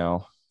booked right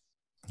now.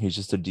 He's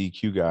just a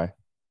DQ guy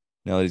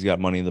now that he's got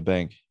Money in the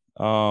Bank.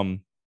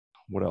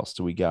 What else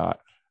do we got?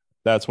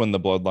 That's when the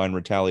Bloodline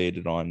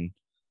retaliated on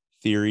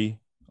Theory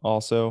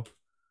also.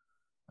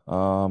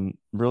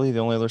 Really the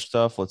only other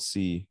stuff, let's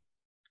see.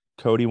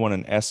 Cody won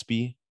an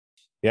ESPY.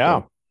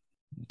 Yeah.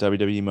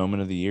 WWE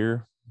Moment of the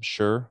Year,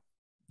 sure.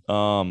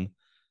 And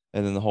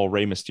then the whole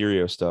Rey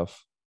Mysterio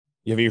stuff.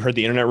 Have you heard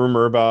the internet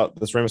rumor about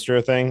this Rey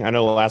Mysterio thing? I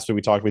know last week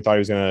we thought he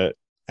was going to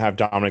have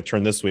Dominic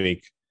turn this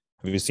week.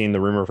 Have you seen the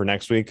rumor for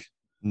next week?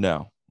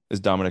 No. Is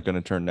Dominic going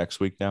to turn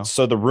next week now?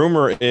 So the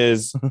rumor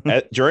is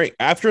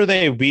after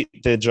they beat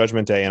the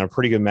Judgment Day in a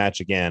pretty good match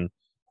again,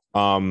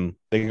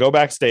 they go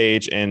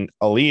backstage and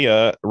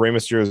Aaliyah, Rey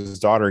Mysterio's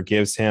daughter,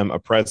 gives him a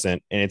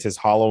present, and it's his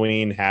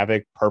Halloween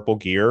Havoc purple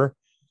gear.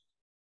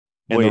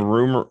 And Wait. the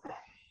rumor,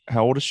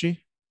 How old is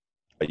she?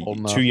 Old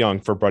enough. too young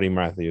for Buddy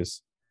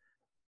Matthews.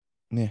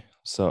 Yeah.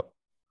 So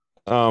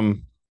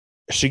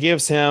She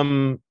gives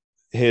him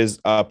his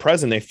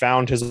present. They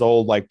found his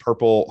old like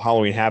purple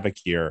Halloween Havoc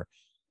gear,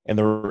 and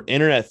the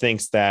internet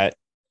thinks that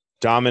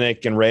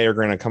Dominic and Ray are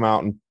going to come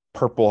out in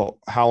purple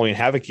Halloween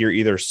Havoc gear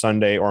either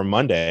Sunday or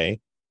Monday,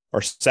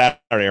 or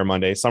Saturday or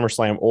Monday,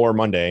 SummerSlam or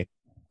Monday,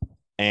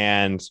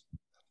 and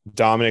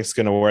Dominic's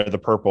going to wear the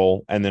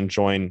purple and then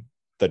join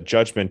the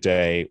Judgment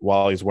Day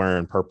while he's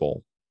wearing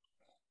purple.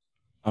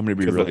 I'm gonna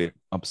be 'Cause really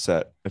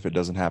upset if it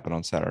doesn't happen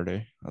on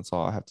Saturday. That's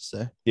all I have to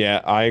say.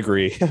 Yeah, I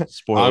agree.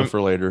 Spoiler for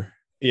later.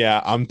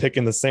 Yeah, I'm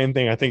picking the same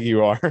thing. I think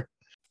you are.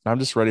 I'm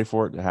just ready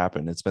for it to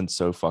happen. It's been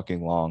so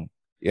fucking long.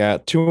 Yeah,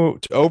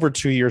 over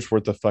 2 years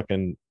worth of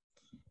fucking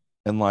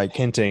And like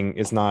hinting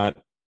is not.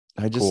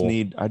 I just cool.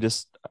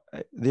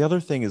 the other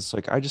thing is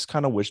like I just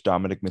kind of wish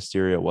Dominic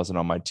Mysterio wasn't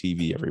on my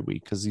TV every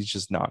week because he's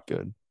just not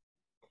good.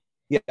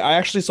 Yeah, I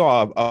actually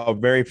saw a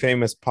very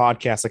famous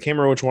podcast. I can't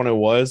remember which one it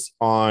was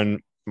on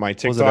my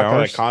TikTok that I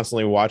ours?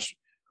 constantly watch.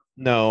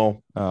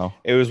 No, Oh,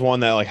 it was one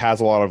that like has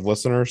a lot of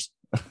listeners.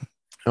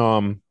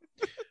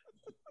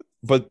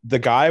 But the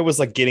guy was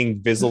like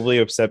getting visibly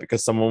upset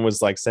because someone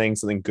was like saying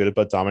something good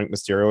about Dominic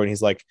Mysterio, and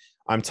he's like,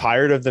 "I'm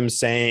tired of them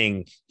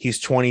saying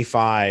he's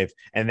 25,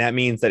 and that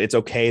means that it's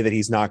okay that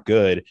he's not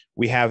good.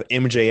 We have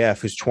MJF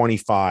who's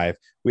 25.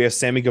 We have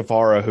Sammy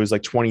Guevara who's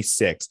like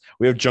 26.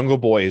 We have Jungle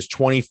Boy who's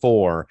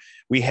 24.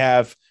 We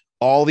have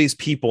all these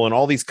people and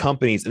all these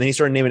companies." And then he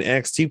started naming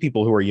NXT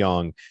people who are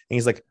young, and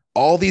he's like,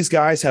 all these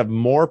guys have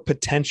more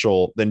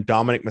potential than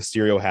Dominic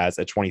Mysterio has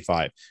at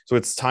 25. So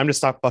it's time to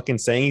stop fucking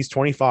saying he's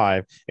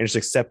 25 and just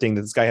accepting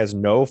that this guy has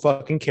no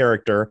fucking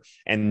character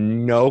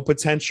and no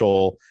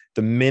potential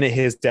the minute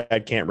his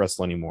dad can't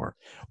wrestle anymore.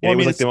 And Well, I it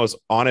was mean, like the most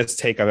honest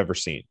take I've ever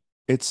seen.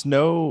 it's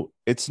no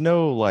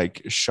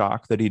like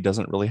shock that he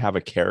doesn't really have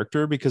a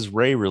character because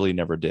Ray really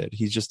never did.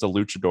 He's just a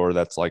luchador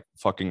that's like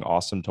fucking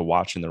awesome to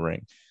watch in the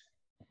ring.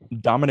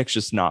 Dominic's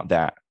just not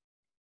that.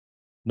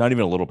 Not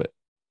even a little bit.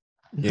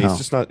 Yeah, he's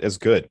just not as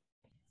good.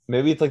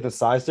 Maybe it's like the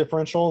size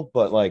differential,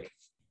 but like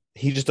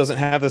he just doesn't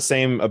have the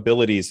same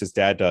abilities his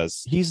dad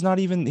does. He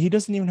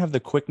doesn't even have the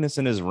quickness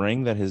in his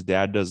ring that his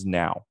dad does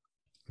now.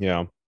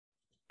 Yeah,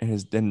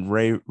 And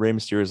Ray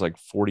Mysterio is like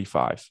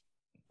 45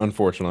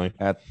 unfortunately.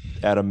 at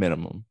a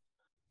minimum.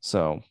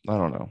 So I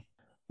don't know.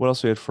 What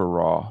else we had for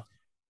Raw?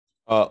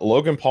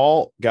 Logan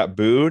Paul got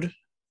booed,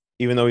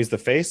 even though he's the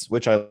face,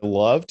 which I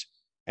loved.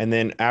 And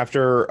then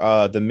after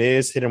the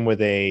Miz hit him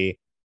with a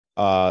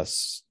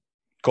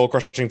goal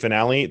crushing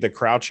finale, the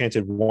crowd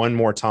chanted one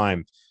more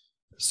time.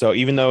 So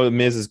even though the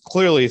Miz is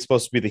clearly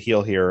supposed to be the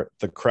heel here,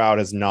 the crowd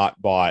has not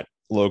bought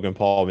Logan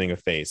Paul being a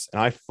face,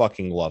 and I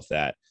fucking love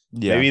that.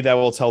 Yeah. Maybe that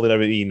will tell the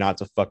WWE not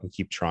to fucking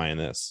keep trying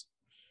this.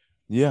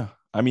 Yeah.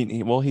 I mean,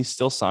 he's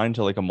still signed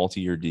to like a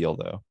multi-year deal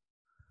though.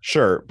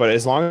 Sure, but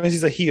as long as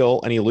he's a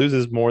heel and he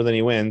loses more than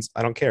he wins,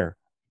 I don't care.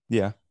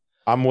 Yeah.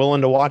 I'm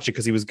willing to watch it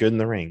because he was good in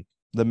the ring.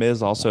 The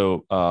Miz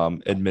also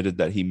admitted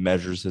that he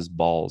measures his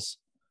balls.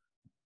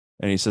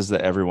 And he says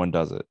that everyone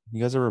does it.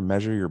 You guys ever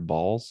measure your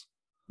balls?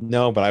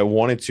 No, but I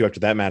wanted to after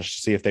that match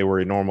to see if they were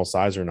a normal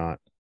size or not.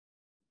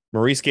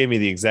 Maurice gave me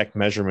the exact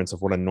measurements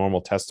of what a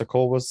normal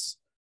testicle was.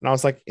 And I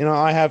was like,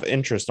 I have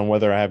interest on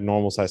whether I have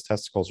normal size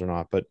testicles or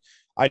not, but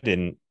I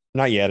didn't.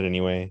 Not yet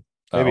anyway.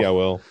 Maybe I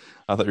will.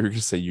 I thought you were going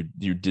to say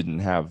you didn't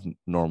have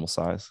normal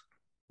size.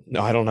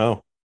 No, I don't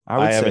know.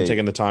 I haven't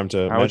taken the time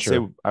to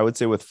measure. I would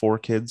say with 4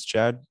 kids,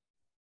 Chad,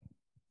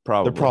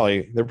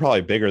 probably. They're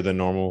probably bigger than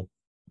normal.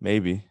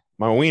 Maybe.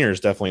 My wiener's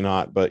definitely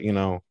not, but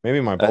maybe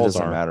my That balls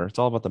doesn't are. matter. It's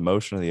all about the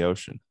motion of the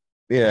ocean.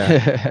 Yeah,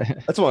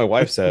 that's what my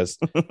wife says.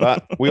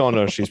 But we all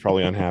know she's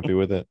probably unhappy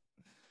with it.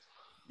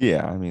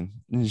 Yeah, I mean,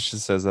 she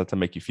says that to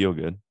make you feel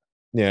good.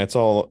 Yeah, it's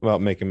all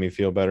about making me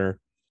feel better.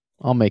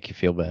 I'll make you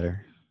feel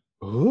better.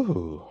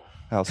 Ooh,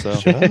 How so?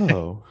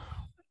 Joe.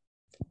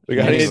 We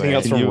got Anyway, anything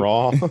else can from you-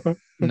 Raw?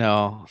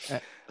 No.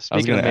 I was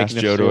Speaking going of to ask making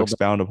us Joe to feel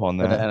expound upon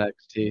better that.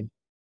 NXT.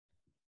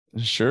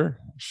 Sure.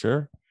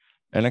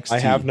 NXT. I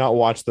have not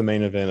watched the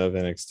main event of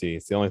NXT.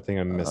 It's the only thing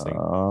I'm missing.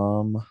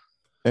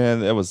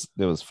 And it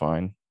was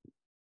fine.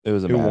 It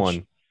was a Who match.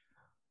 won?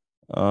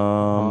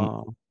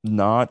 Oh.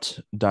 Not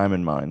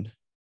Diamond Mine.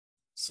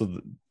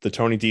 So the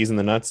Tony D's and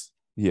the Nuts?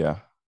 Yeah,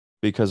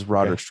 because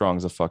Roderick Okay.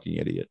 Strong's a fucking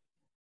idiot.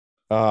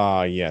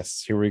 Ah,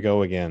 yes. Here we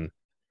go again.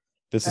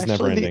 This is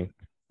never Actually, ending.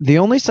 The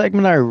only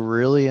segment I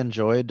really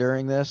enjoyed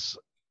during this,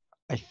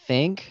 I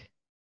think,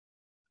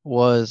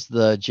 was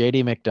the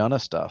JD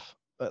McDonough stuff.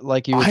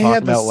 Like you were I talking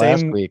had the about last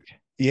same- week.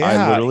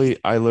 Yeah.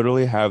 I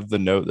literally have the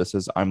note that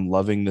says I'm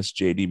loving this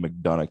JD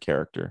McDonough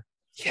character.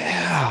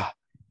 Yeah.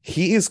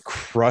 He is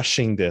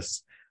crushing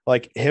this.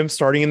 Like him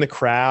starting in the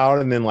crowd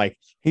and then like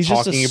He's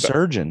just a talking about-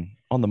 surgeon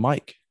on the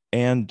mic,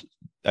 and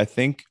I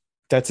think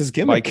that's his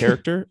gimmick. my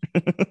character.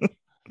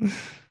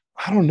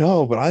 I don't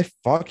know, but I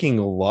fucking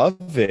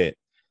love it.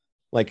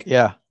 Like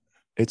Yeah.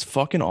 It's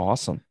fucking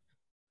awesome.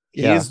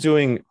 he Yeah. is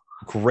doing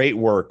great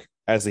work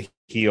as a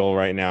heel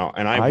right now,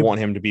 and I want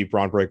him to beat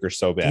Braun Breaker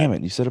so bad. Damn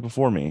it, you said it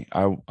before me.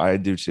 I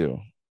do too.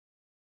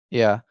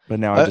 Yeah. But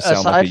now I just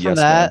sound like a yes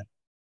man.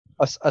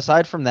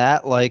 Aside from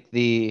that, like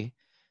that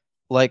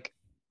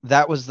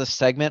was the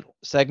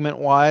segment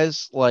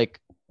wise, like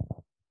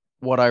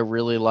what I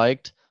really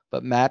liked,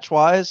 but match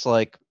wise,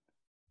 like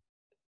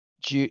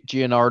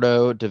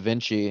Leonardo da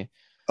Vinci.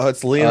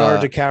 It's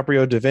Leonardo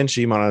DiCaprio da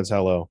Vinci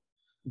Monticello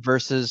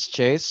versus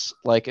Chase,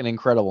 like an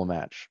incredible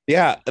match.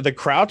 Yeah, the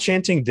crowd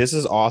chanting "This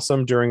is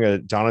awesome" during a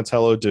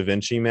Donatello da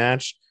Vinci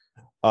match.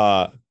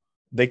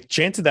 They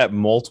chanted that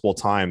multiple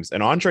times,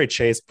 and Andre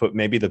Chase put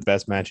maybe the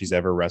best match he's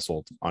ever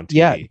wrestled on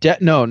TV. Yeah,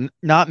 no,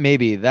 not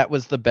maybe. That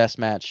was the best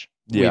match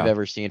we've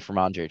ever seen from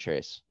Andre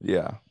Chase.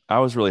 Yeah, I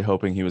was really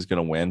hoping he was going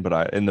to win,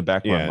 but in the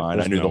back of my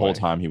mind, I knew the whole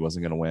time he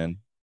wasn't going to win.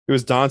 It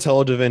was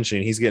Donatello da Vinci,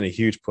 and he's getting a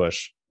huge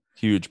push.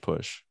 Huge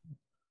push.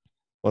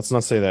 Let's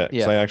not say that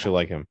because I actually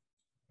like him.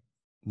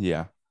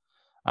 Yeah,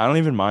 I don't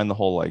even mind the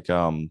whole like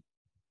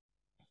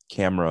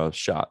camera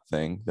shot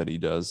thing that he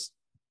does.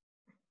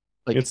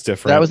 Like, it's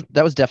different.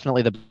 That was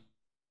definitely the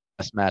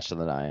best match of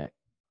the night.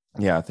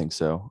 Yeah, I think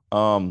so.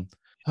 I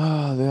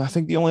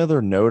think the only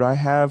other note I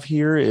have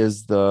here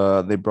is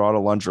they brought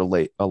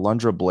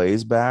Alundra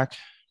Blaze back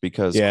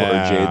because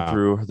Cora Jade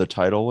threw the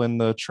title in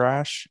the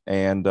trash,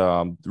 and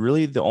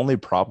really the only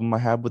problem I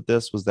had with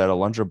this was that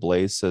Alundra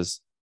Blaze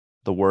says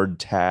the word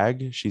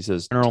tag. She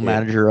says general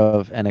manager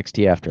of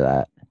NXT after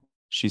that.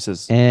 She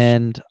says,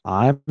 and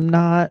I'm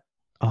not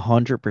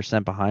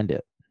 100% behind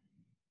it.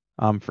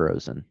 I'm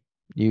frozen.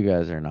 You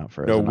guys are not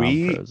frozen. No,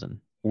 I'm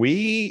frozen.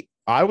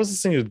 I was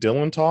listening to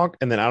Dylan talk,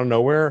 and then out of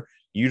nowhere,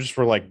 you just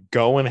were like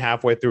going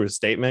halfway through a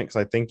statement because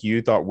I think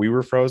you thought we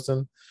were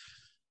frozen.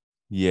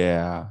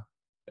 Yeah.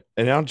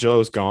 And now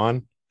Joe's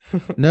gone.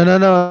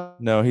 No.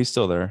 No, he's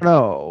still there.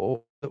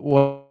 No.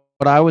 What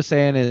I was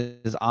saying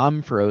is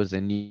I'm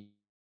frozen.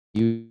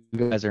 You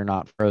guys are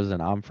not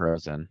frozen. I'm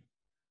frozen.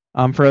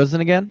 I'm frozen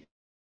again?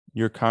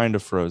 You're kind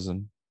of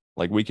frozen.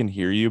 Like we can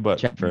hear you,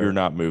 but you're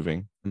not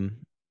moving.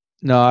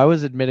 No, I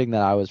was admitting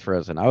that I was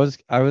frozen. I was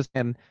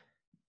in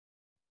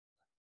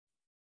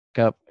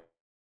up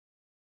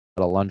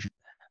at a lunch.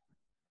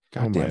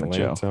 God damn it,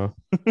 Joe.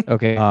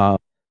 Okay.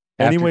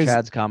 Anyways, after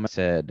Chad's comment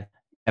said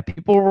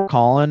people were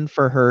calling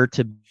for her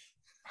to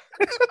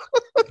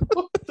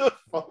what the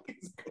fuck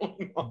is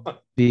going on?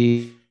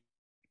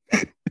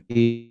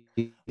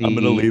 I'm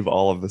gonna leave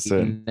all of this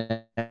in.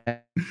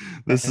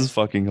 This is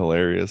fucking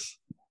hilarious.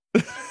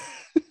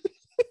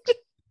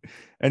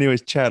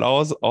 Anyways, Chad,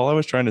 all I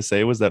was trying to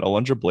say was that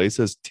Alundra Blaze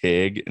says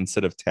TIG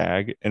instead of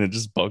tag, and it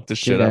just bugged the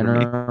shit out of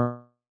me.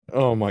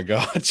 Oh my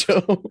god,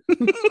 Joe.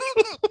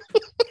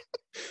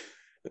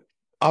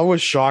 I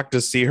was shocked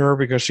to see her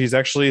because she's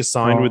actually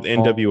signed with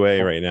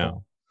NWA right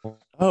now.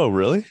 Oh,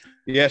 really?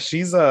 Yeah,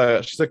 she's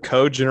a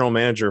co-general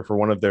manager for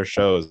one of their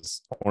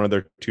shows, one of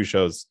their two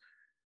shows.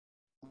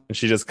 And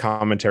she does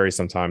commentary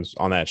sometimes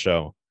on that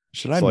show.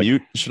 Should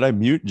I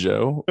mute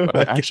Joe?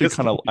 I actually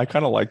kind of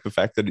like the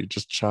fact that he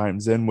just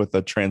chimes in with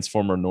a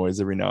transformer noise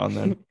every now and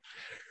then.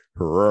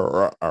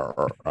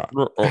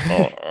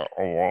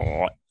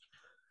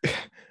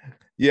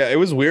 Yeah, it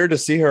was weird to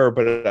see her,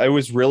 but it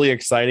was really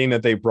exciting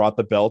that they brought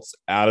the belts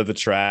out of the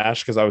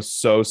trash because I was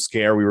so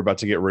scared we were about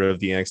to get rid of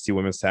the NXT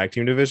Women's Tag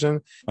Team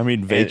division. I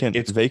mean,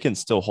 Vacant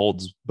still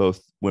holds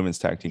both women's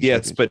tag team.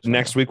 Yes, but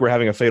next week we're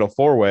having a Fatal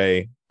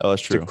 4-Way. Oh,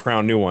 that's true. To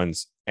crown new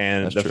ones,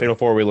 and the Fatal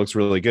 4-Way looks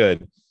really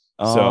good.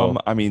 So,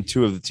 I mean,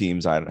 two of the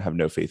teams I have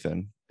no faith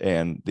in,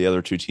 and the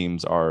other two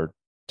teams are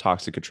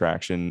Toxic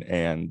Attraction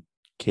and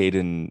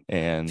Caden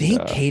and. I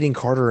think Caden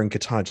Carter and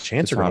Katana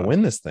Chance are going to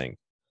win this thing.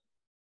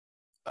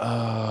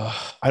 I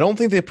don't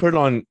think they put it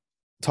on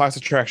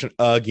Toxic Attraction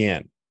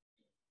again.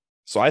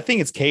 So I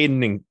think it's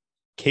Caden and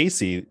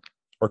Casey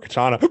or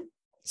Katana.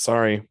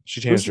 Sorry,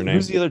 she changed her name.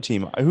 Who's the other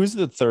team? Who's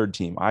the third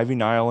team? Ivy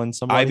Nile and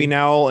somebody? Ivy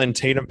Nile and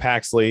Tatum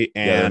Paxley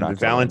and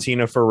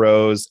Valentina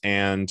Feroz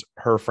and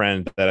her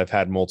friend that have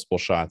had multiple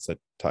shots at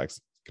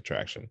Toxic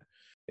Attraction.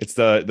 It's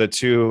the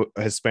two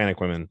Hispanic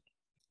women.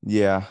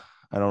 Yeah,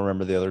 I don't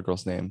remember the other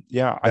girl's name.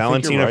 Yeah,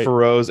 Valentina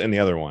Feroz and the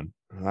other one.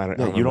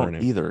 You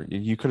don't either.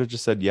 You could have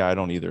just said, yeah, I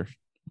don't either.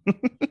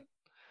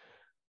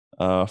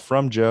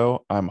 From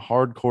Joe, I'm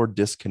hardcore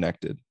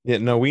disconnected. Yeah,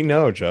 no, we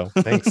know, Joe.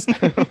 Thanks.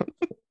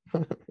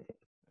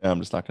 I'm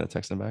just not going to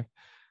text him back.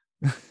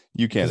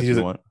 You can if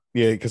you want.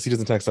 Yeah, because he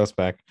doesn't text us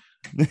back.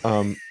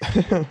 And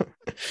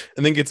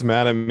then gets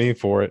mad at me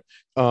for it.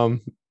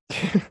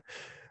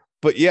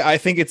 But yeah, I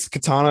think it's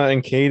Katana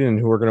and Caden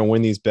who are going to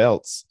win these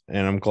belts,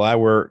 and I'm glad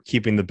we're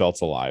keeping the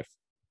belts alive.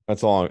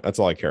 That's all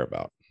I care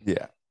about.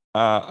 Yeah.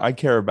 I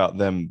care about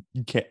them.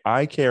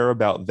 I care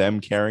about them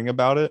caring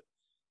about it.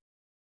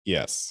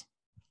 Yes.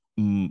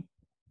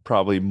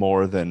 Probably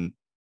more than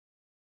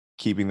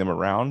keeping them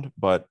around,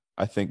 but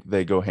I think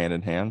they go hand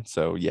in hand.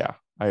 So yeah,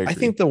 I agree. I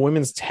think the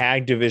women's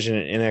tag division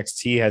in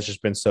NXT has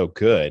just been so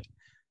good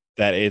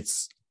that it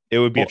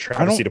would be a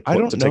travesty to take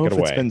it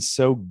away. It's been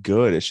so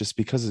good. It's just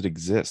because it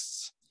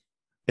exists.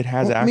 It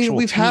has actual. I mean,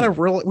 we've had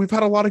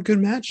a lot of good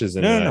matches.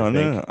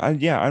 No.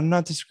 I'm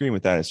not disagreeing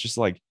with that. It's just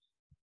like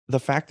the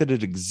fact that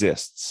it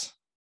exists,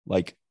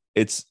 like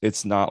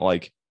it's not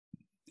like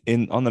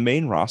on the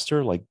main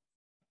roster, like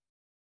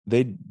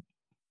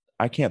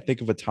I can't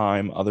think of a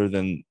time other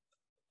than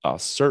a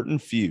certain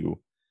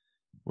few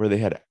where they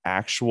had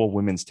actual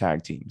women's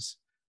tag teams.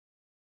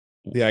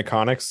 The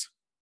Iconics,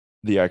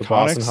 The the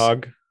Boston Iconics,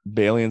 Hug,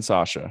 Bailey and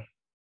Sasha.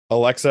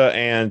 Alexa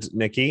and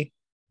Nikki.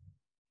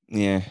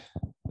 Yeah,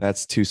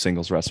 that's two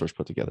singles wrestlers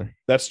put together.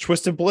 That's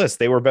Twisted Bliss.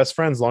 They were best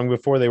friends long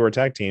before they were a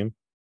tag team.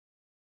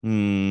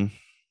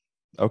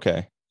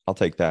 Okay, I'll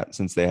take that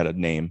since they had a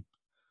name.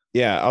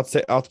 Yeah,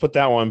 I'll put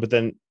that one. But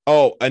then,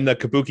 and the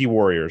Kabuki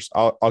Warriors.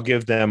 I'll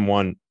give them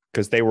one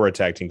because they were a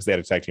tag team because they had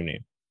a tag team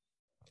name.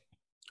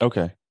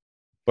 Okay,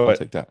 I'll But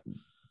take that.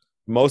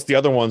 most of the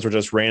other ones were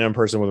just random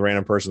person with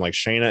random person. Like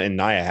Shayna and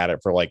Nia had it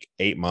for like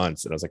 8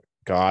 months, and I was like,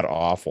 god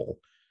awful.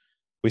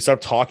 We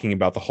stopped talking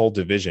about the whole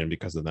division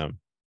because of them.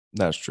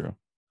 That's true.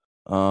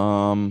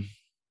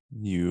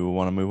 You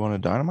want to move on to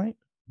Dynamite?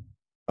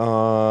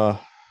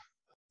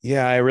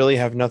 Yeah, I really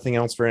have nothing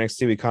else for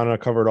NXT. We kind of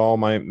covered all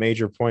my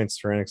major points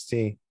for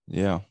NXT.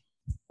 Yeah.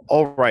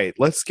 All right,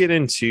 let's get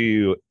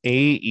into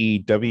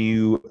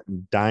AEW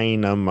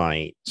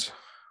Dynamite,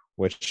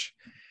 which,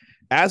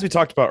 as we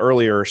talked about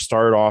earlier,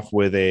 started off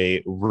with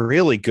a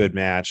really good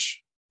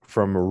match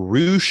from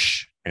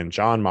Roosh and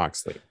Jon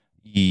Moxley.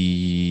 Yep.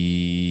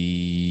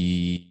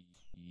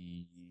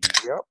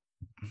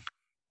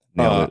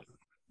 Nailed it.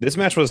 This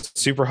match was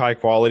super high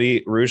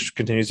quality. Roosh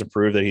continues to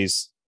prove that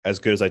he's as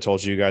good as I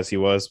told you guys he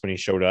was when he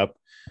showed up.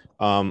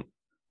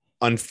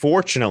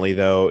 Unfortunately,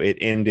 though, it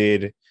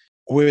ended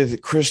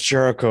with Chris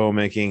Jericho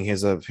making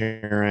his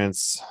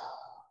appearance.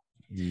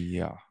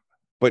 Yeah.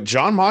 But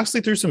Jon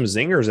Moxley threw some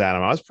zingers at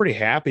him. I was pretty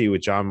happy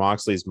with Jon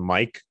Moxley's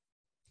mic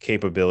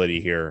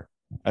capability here.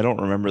 I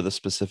don't remember the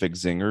specific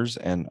zingers,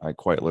 and I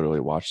quite literally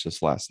watched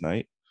this last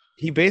night.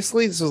 He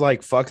basically was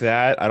like, fuck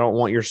that. I don't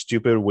want your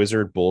stupid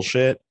wizard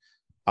bullshit.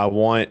 I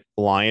want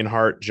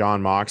Lionheart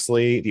Jon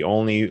Moxley, the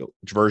only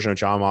version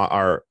of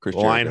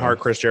Lionheart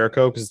Chris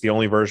Jericho, because it's the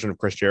only version of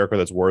Chris Jericho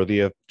that's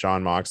worthy of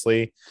Jon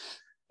Moxley.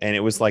 And it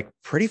was like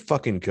pretty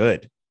fucking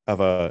good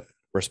of a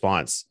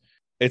response.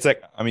 It's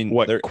like, I mean,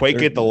 what,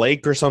 Quake at the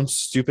Lake or some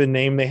stupid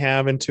name they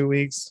have in 2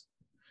 weeks?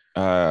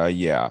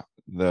 Yeah,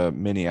 the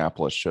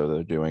Minneapolis show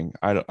they're doing.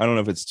 I don't know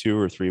if it's 2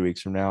 or 3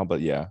 weeks from now, but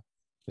yeah,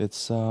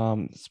 it's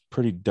a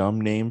pretty dumb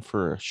name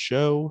for a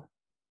show.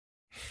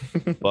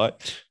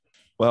 But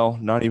well,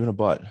 not even a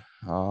but.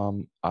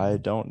 I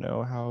don't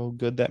know how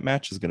good that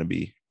match is going to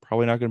be.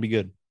 Probably not going to be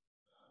good.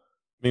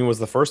 I mean, was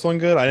the first one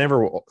good? I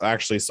never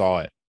actually saw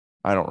it.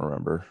 I don't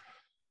remember,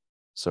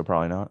 so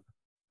probably not.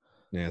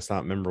 Yeah, it's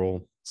not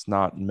memorable. It's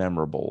not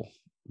memorable.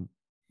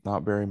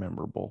 Not very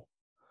memorable.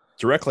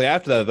 Directly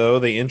after that, though,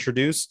 they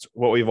introduced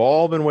what we've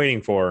all been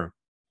waiting for.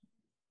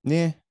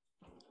 Yeah.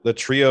 The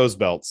trios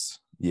belts.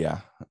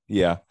 Yeah.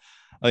 I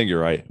think you're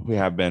right. We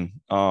have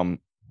been.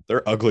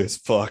 They're ugly as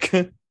fuck.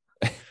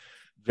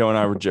 Joe and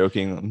I were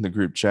joking in the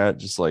group chat,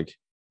 just like,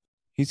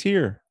 he's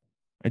here.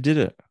 I did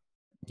it.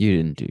 You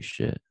didn't do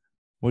shit.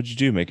 What'd you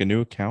do? Make a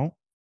new account?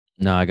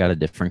 No, I got a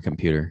different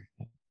computer.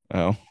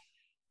 Oh.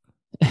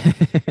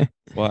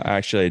 Well,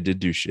 actually, I did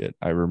do shit.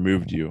 I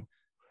removed you,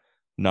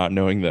 not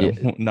knowing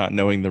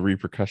the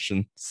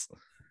repercussions.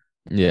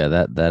 Yeah,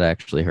 that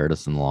actually hurt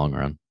us in the long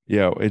run.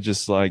 Yeah, it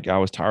just like I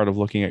was tired of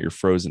looking at your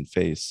frozen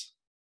face.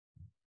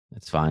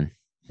 It's fine.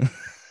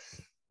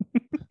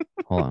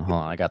 Hold on.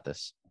 I got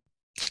this.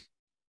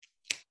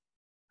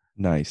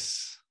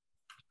 Nice.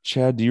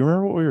 Chad, do you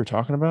remember what we were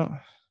talking about?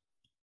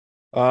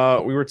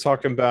 We were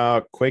talking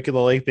about Quake of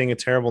the Lake being a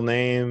terrible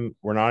name.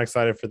 We're not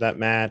excited for that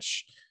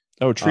match.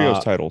 Oh,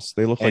 trios titles.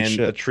 They look like and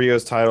shit. The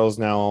trios titles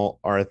now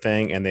are a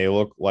thing, and they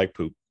look like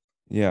poop.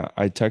 Yeah,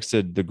 I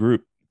texted the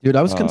group. Dude,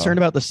 I was concerned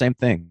about the same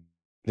thing.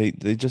 They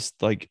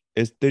just like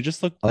they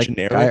just look like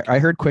generic. I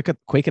heard Quake at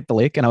the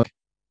Lake, and I was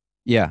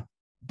yeah,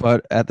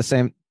 but at the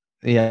same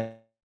I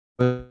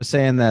was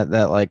saying that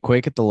like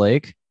Quake at the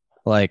Lake,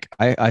 like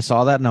I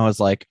saw that and I was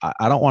like,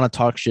 I don't want to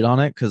talk shit on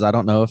it because I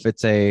don't know if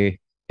it's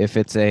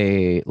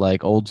a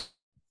like old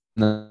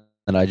that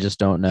I just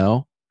don't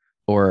know,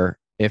 or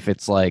if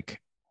it's like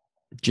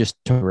just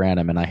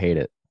random and I hate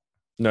it.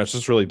 No, it's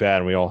just really bad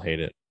and we all hate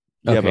it.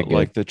 Yeah, Okay, but good.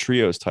 like the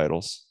trios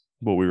titles,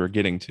 what we were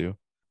getting to,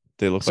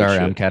 they look Sorry, like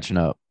shit. I'm catching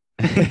up.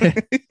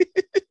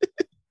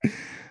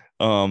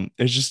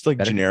 It's just like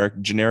Better.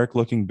 generic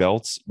looking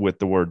belts with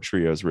the word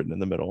trios written in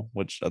the middle,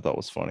 which I thought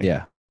was funny.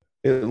 Yeah.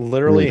 It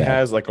literally Really bad.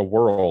 has like a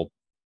world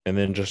and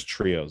then just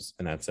trios,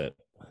 and that's it.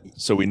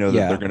 So we know that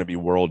Yeah. they're going to be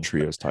world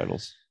trios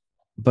titles.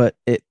 But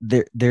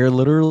they're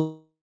literally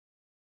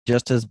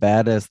just as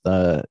bad as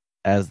the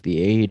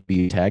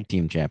AEW tag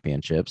team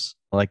championships.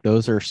 Like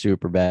those are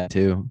super bad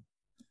too.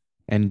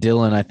 And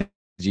Dylan, I think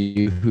it was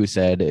you who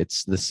said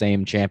it's the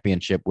same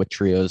championship with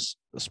trios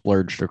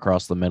splurged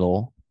across the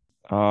middle.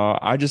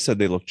 I just said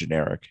they look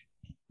generic,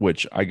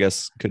 which I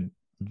guess could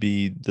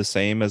be the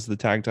same as the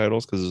tag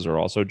titles because those are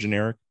also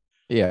generic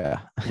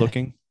Yeah.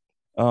 looking.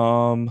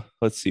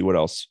 Let's see what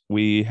else.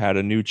 We had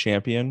a new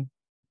champion,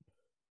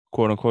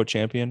 quote unquote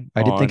champion.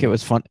 I did think it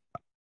was fun.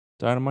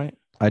 Dynamite.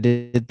 I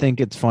did think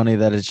it's funny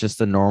that it's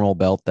just a normal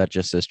belt that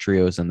just says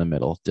trios in the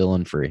middle.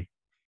 Dylan Free.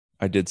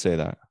 I did say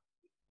that.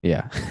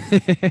 Yeah.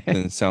 And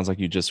it sounds like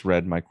you just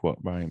read my quote,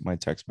 my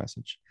text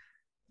message.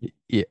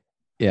 Yeah.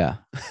 Yeah.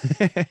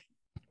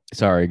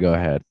 Sorry, go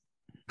ahead.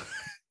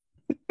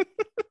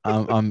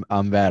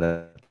 I'm bad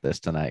at this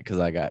tonight because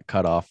I got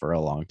cut off for a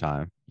long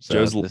time. So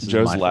this is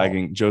Joe's my fault.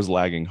 lagging. Joe's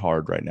lagging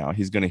hard right now.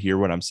 He's gonna hear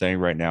what I'm saying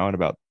right now in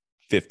about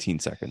 15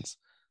 seconds.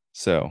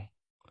 So,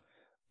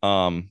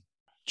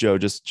 Joe,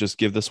 just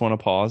give this one a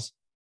pause.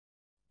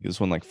 Give this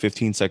one like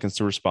 15 seconds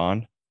to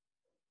respond.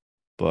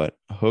 But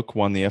Hook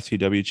won the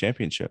FTW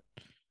championship.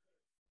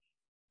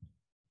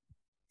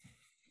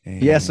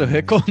 Yeah, so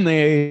Hick won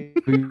the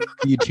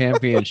AEW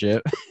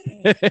championship.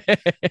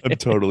 I'm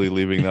totally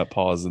leaving that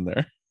pause in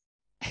there.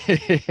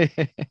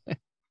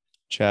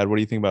 Chad, what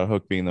do you think about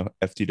Hook being the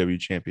FTW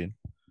champion?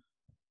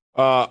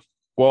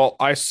 Well,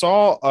 I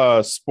saw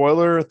a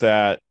spoiler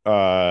that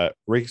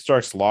Ricky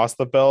Starks lost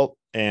the belt,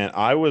 and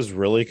I was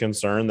really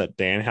concerned that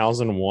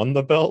Danhausen won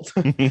the belt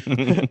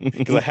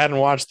because I hadn't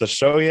watched the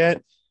show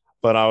yet.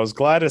 But I was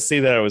glad to see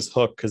that it was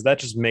Hook because that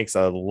just makes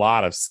a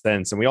lot of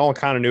sense, and we all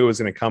kind of knew it was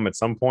going to come at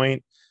some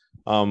point.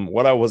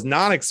 What I was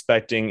not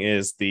expecting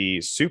is the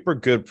super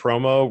good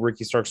promo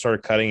Ricky Starks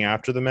started cutting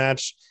after the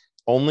match,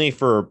 only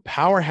for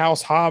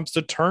Powerhouse Hobbs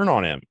to turn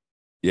on him.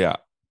 Yeah,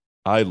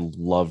 I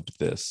loved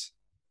this.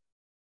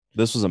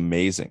 This was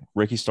amazing.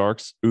 Ricky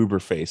Starks, uber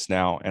face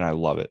now, and I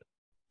love it.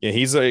 Yeah,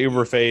 he's a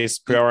uber face.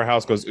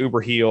 Powerhouse goes uber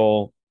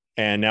heel,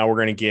 and now we're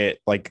going to get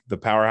like the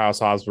Powerhouse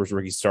Hobbs versus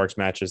Ricky Starks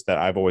matches that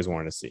I've always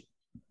wanted to see.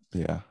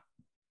 Yeah.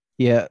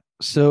 Yeah.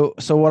 So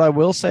what I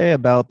will say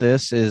about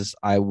this is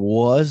I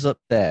was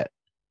upset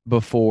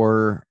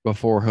before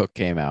Hook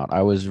came out.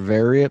 I was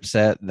very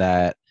upset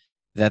that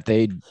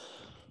they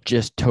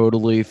just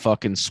totally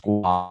fucking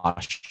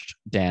squashed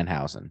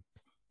Danhausen.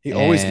 He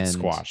always gets And-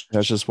 squashed.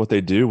 That's just what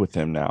they do with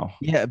him now.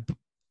 Yeah.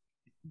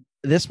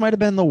 This might have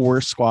been the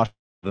worst squash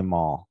of them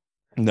all.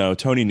 No,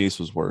 Tony Nese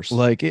was worse.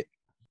 Like it.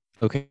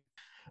 Okay.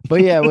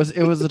 But yeah,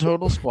 it was a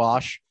total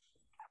squash.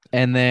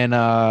 And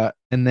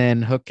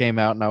then Hook came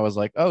out and I was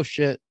like, oh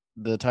shit,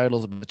 the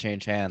title's about to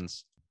change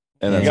hands.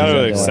 And You that's got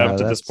to exactly accept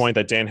what- at this point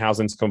that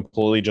Danhausen's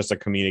completely just a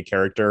comedic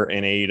character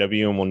in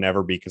AEW and will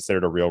never be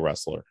considered a real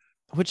wrestler.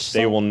 Which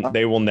They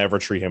will never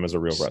treat him as a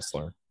real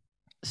wrestler.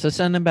 So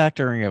send him back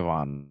to Ring of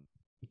Honor.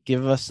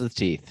 Give us the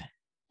teeth.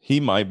 he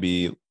might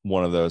be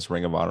one of those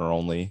Ring of Honor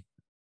only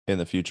in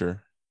the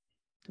future.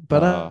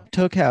 But I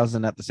took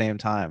Hausen at the same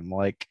time.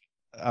 Like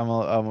I'm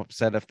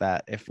upset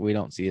if we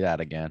don't see that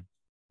again.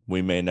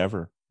 We may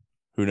never.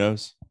 Who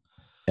knows?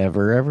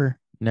 Ever,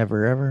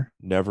 never.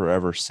 Never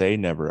ever say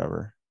never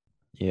ever.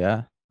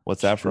 Yeah.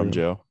 What's that from,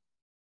 True. Joe?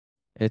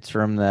 It's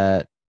from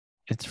that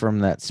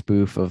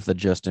spoof of the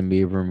Justin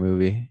Bieber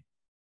movie.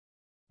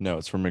 No,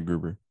 it's from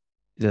McGruber.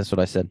 That's what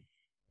I said.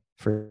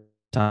 For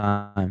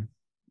time.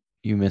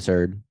 You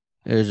misheard.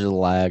 There's a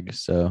lag,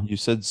 so You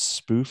said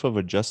spoof of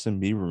a Justin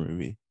Bieber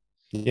movie.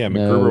 Yeah, No,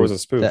 McGruber was a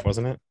spoof, that-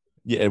 wasn't it?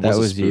 Yeah, it that was,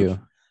 was a spoof, you.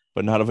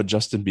 but not of a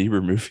Justin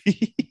Bieber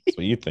movie. That's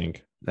what you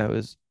think. That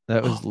was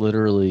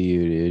literally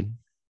you, dude.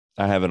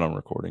 I have it on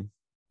recording.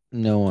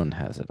 No one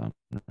has it on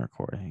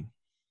recording.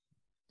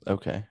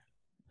 Okay.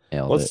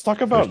 Nailed Let's it.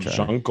 talk about First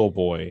try. Jungle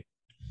Boy.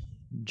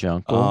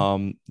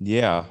 Jungle.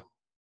 Yeah.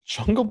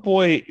 Jungle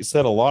Boy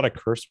said a lot of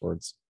curse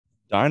words.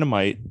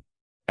 Dynamite,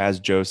 as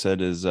Joe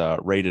said, is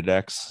rated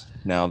X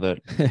now that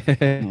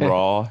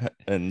Raw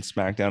and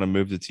SmackDown have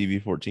moved to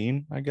TV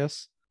 14, I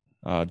guess.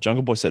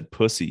 Jungle Boy said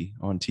pussy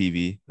on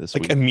TV this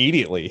Like week.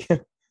 immediately.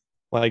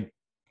 Like,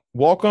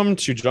 welcome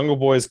to Jungle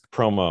Boy's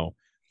promo.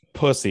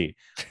 Pussy.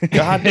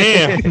 God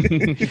damn.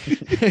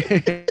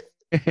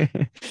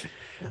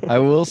 I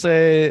will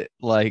say,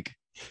 like,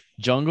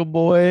 Jungle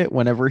Boy,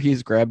 whenever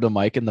he's grabbed a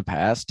mic in the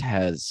past,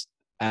 has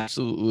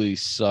absolutely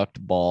sucked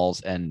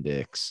balls and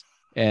dicks.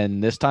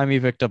 And this time he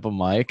picked up a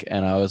mic,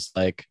 and I was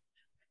like,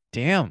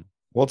 damn.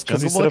 Well, it's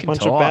because he Jungle said Boy a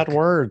can bunch of bad talk.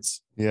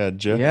 words. Yeah,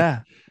 Joe.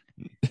 Yeah.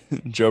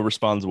 Joe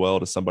responds well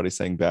to somebody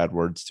saying bad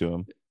words to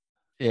him.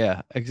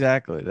 Yeah,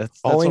 exactly. That's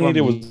All he what I'm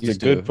needed was a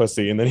used good to.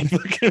 pussy, and then he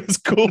fucking it was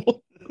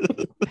cool.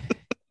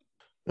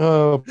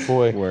 Oh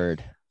boy.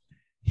 Word.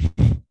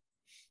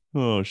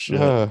 Oh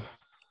shit.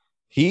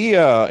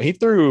 He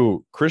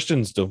threw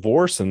Christian's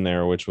divorce in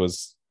there, which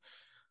was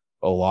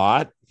a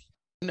lot.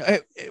 No, Yeah,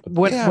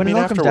 when I mean, it all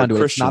after comes down what to it, it's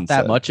Christian not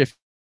that said. much if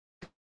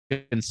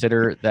you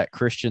consider that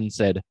Christian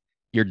said,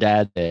 your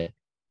dad did,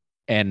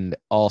 and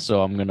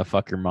also I'm gonna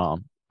fuck your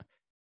mom.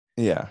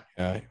 Yeah.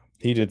 Yeah,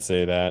 he did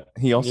say that.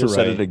 He also You're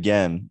said right. it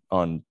again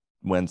on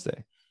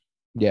Wednesday.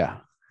 Yeah.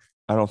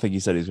 I don't think he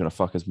said he's going to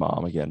fuck his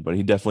mom again, but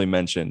he definitely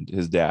mentioned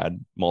his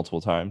dad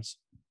multiple times,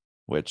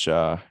 which,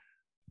 yeah,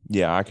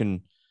 I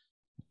can,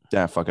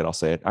 fuck it. I'll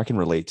say it. I can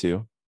relate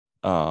to,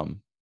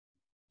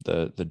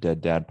 the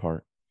dead dad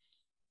part.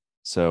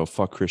 So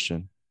fuck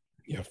Christian.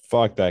 Yeah,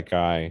 fuck that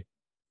guy.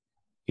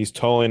 He's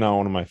totally not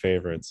one of my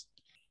favorites.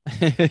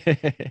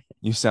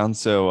 You sound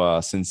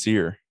so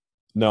sincere.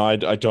 No, I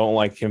don't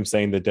like him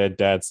saying the dead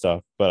dad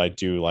stuff, but I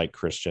do like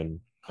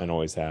Christian and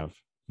always have.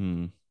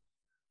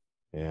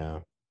 Yeah.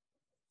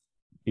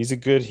 He's a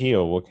good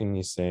heel. What can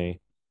you say?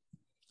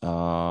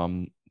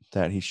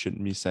 That he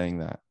shouldn't be saying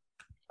that.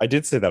 I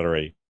did say that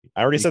already.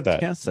 I already said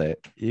that.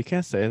 You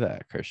can't say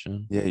that,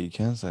 Christian. Yeah, you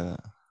can say that.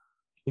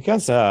 You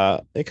can't say.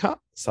 You can't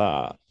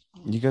say.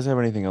 You guys have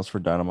anything else for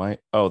Dynamite?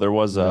 Oh, there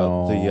was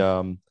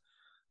No.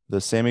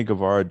 the Sammy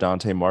Guevara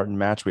Dante Martin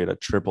match. We had a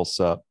triple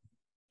sup,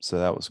 so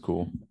that was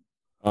cool.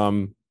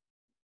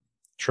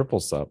 Triple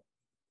sub.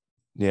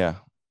 Yeah,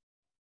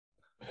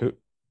 Who?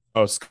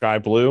 Oh, Sky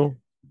Blue.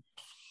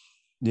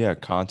 yeah.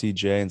 Conti,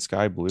 J, and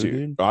Sky Blue,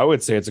 dude. I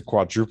would say it's a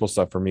quadruple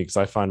sub for me because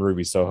I find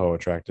Ruby Soho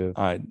attractive.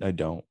 I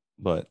don't,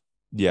 but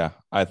yeah,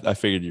 I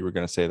figured you were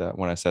gonna say that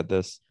when I said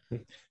this.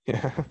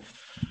 Yeah.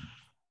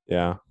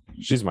 Yeah.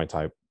 She's my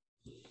type.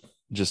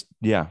 Just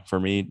yeah, for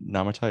me,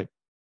 not my type.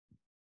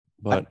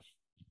 But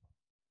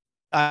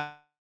I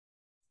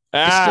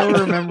still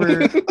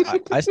remember.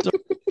 I still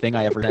thing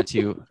I ever sent to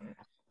you.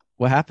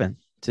 What happened?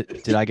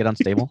 Did I get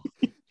unstable?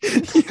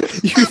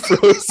 You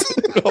froze.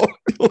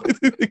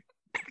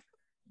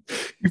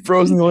 You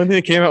froze, and the only thing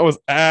that came out was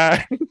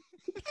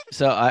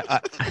So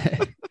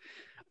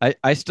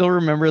I still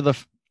remember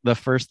the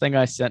first thing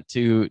I sent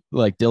to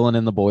like Dylan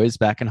and the boys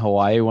back in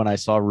Hawaii when I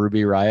saw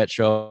Ruby Riot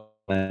show up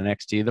on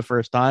NXT the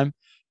first time.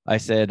 I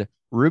said,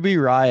 Ruby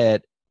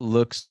Riot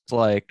looks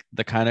like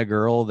the kind of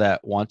girl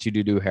that wants you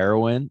to do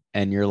heroin,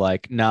 and you're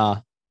like,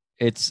 nah,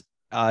 it's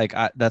like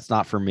that's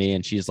not for me.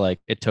 And she's like,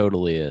 it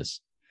totally is.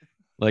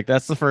 Like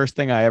that's the first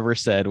thing I ever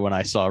said when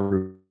I saw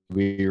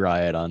Ruby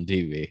Riot on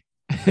TV.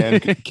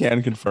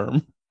 can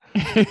confirm.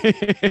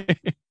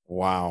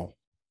 wow.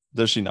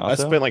 Does she not? I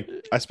spent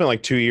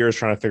like 2 years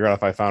trying to figure out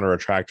if I found her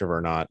attractive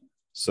or not.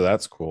 So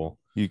that's cool.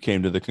 You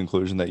came to the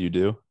conclusion that you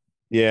do.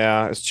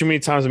 Yeah, it's too many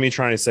times of me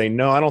trying to say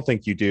no, I don't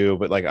think you do,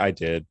 but like I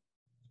did.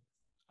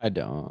 I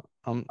don't.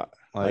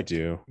 I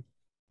do.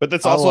 But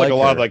that's I also like like a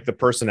lot of her. like the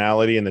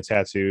personality and the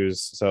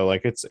tattoos. So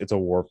like it's a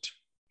warped.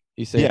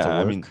 You say it's a Yeah, I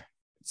work? mean,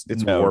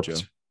 It's No, warped. Joe.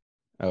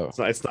 Oh.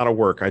 It's not a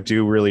work. I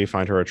do really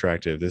find her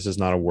attractive. This is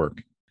not a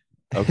work.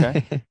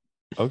 Okay.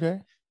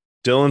 Okay.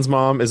 Dylan's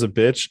mom is a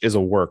bitch is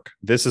a work.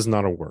 This is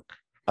not a work.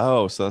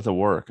 Oh, so that's a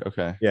work.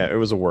 Okay. Yeah, it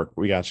was a work.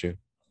 We got you.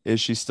 Is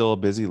she still a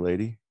busy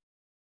lady?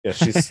 Yeah,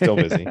 she's still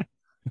busy.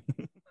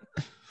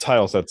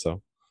 Title said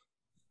so.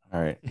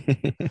 All right.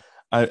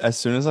 As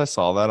soon as I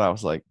saw that, I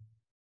was like,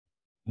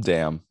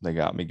 damn, they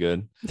got me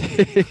good.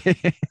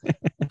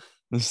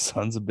 The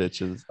sons of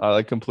bitches. I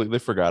like completely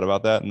forgot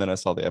about that. And then I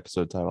saw the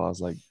episode title. I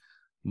was like,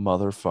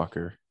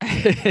 motherfucker.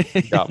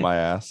 Got my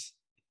ass.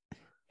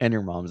 And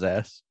your mom's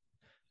ass.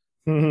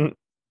 Well,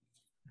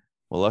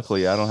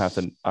 luckily I don't have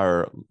to,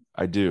 or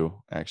I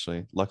do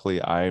actually.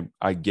 Luckily,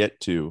 I get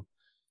to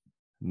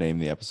name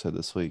the episode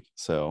this week.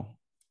 So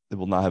it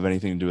will not have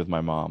anything to do with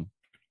my mom.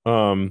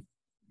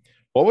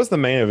 What was the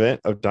main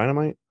event of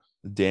Dynamite?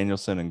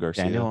 Danielson and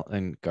Garcia.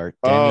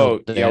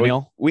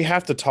 Daniel. We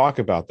have to talk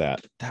about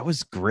that. That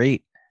was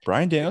great.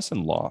 Brian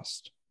Danielson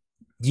lost.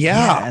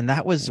 Yeah. And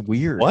that was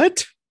weird.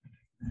 What?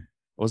 I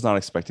was not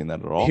expecting that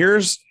at all.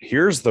 Here's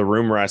the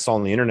rumor I saw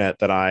on the internet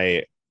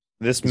that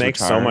this He's makes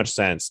so retiring. much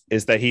sense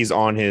is that he's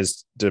on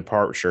his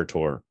departure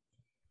tour.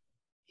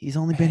 He's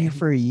only been here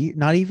for a year,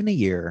 not even a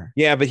year.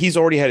 Yeah, but he's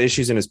already had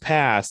issues in his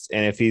past.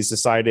 And if he's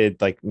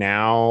decided like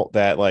now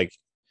that like,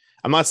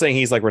 I'm not saying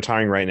he's like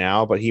retiring right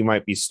now, but he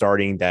might be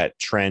starting that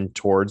trend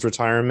towards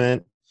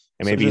retirement.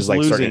 And So maybe he's just like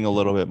losing starting a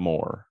little bit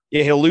more.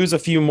 Yeah, he'll lose a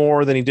few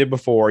more than he did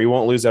before. He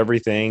won't lose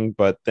everything,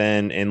 but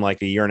then in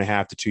like a year and a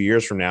half to 2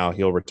 years from now,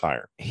 he'll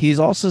retire. He's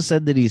also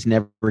said that he's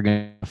never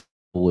going to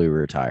fully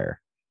retire.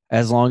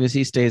 As long as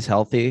he stays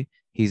healthy,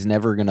 he's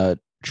never going to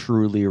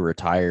truly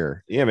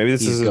retire. Yeah, maybe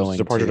this He's is a going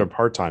departure to. to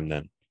part-time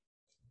then.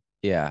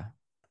 Yeah.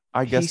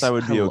 I guess I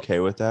would be I-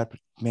 okay with that. But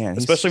man,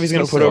 Especially if he's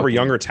going to still put over so-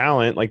 younger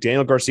talent. Like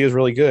Daniel Garcia is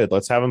really good.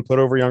 Let's have him put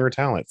over younger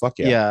talent. Fuck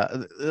yeah.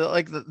 Yeah.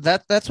 Like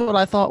that's what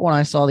I thought when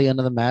I saw the end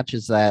of the match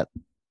is that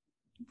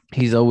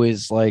he's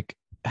always like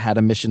had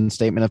a mission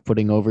statement of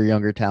putting over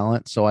younger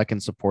talent, so I can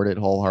support it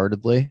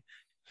wholeheartedly.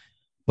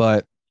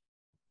 But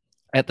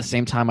at the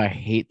same time, I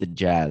hate the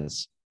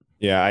Jazz.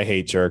 Yeah, I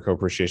hate Jericho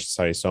Appreciation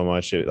Society so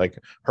much. It like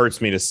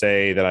hurts me to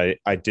say that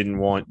I didn't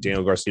want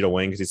Daniel Garcia to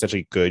win because he's such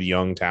a good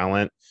young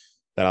talent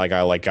that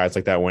I like guys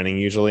like that winning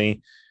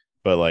usually.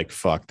 But like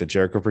fuck, the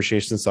Jericho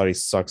Appreciation Society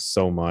sucks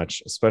so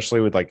much,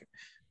 especially with like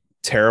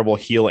terrible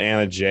heel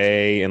Anna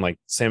Jay and like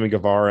Sammy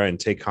Guevara and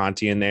Tay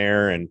Conti in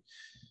there. And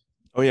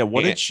Oh yeah,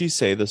 what And- did she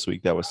say this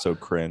week that was so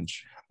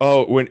cringe?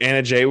 oh, when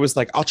Anna Jay was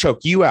like, I'll choke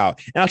you out,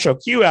 and I'll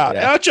choke you out,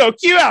 and Yeah. I'll choke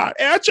you out,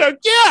 and I'll choke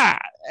you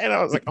out. And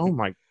I was like, oh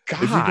my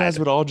God. If you guys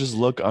would all just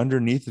look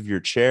underneath of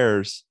your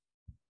chairs,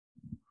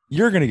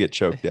 you're gonna get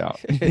choked out.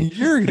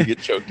 You're gonna get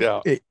choked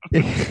out. It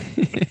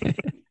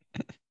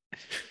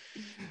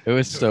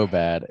was so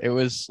bad. It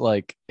was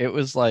like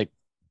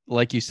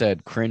you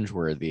said,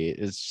 cringeworthy.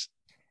 Is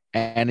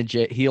Anna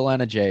J heel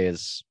Anna J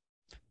is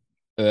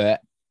Not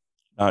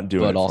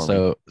doing it but for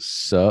also me.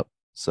 sup.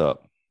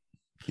 Sup.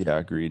 Yeah,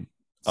 agreed.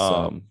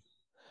 Sup.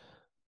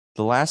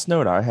 The last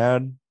note I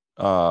had,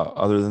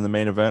 other than the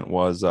main event,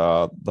 was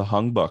the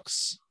Hung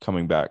Bucks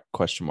coming back?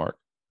 Question mark.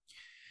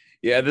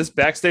 Yeah, this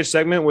backstage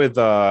segment with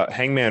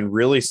Hangman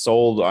really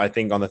sold, I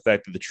think, on the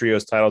fact that the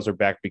trios titles are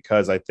back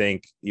because I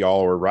think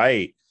y'all were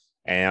right.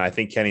 And I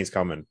think Kenny's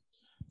coming.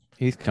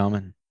 He's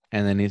coming.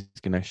 And then he's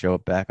gonna show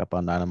up back up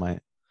on Dynamite.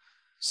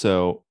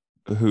 So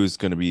who's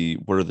going to be?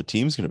 What are the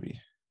teams going to be?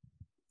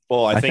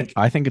 Well, I think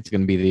it's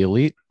gonna be the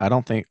Elite. I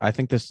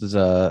think this is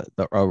a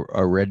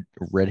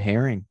red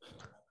herring.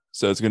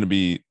 So it's going to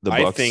be the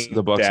I Bucks, think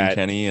and that-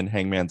 Kenny, and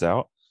Hangman's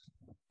out.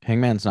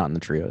 Hangman's not in the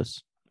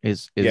trios.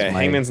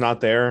 Hangman's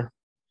not there.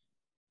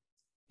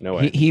 No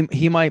way.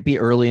 He might be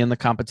early in the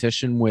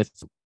competition with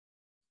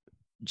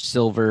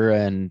Silver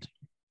and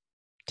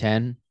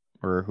 10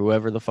 or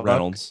whoever the fuck.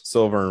 Reynolds.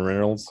 Silver and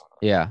Reynolds.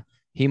 Yeah.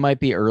 He might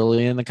be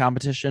early in the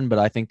competition, but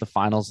I think the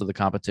finals of the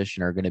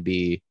competition are going to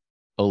be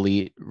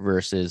Elite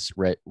versus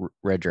Red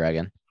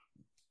Dragon.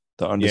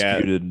 The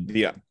undisputed.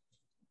 The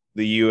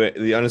What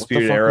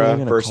Undisputed the fuck are Era they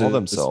gonna versus call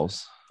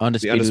themselves.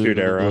 Undisputed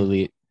Era.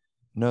 Elite.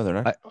 No, they're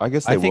not. I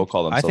guess I they think, will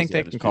call themselves. I think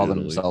the they can call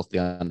Undisputed Elite. themselves the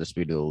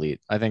Undisputed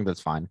Elite. I think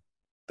that's fine.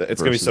 It's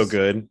gonna be so versus-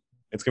 good.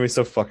 It's gonna be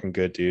so fucking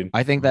good, dude.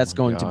 I think Oh that's my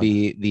going to God.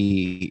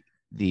 be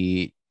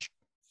the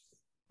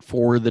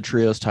for the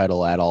trios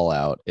title at All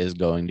Out is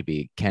going to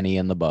be Kenny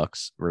and the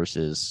Bucks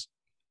versus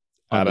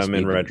Adam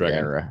and Red Undisputed Dragon.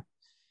 Era.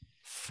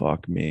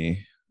 Fuck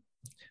me.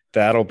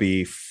 That'll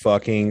be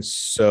fucking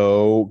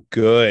so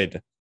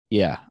good.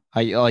 Yeah,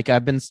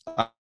 I've been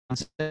saying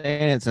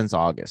it since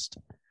August.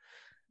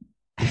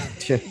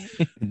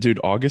 Dude,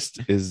 August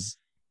is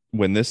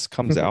when this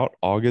comes out.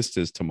 August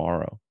is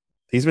tomorrow.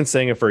 He's been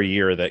saying it for a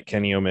year that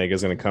Kenny Omega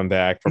is going to come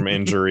back from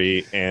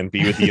injury and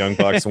be with the Young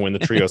Bucks and win the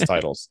trios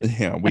titles.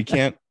 Yeah, we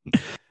can't.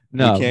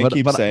 No, can't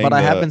keep saying but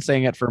I have the- been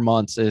saying it for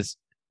months.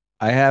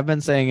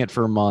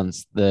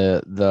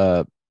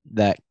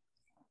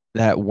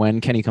 That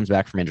when Kenny comes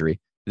back from injury,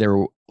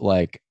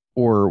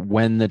 or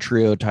when the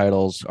trio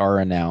titles are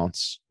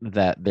announced,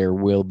 that there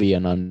will be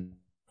an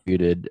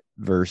undisputed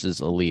versus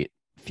Elite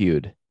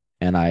feud,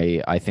 and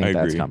I think I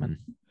that's agree. coming.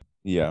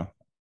 Yeah.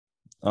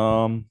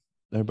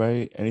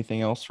 Everybody,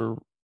 anything else for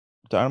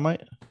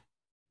Dynamite?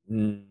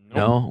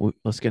 No,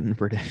 let's get into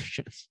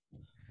predictions.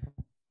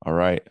 All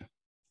right.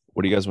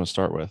 What do you guys want to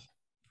start with?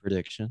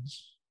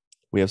 Predictions.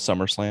 We have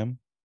SummerSlam.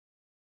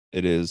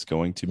 It is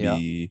going to Yeah.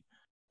 be.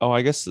 Oh,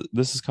 I guess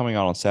this is coming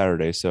out on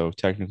Saturday, so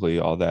technically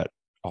all that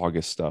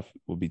August stuff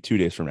will be 2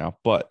 days from now.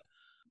 But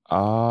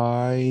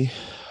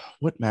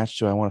what match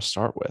do I want to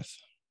start with?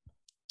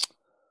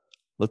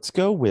 Let's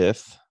go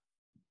with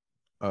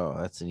Oh,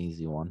 that's an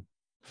easy one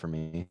for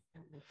me.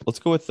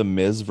 The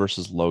Miz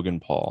versus Logan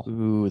Paul.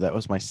 Ooh, that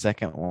was my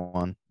second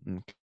one.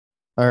 Okay.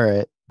 All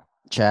right,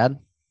 Chad.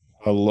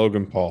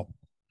 Logan Paul.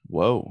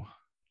 Whoa.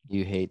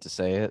 You hate to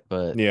say it,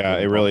 but Yeah,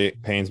 Logan it Paul. really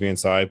pains me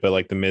inside, but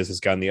like the Miz has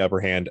gotten the upper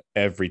hand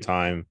every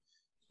time.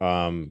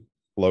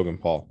 Logan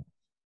Paul.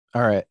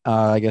 All right,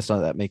 I guess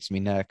that makes me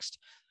next.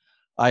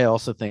 I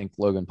also think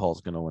Logan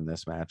Paul's going to win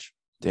this match.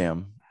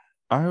 Damn.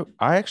 I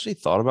actually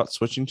thought about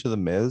switching to the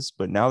Miz,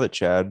 but now that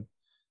Chad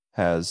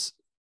has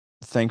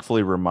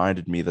thankfully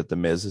reminded me that the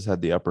Miz has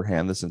had the upper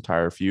hand this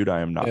entire feud,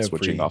 I am not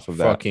switching Every off of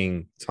that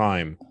fucking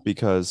time.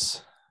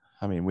 because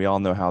I mean we all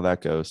know how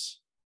that goes.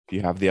 If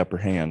you have the upper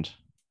hand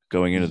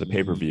going into the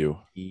pay-per-view,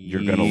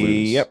 you're gonna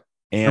lose. Yep.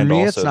 And me,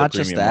 also it's not the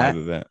just premium that.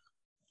 live event.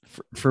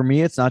 For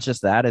me, it's not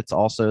just that; it's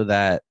also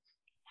that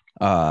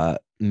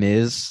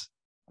Miz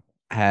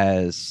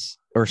has,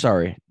 or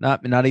sorry,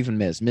 not even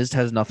Miz. Miz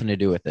has nothing to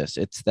do with this.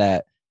 It's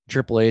that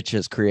Triple H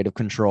has creative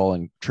control,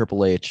 and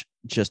Triple H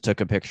just took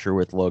a picture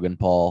with Logan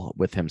Paul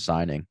with him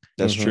signing.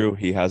 That's Mhm. true.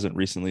 He hasn't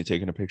recently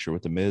taken a picture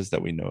with the Miz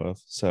that we know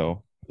of.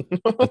 So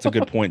that's a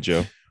good point,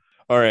 Joe.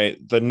 All right.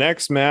 The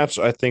next match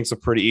I think is a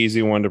pretty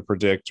easy one to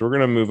predict. We're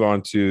going to move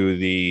on to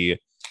the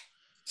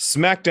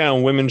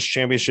SmackDown Women's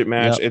Championship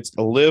match. Yep. It's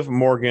Liv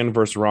Morgan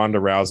versus Ronda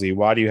Rousey.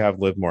 Why do you have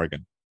Liv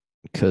Morgan?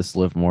 Because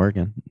Liv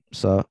Morgan.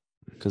 So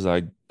Because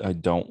I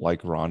don't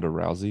like Ronda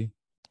Rousey.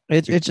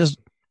 it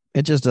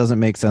just doesn't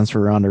make sense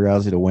for Ronda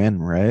Rousey to win,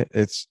 right?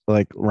 It's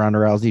like Ronda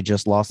Rousey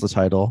just lost the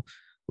title.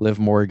 Liv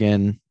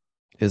Morgan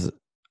is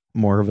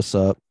more of a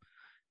sup,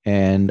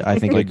 and I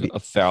think Like it'd be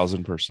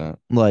 1,000%.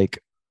 like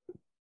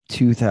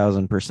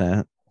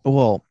 2,000%.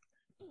 Well,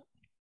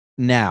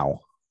 now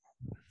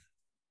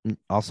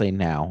I'll say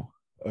now,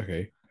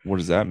 Okay. What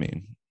does that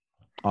mean?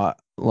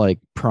 like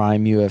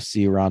prime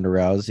UFC Ronda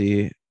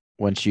Rousey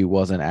when she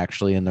wasn't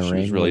actually in the She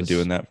ring. was really was-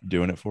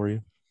 doing it for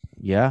you.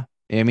 Yeah.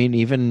 I mean,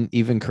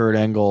 even Kurt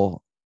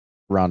Angle,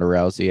 Ronda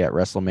Rousey at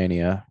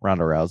WrestleMania,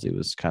 Ronda Rousey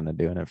was kind of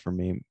doing it for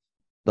me.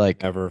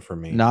 Like Ever for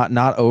me.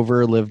 not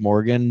over Liv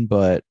Morgan,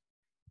 but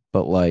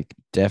like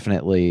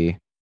definitely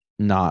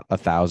not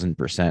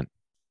 1,000%.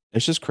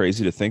 It's just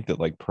crazy to think that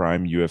like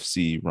prime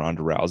UFC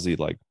Ronda Rousey,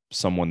 like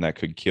someone that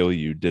could kill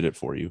you, did it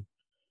for you.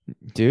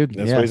 Dude,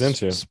 That's what he's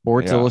into.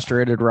 Sports Yeah.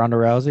 Illustrated Ronda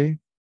Rousey.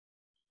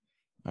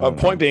 I don't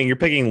Point know. being, you're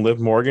picking Liv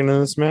Morgan in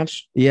this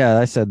match? Yeah,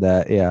 I said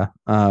that. Yeah.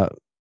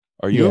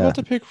 Are you yeah. about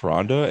to pick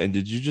Ronda and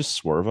did you just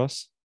swerve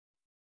us?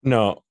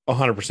 No,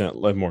 100%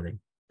 Liv Morgan.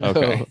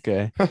 Okay.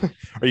 Okay.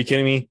 Are you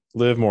kidding me?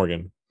 Liv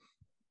Morgan.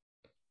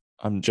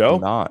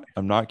 Joe?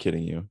 I'm not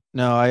kidding you.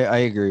 No, I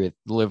agree with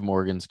Liv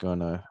Morgan's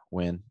gonna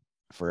win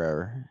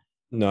forever.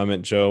 No, I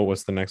meant Joe.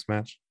 What's the next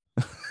match?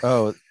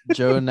 Oh,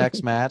 Joe,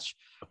 next match.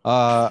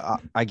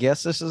 I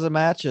guess this is a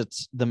match.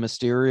 It's the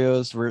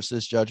Mysterios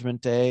versus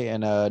Judgment Day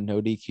in a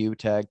no DQ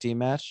tag team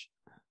match.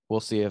 We'll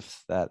see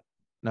if that.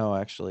 No,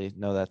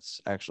 that's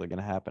actually going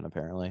to happen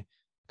apparently,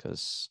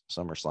 because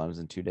SummerSlam's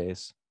in 2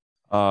 days.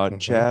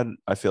 Chad,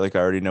 I feel like I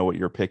already know what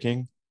you're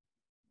picking.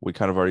 We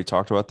kind of already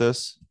talked about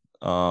this.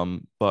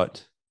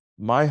 But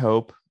my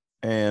hope,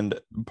 and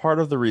part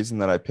of the reason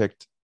that I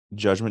picked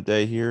Judgment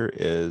Day here,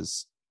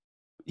 is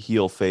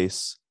heel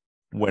face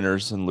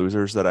winners and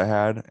losers that I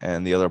had.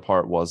 And the other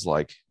part was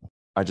like,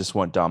 I just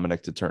want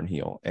Dominic to turn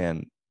heel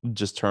and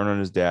just turn on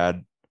his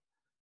dad.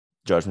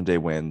 Judgment Day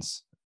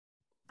wins.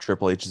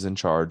 Triple H is in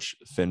charge.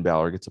 Finn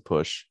Balor gets a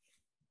push,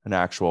 an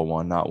actual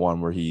one, not one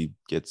where he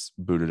gets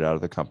booted out of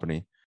the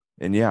company.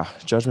 And yeah,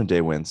 Judgment Day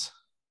wins.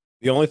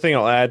 The only thing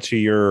I'll add to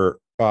your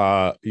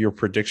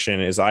prediction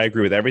is I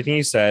agree with everything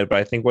you said, but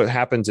I think what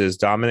happens is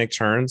Dominic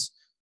turns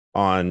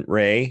on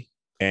Ray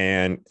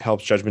and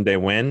helps Judgment Day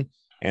win.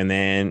 And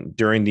then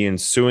during the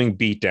ensuing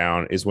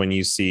beatdown is when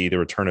you see the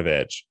return of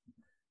Edge.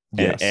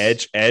 And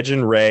Yes. Edge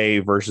and Ray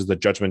versus the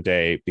Judgment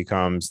Day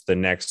becomes the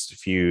next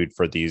feud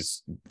for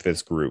this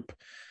group.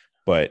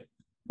 But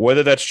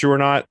whether that's true or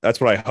not,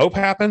 that's what I hope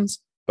happens.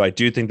 But I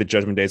do think the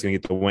Judgment Day is going to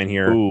get the win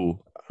here.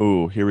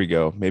 Ooh, here we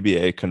go. Maybe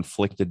a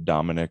conflicted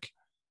Dominic,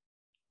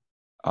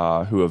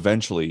 who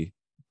eventually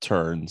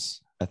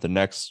turns at the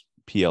next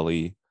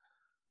PLE.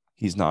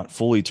 He's not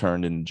fully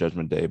turned in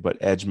Judgment Day, but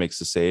Edge makes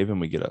the save and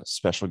we get a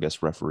special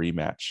guest referee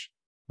match.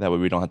 That way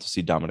we don't have to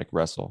see Dominic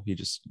wrestle. He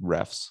just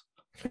refs.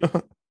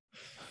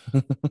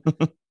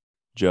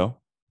 Joe?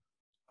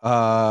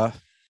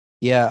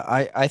 Yeah,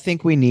 I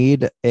think we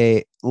need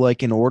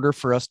in order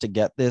for us to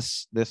get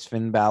this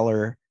Finn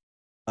Balor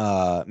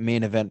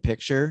main event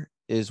picture,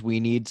 is we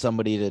need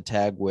somebody to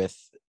tag with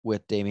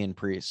Damian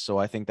Priest. So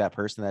I think that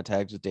person that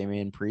tags with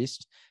Damian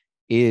Priest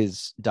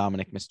is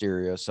Dominic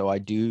Mysterio. So I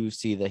do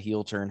see the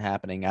heel turn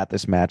happening at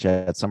this match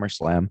at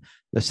SummerSlam,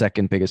 the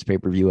second biggest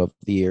pay-per-view of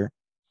the year.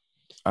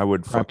 I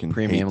would fucking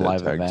Premium hate that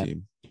live tag event.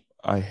 team.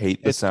 I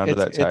hate the sound of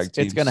that tag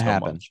team. It's gonna so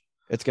happen. much.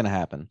 It's gonna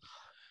happen.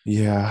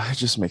 Yeah, it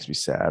just makes me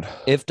sad.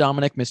 If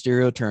Dominic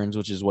Mysterio turns,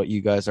 which is what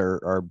you guys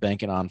are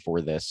banking on for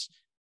this,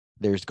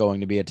 there's going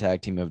to be a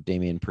tag team of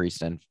Damian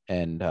Priest and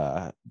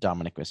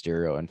Dominic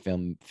Mysterio,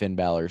 and Finn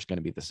Balor is going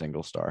to be the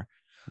single star.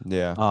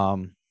 Yeah.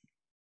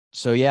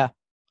 So yeah,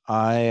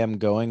 I am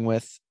going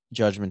with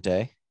Judgment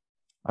Day.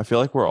 I feel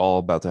like we're all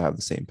about to have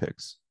the same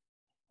picks.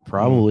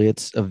 Probably.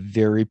 It's a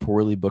very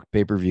poorly booked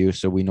pay-per-view,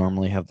 so we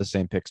normally have the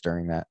same picks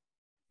during that.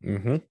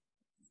 Mm-hmm.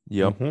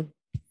 Yep. Mm-hmm.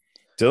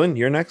 Dylan,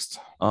 you're next.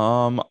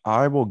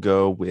 I will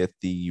go with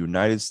the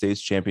United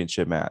States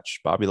Championship match.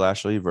 Bobby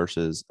Lashley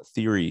versus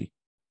Theory.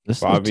 This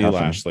is a Bobby tough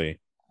one.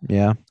 Lashley.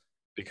 Yeah.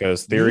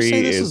 Because Did you Theory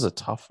say this is is a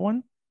tough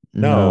one?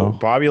 no,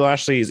 Bobby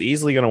Lashley is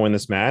easily going to win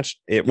this match.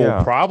 It will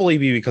Yeah. probably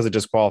be because of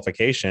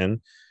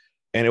disqualification,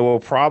 and it will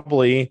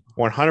probably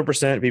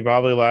 100% be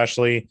Bobby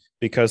Lashley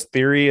because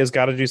Theory has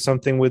got to do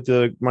something with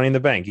the Money in the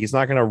Bank. He's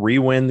not going to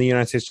re-win the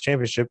United States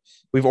Championship.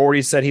 We've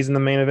already said he's in the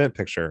main event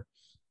picture.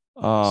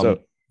 So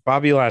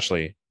Bobby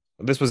Lashley,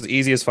 this was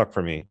easy as fuck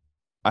for me.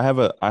 I have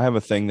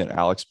a thing that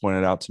Alex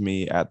pointed out to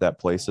me at that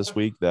place this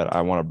week that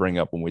I want to bring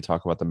up when we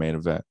talk about the main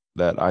event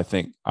that I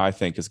think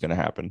is going to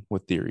happen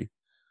with Theory.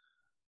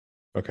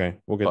 Okay,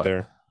 we'll get But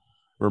there.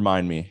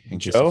 Remind me in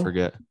case Joe? I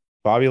forget.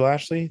 Bobby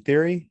Lashley,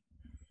 Theory?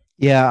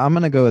 Yeah, I'm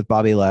gonna go with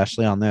Bobby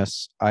Lashley on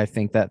this. I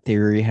think that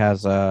Theory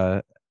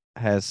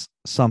has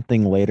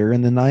something later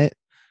in the night,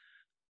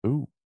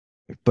 Ooh.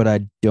 but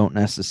I don't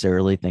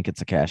necessarily think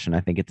it's a cash in.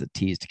 I think it's a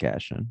tease to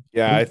cash in.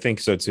 Yeah, I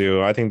think so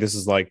too. I think this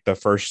is like the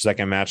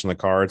second match on the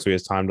card, so he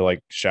has time to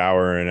like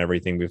shower and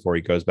everything before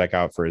he goes back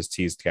out for his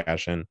tease to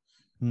cash in.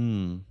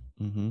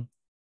 Mm-hmm.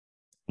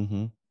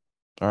 All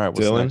right, what's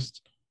Dylan?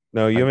 next?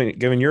 No, you haven't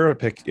given your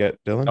pick yet,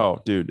 Dylan.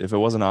 Oh, dude, if it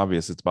wasn't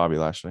obvious, it's Bobby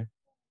Lashley.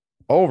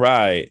 All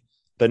right.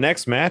 The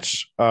next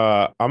match,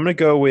 I'm gonna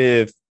go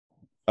with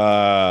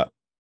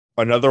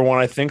another one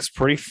I think's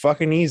pretty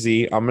fucking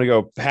easy. I'm gonna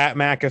go Pat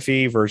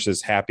McAfee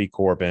versus Happy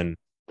Corbin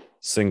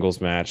singles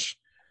match.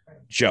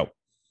 Joe.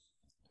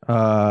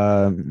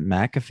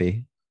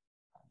 McAfee.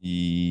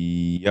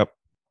 Yep.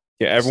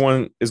 Yeah,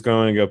 everyone is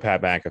going to go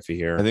Pat McAfee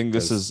here. I think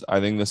this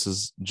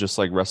is just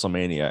like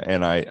WrestleMania,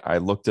 and I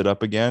looked it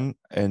up again,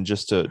 and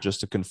just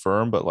to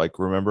confirm. But like,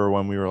 remember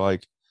when we were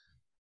like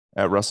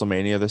at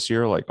WrestleMania this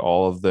year, like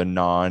all of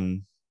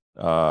the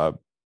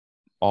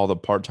all the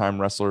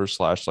part-time wrestlers /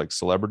 like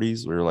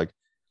celebrities, we were like,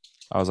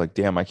 I was like,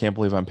 damn, I can't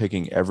believe I'm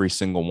picking every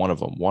single one of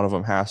them. One of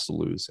them has to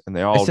lose, and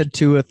they all I said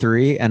 2 or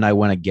 3, and I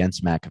went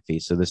against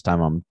McAfee. So this time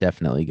I'm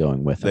definitely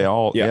going with him. they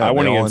all I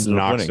went they all against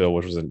ended up winning. Knoxville,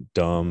 which was a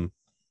dumb.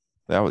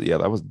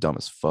 That was dumb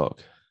as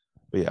fuck.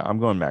 But yeah, I'm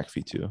going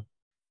McAfee too.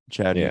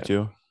 Chad, Yeah. you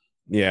too?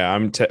 Yeah,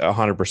 I'm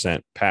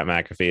 100% Pat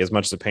McAfee. As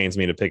much as it pains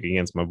me to pick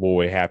against my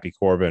boy Happy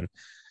Corbin,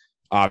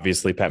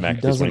 obviously Pat He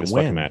McAfee's doesn't winning this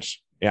fucking win.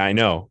 match. Yeah, I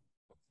know.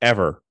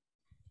 Ever.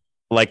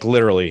 Like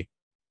literally.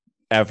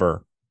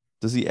 ever.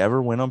 Does he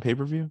ever win on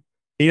pay-per-view?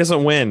 He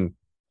doesn't win.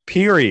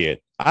 Period.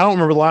 I don't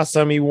remember the last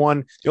time he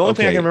won. The only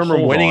thing I Okay, can remember him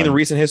hold winning in the on.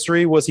 recent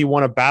history was he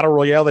won a battle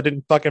royale that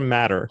didn't fucking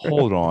matter.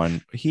 Hold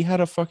on. He had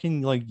a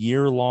fucking like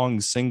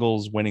year-long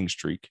singles winning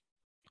streak.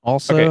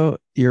 Also,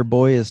 your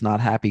boy is not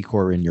Happy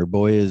Corbin. Your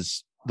boy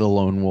is the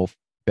lone wolf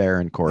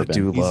Baron I Corbin.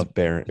 do He's- love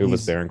Baron. It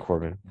was he's Baron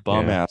Corbin.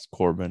 Bum Yeah. ass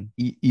Corbin.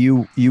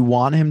 You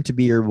want him to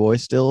be your boy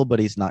still, but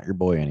he's not your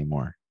boy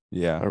anymore.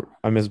 Yeah,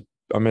 I miss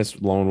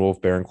Lone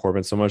Wolf Baron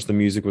Corbin so much. The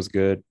music was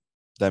good.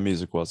 that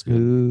music was good.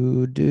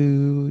 Who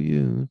do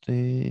you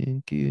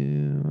think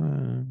you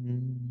are?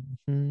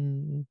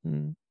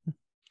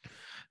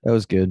 That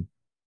was good.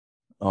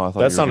 Oh, I thought That you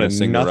were gonna sounded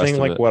sing the rest nothing of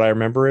like it. what I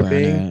remember it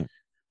being. I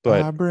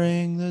But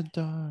bring the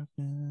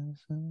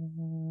darkness. I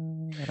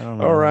don't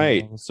know. all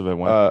right, Most of it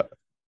went.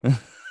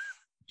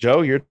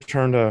 Joe, your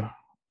turn to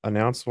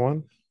announce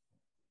one.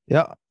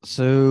 Yeah.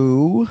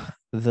 So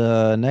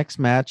the next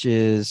match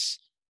is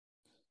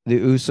the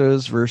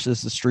Usos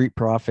versus the Street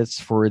Profits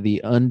for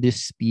the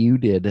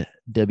undisputed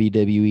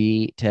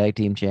WWE Tag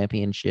Team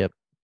Championship.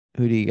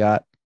 Who do you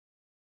got?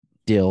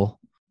 Dill.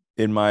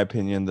 In my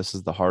opinion, this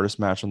is the hardest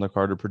match on the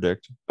card to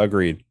predict.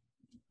 Agreed.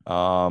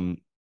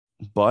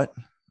 But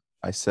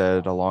I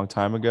said a long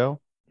time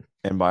ago,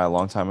 and by a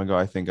long time ago,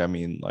 I think I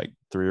mean like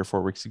 3 or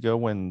 4 weeks ago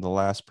when the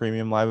last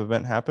premium live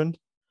event happened.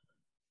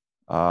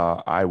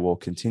 I will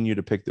continue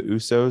to pick the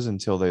Usos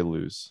until they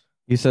lose.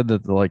 You said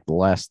that the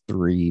last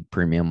 3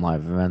 premium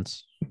live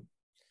events.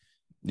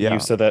 Yeah, You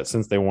said that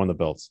since they won the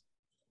belts.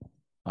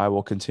 I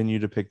will continue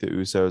to pick the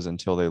Usos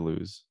until they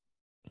lose.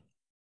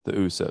 The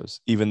Usos,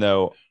 even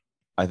though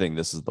I think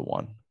this is the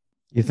one.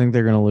 You think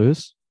they're gonna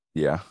lose?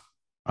 Yeah,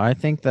 I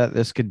think that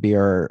this could be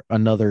our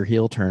another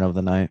heel turn of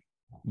the night.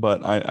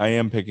 but I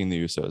am picking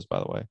the Usos, by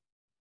the way.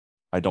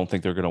 I don't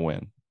think they're going to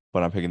win,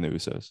 but I'm picking the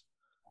Usos.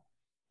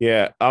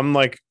 Yeah, I'm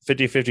like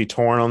 50-50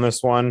 torn on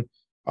this one.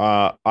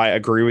 I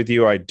agree with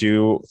you. I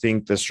do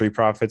think the Street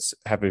Profits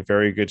have a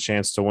very good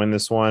chance to win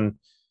this one,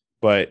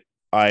 but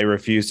I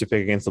refuse to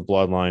pick against the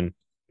Bloodline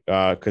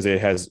because it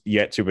has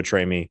yet to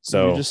betray me.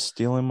 So You're just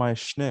stealing my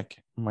schnick,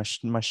 my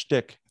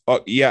shtick.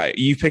 oh yeah,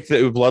 you picked the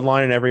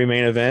Bloodline in every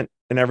main event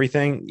and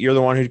everything. You're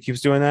the one who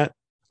keeps doing that.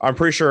 I'm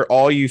pretty sure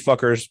all you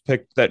fuckers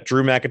picked that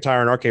Drew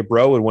McIntyre and RK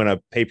Bro would win a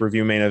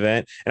pay-per-view main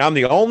event, and I'm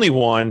the only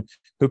one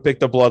who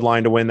picked the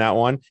Bloodline to win that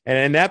one. And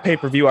in that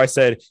pay-per-view, I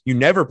said you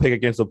never pick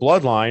against the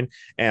Bloodline,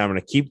 and I'm going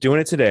to keep doing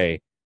it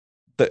today.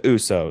 The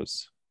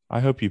Usos.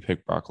 I hope you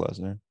pick Brock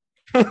Lesnar.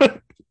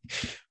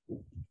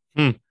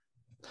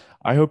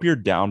 I hope you're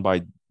down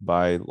by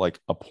like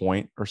a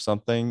point or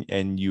something,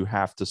 and you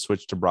have to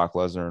switch to Brock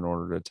Lesnar in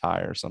order to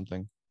tie or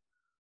something.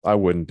 I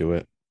wouldn't do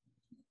it.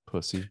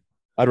 Pussy.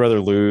 I'd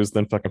rather lose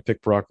than fucking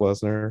pick Brock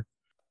Lesnar.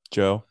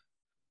 Joe,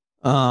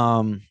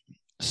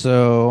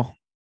 So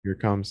Here it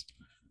comes.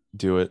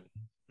 do it.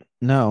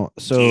 no,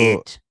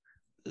 so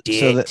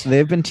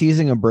they've been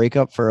teasing a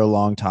breakup for a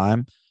long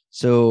time.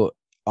 So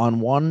on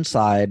one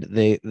side,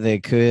 they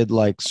could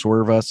like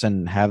swerve us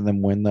and have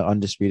them win the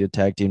undisputed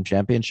tag team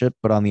championship,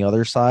 but on the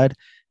other side,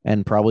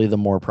 and probably the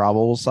more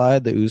probable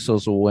side, the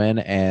Usos will win,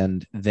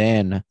 and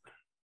then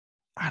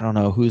I don't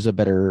know who's a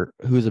better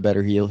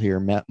heel here.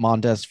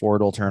 Montez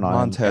Ford will turn on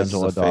Montez is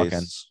Angelo the face.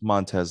 Dawkins.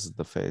 Montez is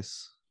the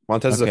face.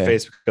 Montez is Okay. a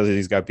face because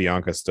he's got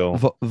Bianca still.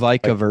 Vice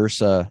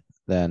versa.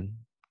 Then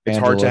It's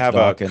hard to Angelo have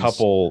Dawkins. a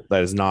couple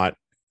that is not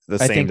the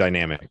I same think-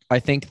 dynamic. I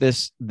think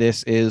this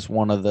is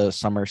one of the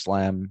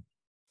SummerSlam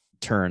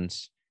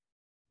turns.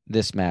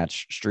 This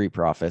match, Street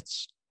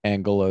Profits,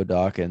 Angelo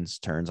Dawkins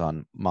turns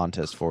on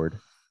Montez Ford.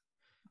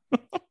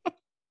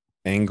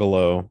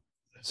 Angelo.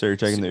 So you're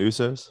taking the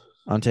Usos?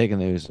 I'm taking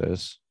the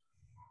Usos.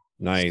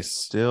 Nice.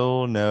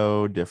 Still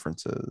no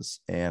differences,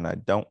 and I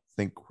don't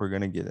think we're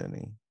gonna get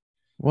any.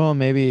 Well,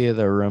 maybe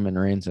the Roman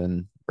Reigns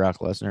and Brock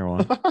Lesnar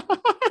one.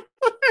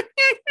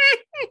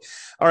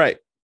 All right,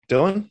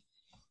 Dylan.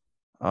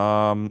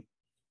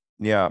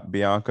 Yeah,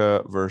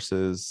 Bianca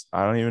versus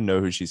I don't even know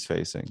who she's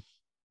facing.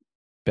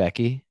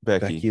 Becky.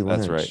 Becky. Becky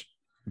That's Lynch. right.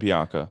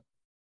 Bianca.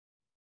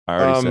 I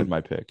already said Um,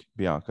 my pick.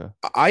 Bianca.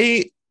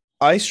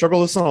 I struggle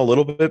with this one a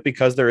little bit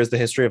because there is the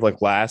history of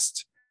like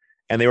last,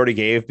 and they already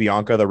gave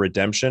Bianca the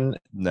redemption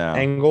No.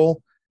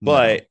 angle. No.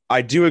 But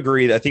I do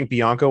agree that I think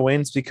Bianca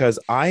wins because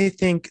I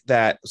think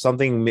that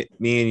something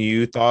me and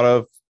you thought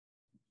of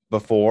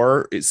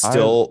before is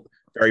still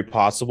very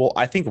possible.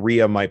 I think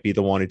Rhea might be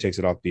the one who takes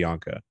it off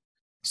Bianca.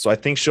 So I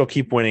think she'll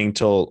keep winning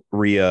till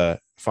Rhea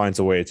finds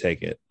a way to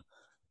take it.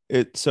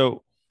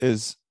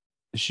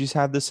 She's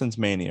had this since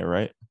Mania,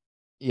 right?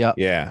 Yep.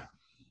 Yeah.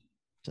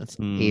 Since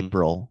Hmm.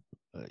 April.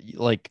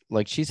 Like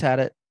she's had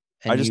it.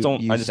 I just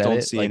don't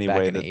said see it, any back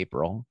way in that-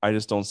 April. I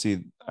just don't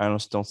see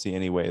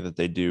any way that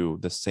they do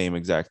the same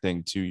exact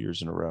thing 2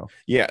 years in a row.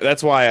 Yeah,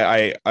 that's why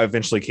I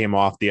eventually came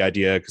off the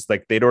idea because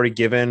like they'd already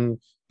given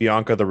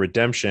Bianca the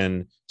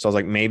redemption. So I was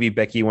like, maybe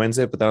Becky wins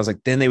it. But then I was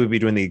like, then they would be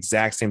doing the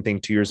exact same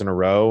thing 2 years in a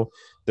row.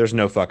 There's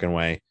no fucking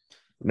way.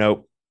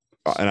 Nope.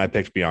 and I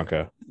picked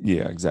Bianca.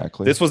 Yeah,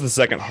 exactly. This was the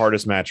second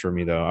hardest match for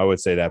me, though. I would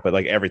say that, but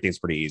like everything's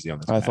pretty easy on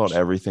this. I match. thought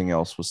everything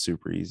else was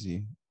super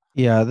easy.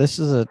 Yeah, this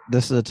is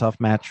a tough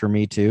match for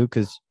me too,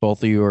 because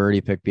both of you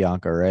already picked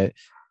Bianca, right?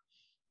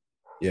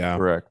 Yeah.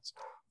 Correct.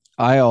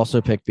 I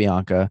also picked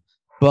Bianca,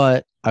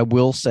 but I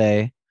will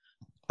say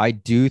I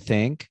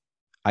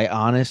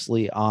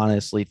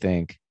honestly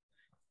think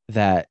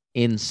that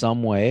in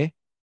some way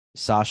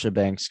Sasha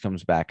Banks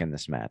comes back in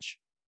this match.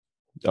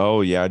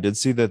 Oh yeah, I did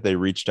see that they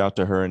reached out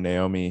to her and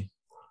Naomi,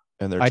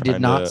 and they're. I did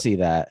trying not to, see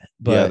that,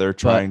 but yeah, they're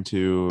trying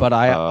to. but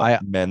I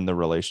mend the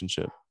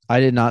relationship. I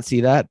did not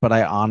see that, but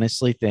I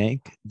honestly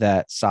think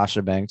that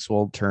Sasha Banks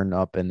will turn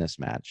up in this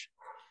match.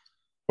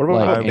 What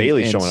about Like,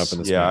 Bailey and- showing up in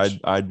this Yeah, match?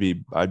 I'd be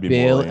Bailey,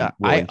 more willing to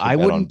I bet on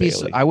wouldn't be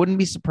Bailey. I wouldn't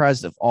be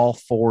surprised if all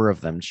four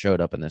of them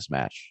showed up in this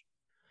match.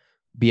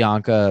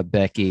 Bianca,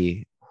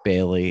 Becky,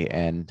 Bailey,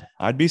 and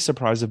I'd be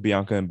surprised if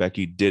Bianca and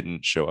Becky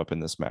didn't show up in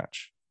this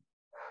match.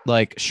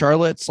 like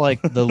Charlotte's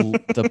like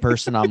the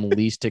person I'm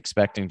least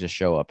expecting to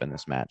show up in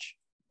this match.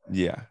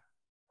 Yeah.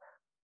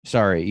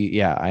 Sorry,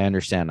 yeah, I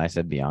understand. I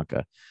said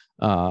Bianca.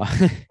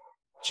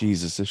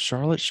 Jesus, if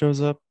Charlotte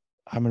shows up,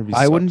 I'm gonna be.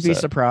 I so wouldn't be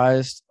upset.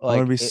 surprised. I'm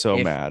gonna be Like, so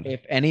if, mad.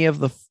 if any of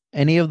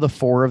the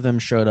four of them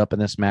showed up in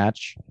this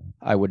match.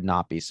 I would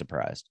not be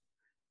surprised.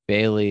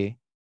 Bailey,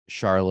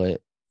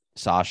 Charlotte,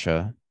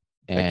 Sasha,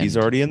 and Becky's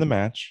already in the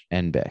match.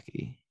 and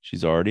Becky.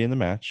 She's already in the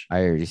match.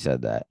 I already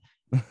said that.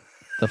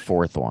 The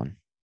fourth one.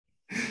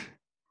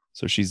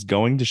 So she's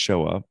going to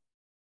show up.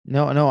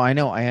 No, I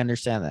know. I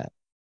understand that.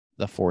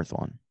 The fourth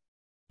one.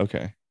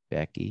 Okay.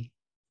 Becky,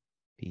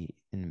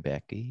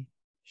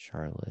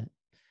 Charlotte,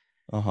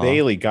 Uh-huh.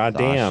 Bailey,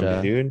 goddamn,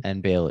 Sasha, dude.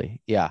 and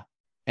Bailey. Yeah,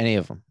 any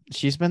of them.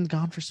 She's been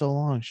gone for so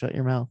long. Shut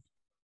your mouth.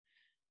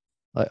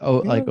 Like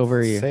You like don't over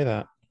a year. Say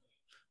that.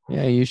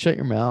 Yeah, you shut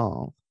your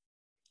mouth.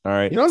 All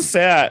right. You don't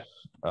say that.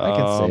 I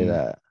can say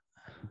that.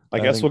 I I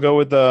guess think- we'll go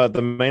with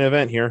the main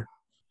event here.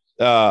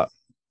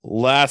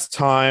 Last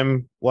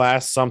time,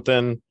 last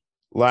something,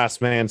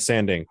 last man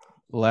standing.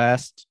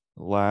 Last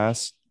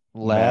Last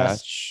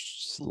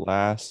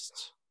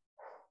Last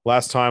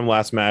Last time,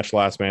 last match,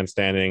 last man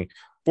standing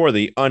for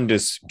the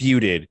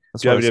undisputed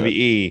That's what I said.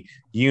 WWE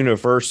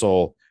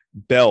Universal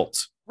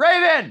Belt.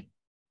 Raven.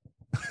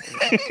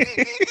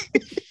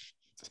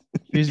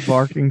 He's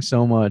barking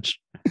so much.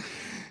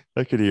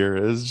 I could hear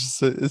it.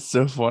 It's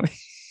so funny.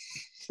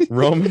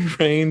 Roman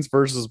Reigns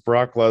versus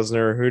Brock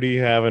Lesnar. Who do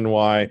you have and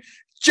why?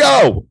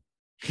 Joe.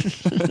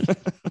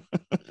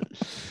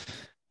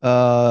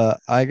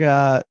 I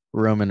got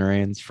Roman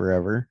Reigns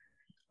forever.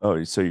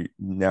 Oh, so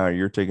now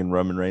you're taking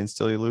Roman Reigns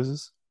till he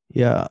loses?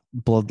 Yeah,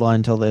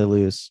 bloodline till they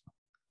lose.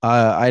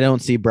 I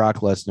don't see Brock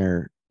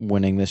Lesnar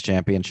winning this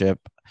championship.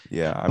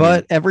 Yeah. I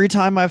But mean, every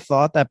time I've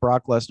thought that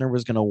Brock Lesnar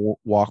was going to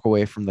walk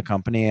away from the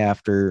company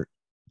after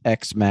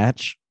X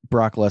match,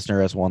 Brock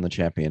Lesnar has won the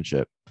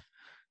championship.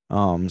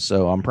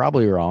 So I'm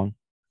probably wrong.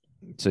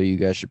 So you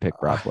guys should pick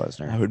Brock I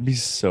Lesnar. would be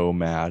so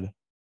mad.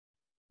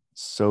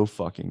 So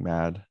fucking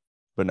mad.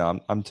 But no,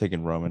 I'm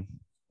taking Roman.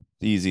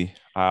 Easy.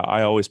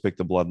 I always pick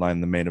the bloodline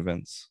in the main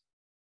events.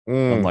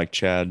 Unlike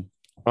Chad.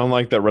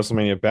 Unlike that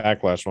WrestleMania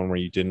Backlash one where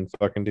you didn't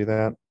fucking do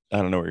that. I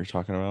don't know what you're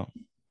talking about.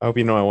 I hope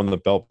you know I won the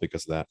belt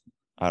because of that.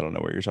 I don't know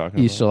what you're talking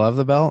You about. still have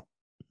the belt?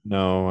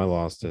 No, I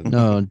lost it.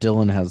 No,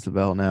 Dylan has the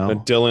belt now.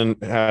 And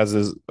Dylan has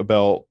his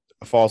belt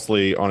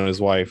falsely on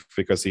his wife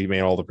because he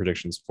made all the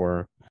predictions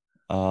for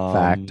her.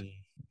 Fact.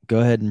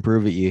 Go ahead and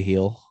prove it, you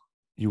heel.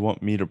 You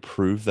want me to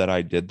prove that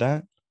I did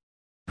that?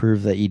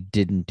 Prove that you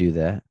didn't do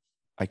that.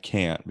 I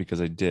can't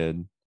because I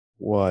did.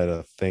 What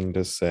a thing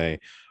to say.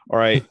 All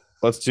right,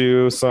 let's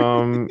do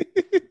some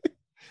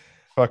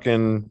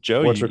fucking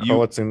Joe,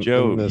 whatchamacallits in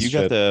Joe, this you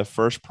got shit. the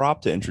first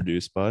prop to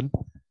introduce, bud.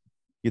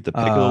 You get the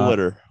pick of the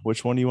litter.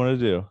 Which one do you want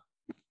to do?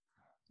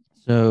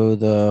 So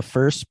the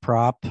first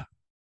prop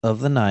of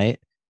the night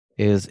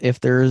is if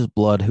there is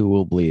blood, who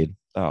will bleed?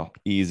 Oh,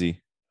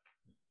 easy.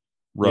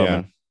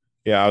 Roman.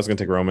 Yeah, I was gonna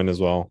take Roman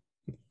as well.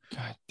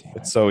 God damn it.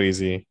 It's so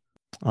easy.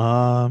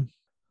 I'm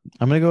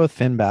gonna go with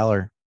Finn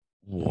Balor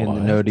in the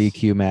no What?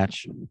 DQ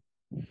match.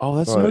 Oh,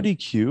 that's What? no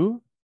DQ?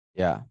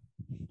 Yeah.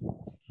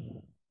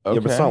 Yeah,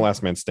 but it's not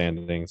last man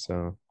standing.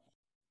 So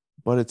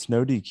But it's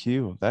no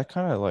DQ. That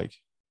kind of like,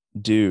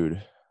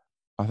 dude,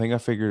 I think I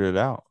figured it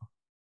out.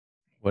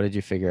 What did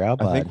you figure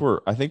out? I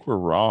think we're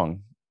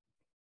wrong.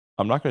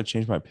 I'm not going to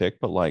change my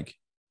pick, but like,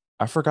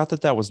 I forgot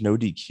that was no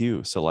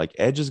DQ. So like,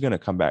 Edge is going to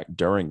come back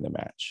during the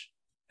match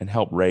and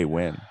help Ray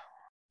win.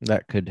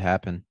 that could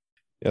happen.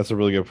 yeah, that's a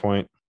really good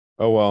point.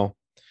 Oh well,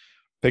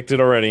 picked it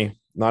already.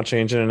 Not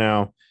changing it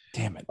now.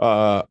 Damn it.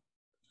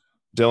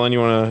 Dylan, you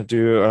want to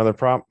do another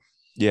prop?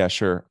 Yeah,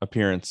 sure.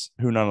 Appearance.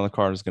 Who not on the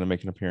card is going to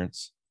make an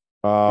appearance?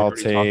 We I'll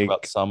already talked take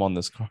about some on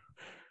this card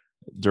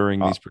during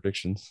these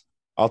predictions.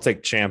 I'll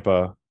take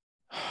Champa.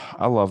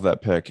 I love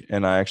that pick,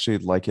 and I actually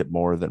like it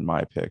more than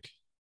my pick.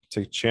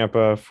 Take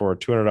Champa for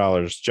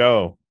 $200.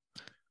 Joe,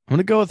 I'm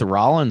gonna go with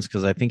Rollins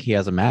because I think he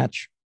has a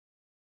match.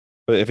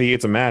 but if he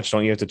gets a match,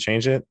 don't you have to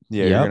change it?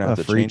 Yeah, you're Yep, gonna have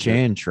a to free change it.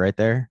 change right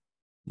there.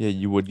 Yeah,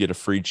 you would get a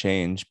free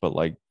change, but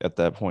like at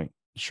that point,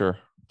 sure,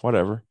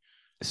 whatever.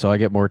 So I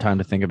get more time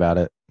to think about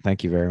it.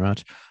 Thank you very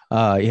much.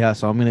 Yeah,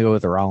 so I'm gonna go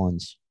with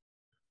Rollins.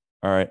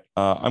 All right.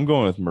 I'm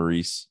going with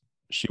Maurice.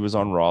 She was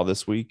on Raw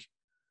this week.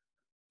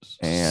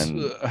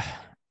 And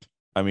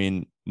I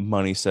mean,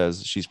 money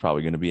says she's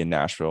probably going to be in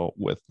Nashville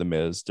with The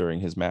Miz during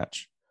his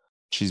match.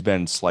 She's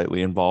been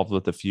slightly involved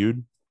with the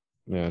feud.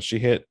 Yeah, she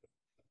hit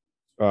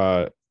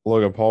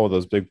Logan Paul with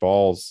those big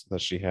balls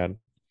that she had.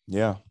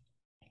 Yeah.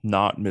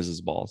 Not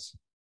Miz's balls.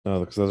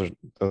 No, because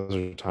those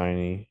are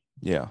tiny.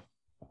 Yeah.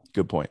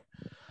 Good point.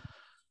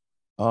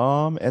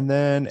 And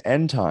then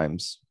end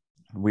times.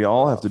 We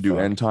all have to do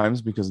end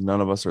times because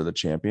none of us are the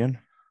champion.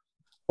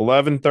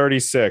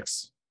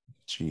 11:36.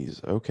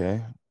 Jeez.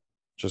 Okay.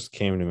 Just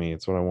came to me.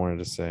 It's what I wanted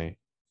to say.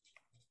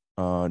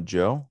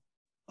 Joe.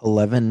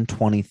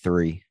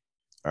 11:23.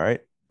 All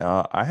right.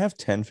 I have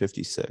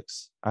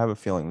 10:56. I have a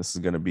feeling this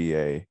is going to be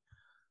a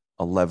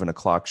 11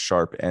 o'clock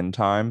sharp end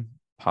time,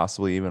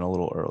 possibly even a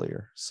little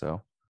earlier.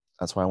 So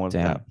that's why I went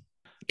with that.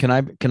 Can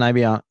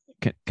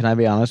I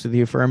be honest with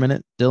you for a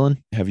minute,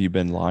 Dylan? Have you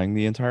been lying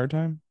the entire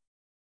time?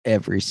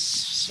 Every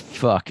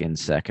fucking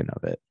second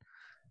of it.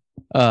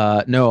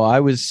 No, I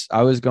was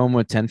going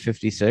with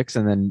 10:56,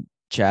 and then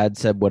Chad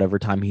said whatever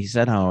time he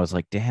said, and I was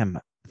like, damn,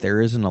 there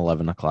is an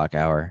 11 o'clock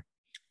hour.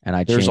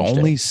 And there's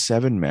only it.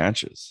 7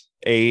 matches.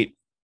 8.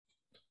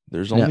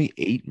 There's only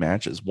 8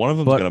 matches. One of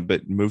them's going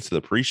to move to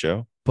the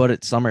pre-show. But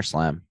it's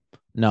SummerSlam.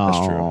 No,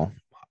 that's true.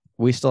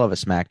 We still have a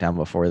SmackDown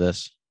before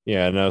this.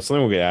 Yeah, no,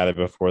 something will get added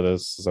before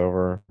this is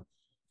over.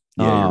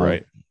 Yeah, you're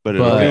right. But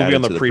it'll be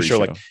on the pre-show,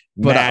 like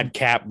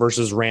Madcap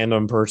versus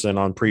random person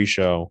on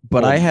pre-show.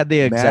 But I had the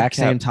exact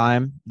same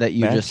time that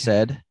you just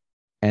said,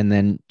 and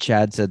then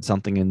Chad said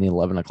something in the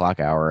 11 o'clock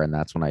hour, and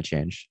that's when I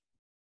changed.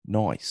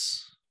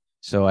 Nice.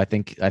 So I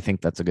think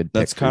that's a good pick.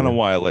 That's kind of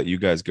why I let you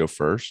guys go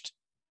first.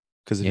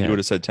 Because if you would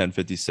have said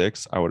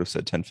 10:56, I would have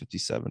said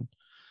 10:57.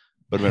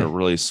 But it would have been a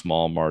really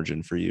small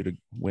margin for you to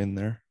win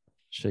there.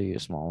 Show you a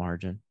small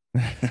margin.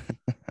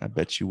 I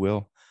bet you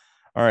will.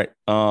 All right.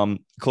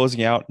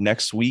 Closing out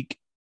next week,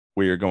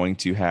 we are going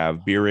to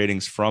have beer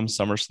ratings from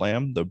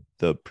SummerSlam,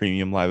 the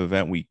premium live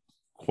event we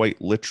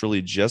quite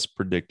literally just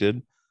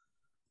predicted.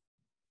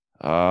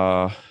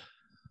 I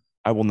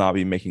will not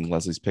be making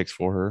Leslie's picks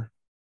for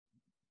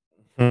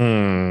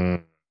her.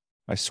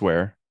 I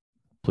swear.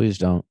 Please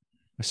don't.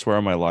 I swear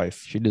on my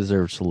life. She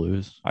deserves to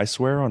lose. I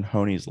swear on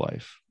Honey's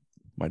life,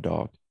 my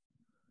dog.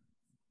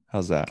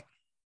 How's that?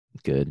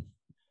 Good.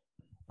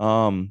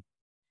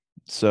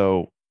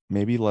 So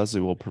maybe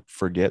Leslie will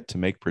forget to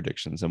make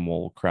predictions and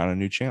we'll crown a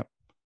new champ,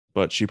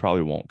 but she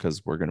probably won't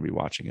because we're going to be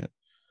watching it.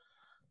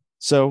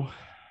 So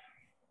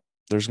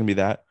there's going to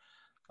be that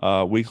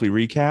weekly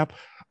recap.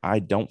 I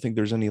don't think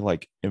there's any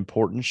like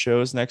important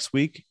shows next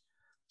week.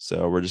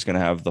 So we're just going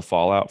to have the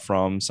fallout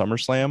from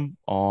SummerSlam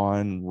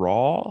on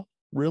Raw,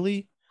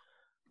 really,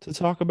 to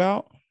talk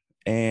about.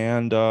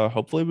 And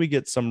hopefully we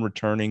get some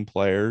returning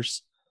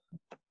players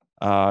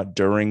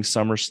during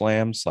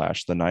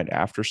SummerSlam / the night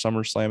after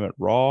SummerSlam at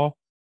Raw.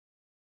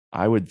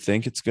 I would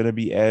think it's going to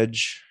be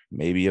Edge,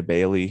 maybe a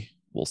Bailey.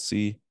 We'll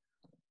see.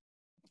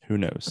 Who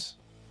knows?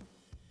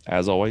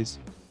 As always,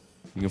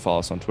 you can follow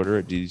us on Twitter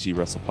at DDT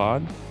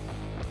WrestlePod.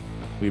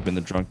 We've been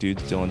the Drunk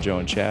Dudes, Dylan, Joe,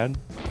 and Chad.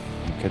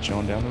 We'll catch you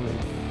on down the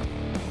road.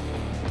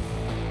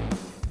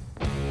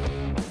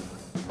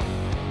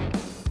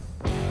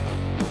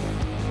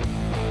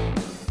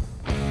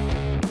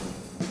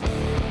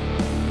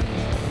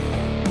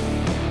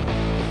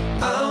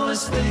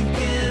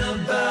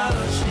 Thinking about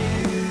you.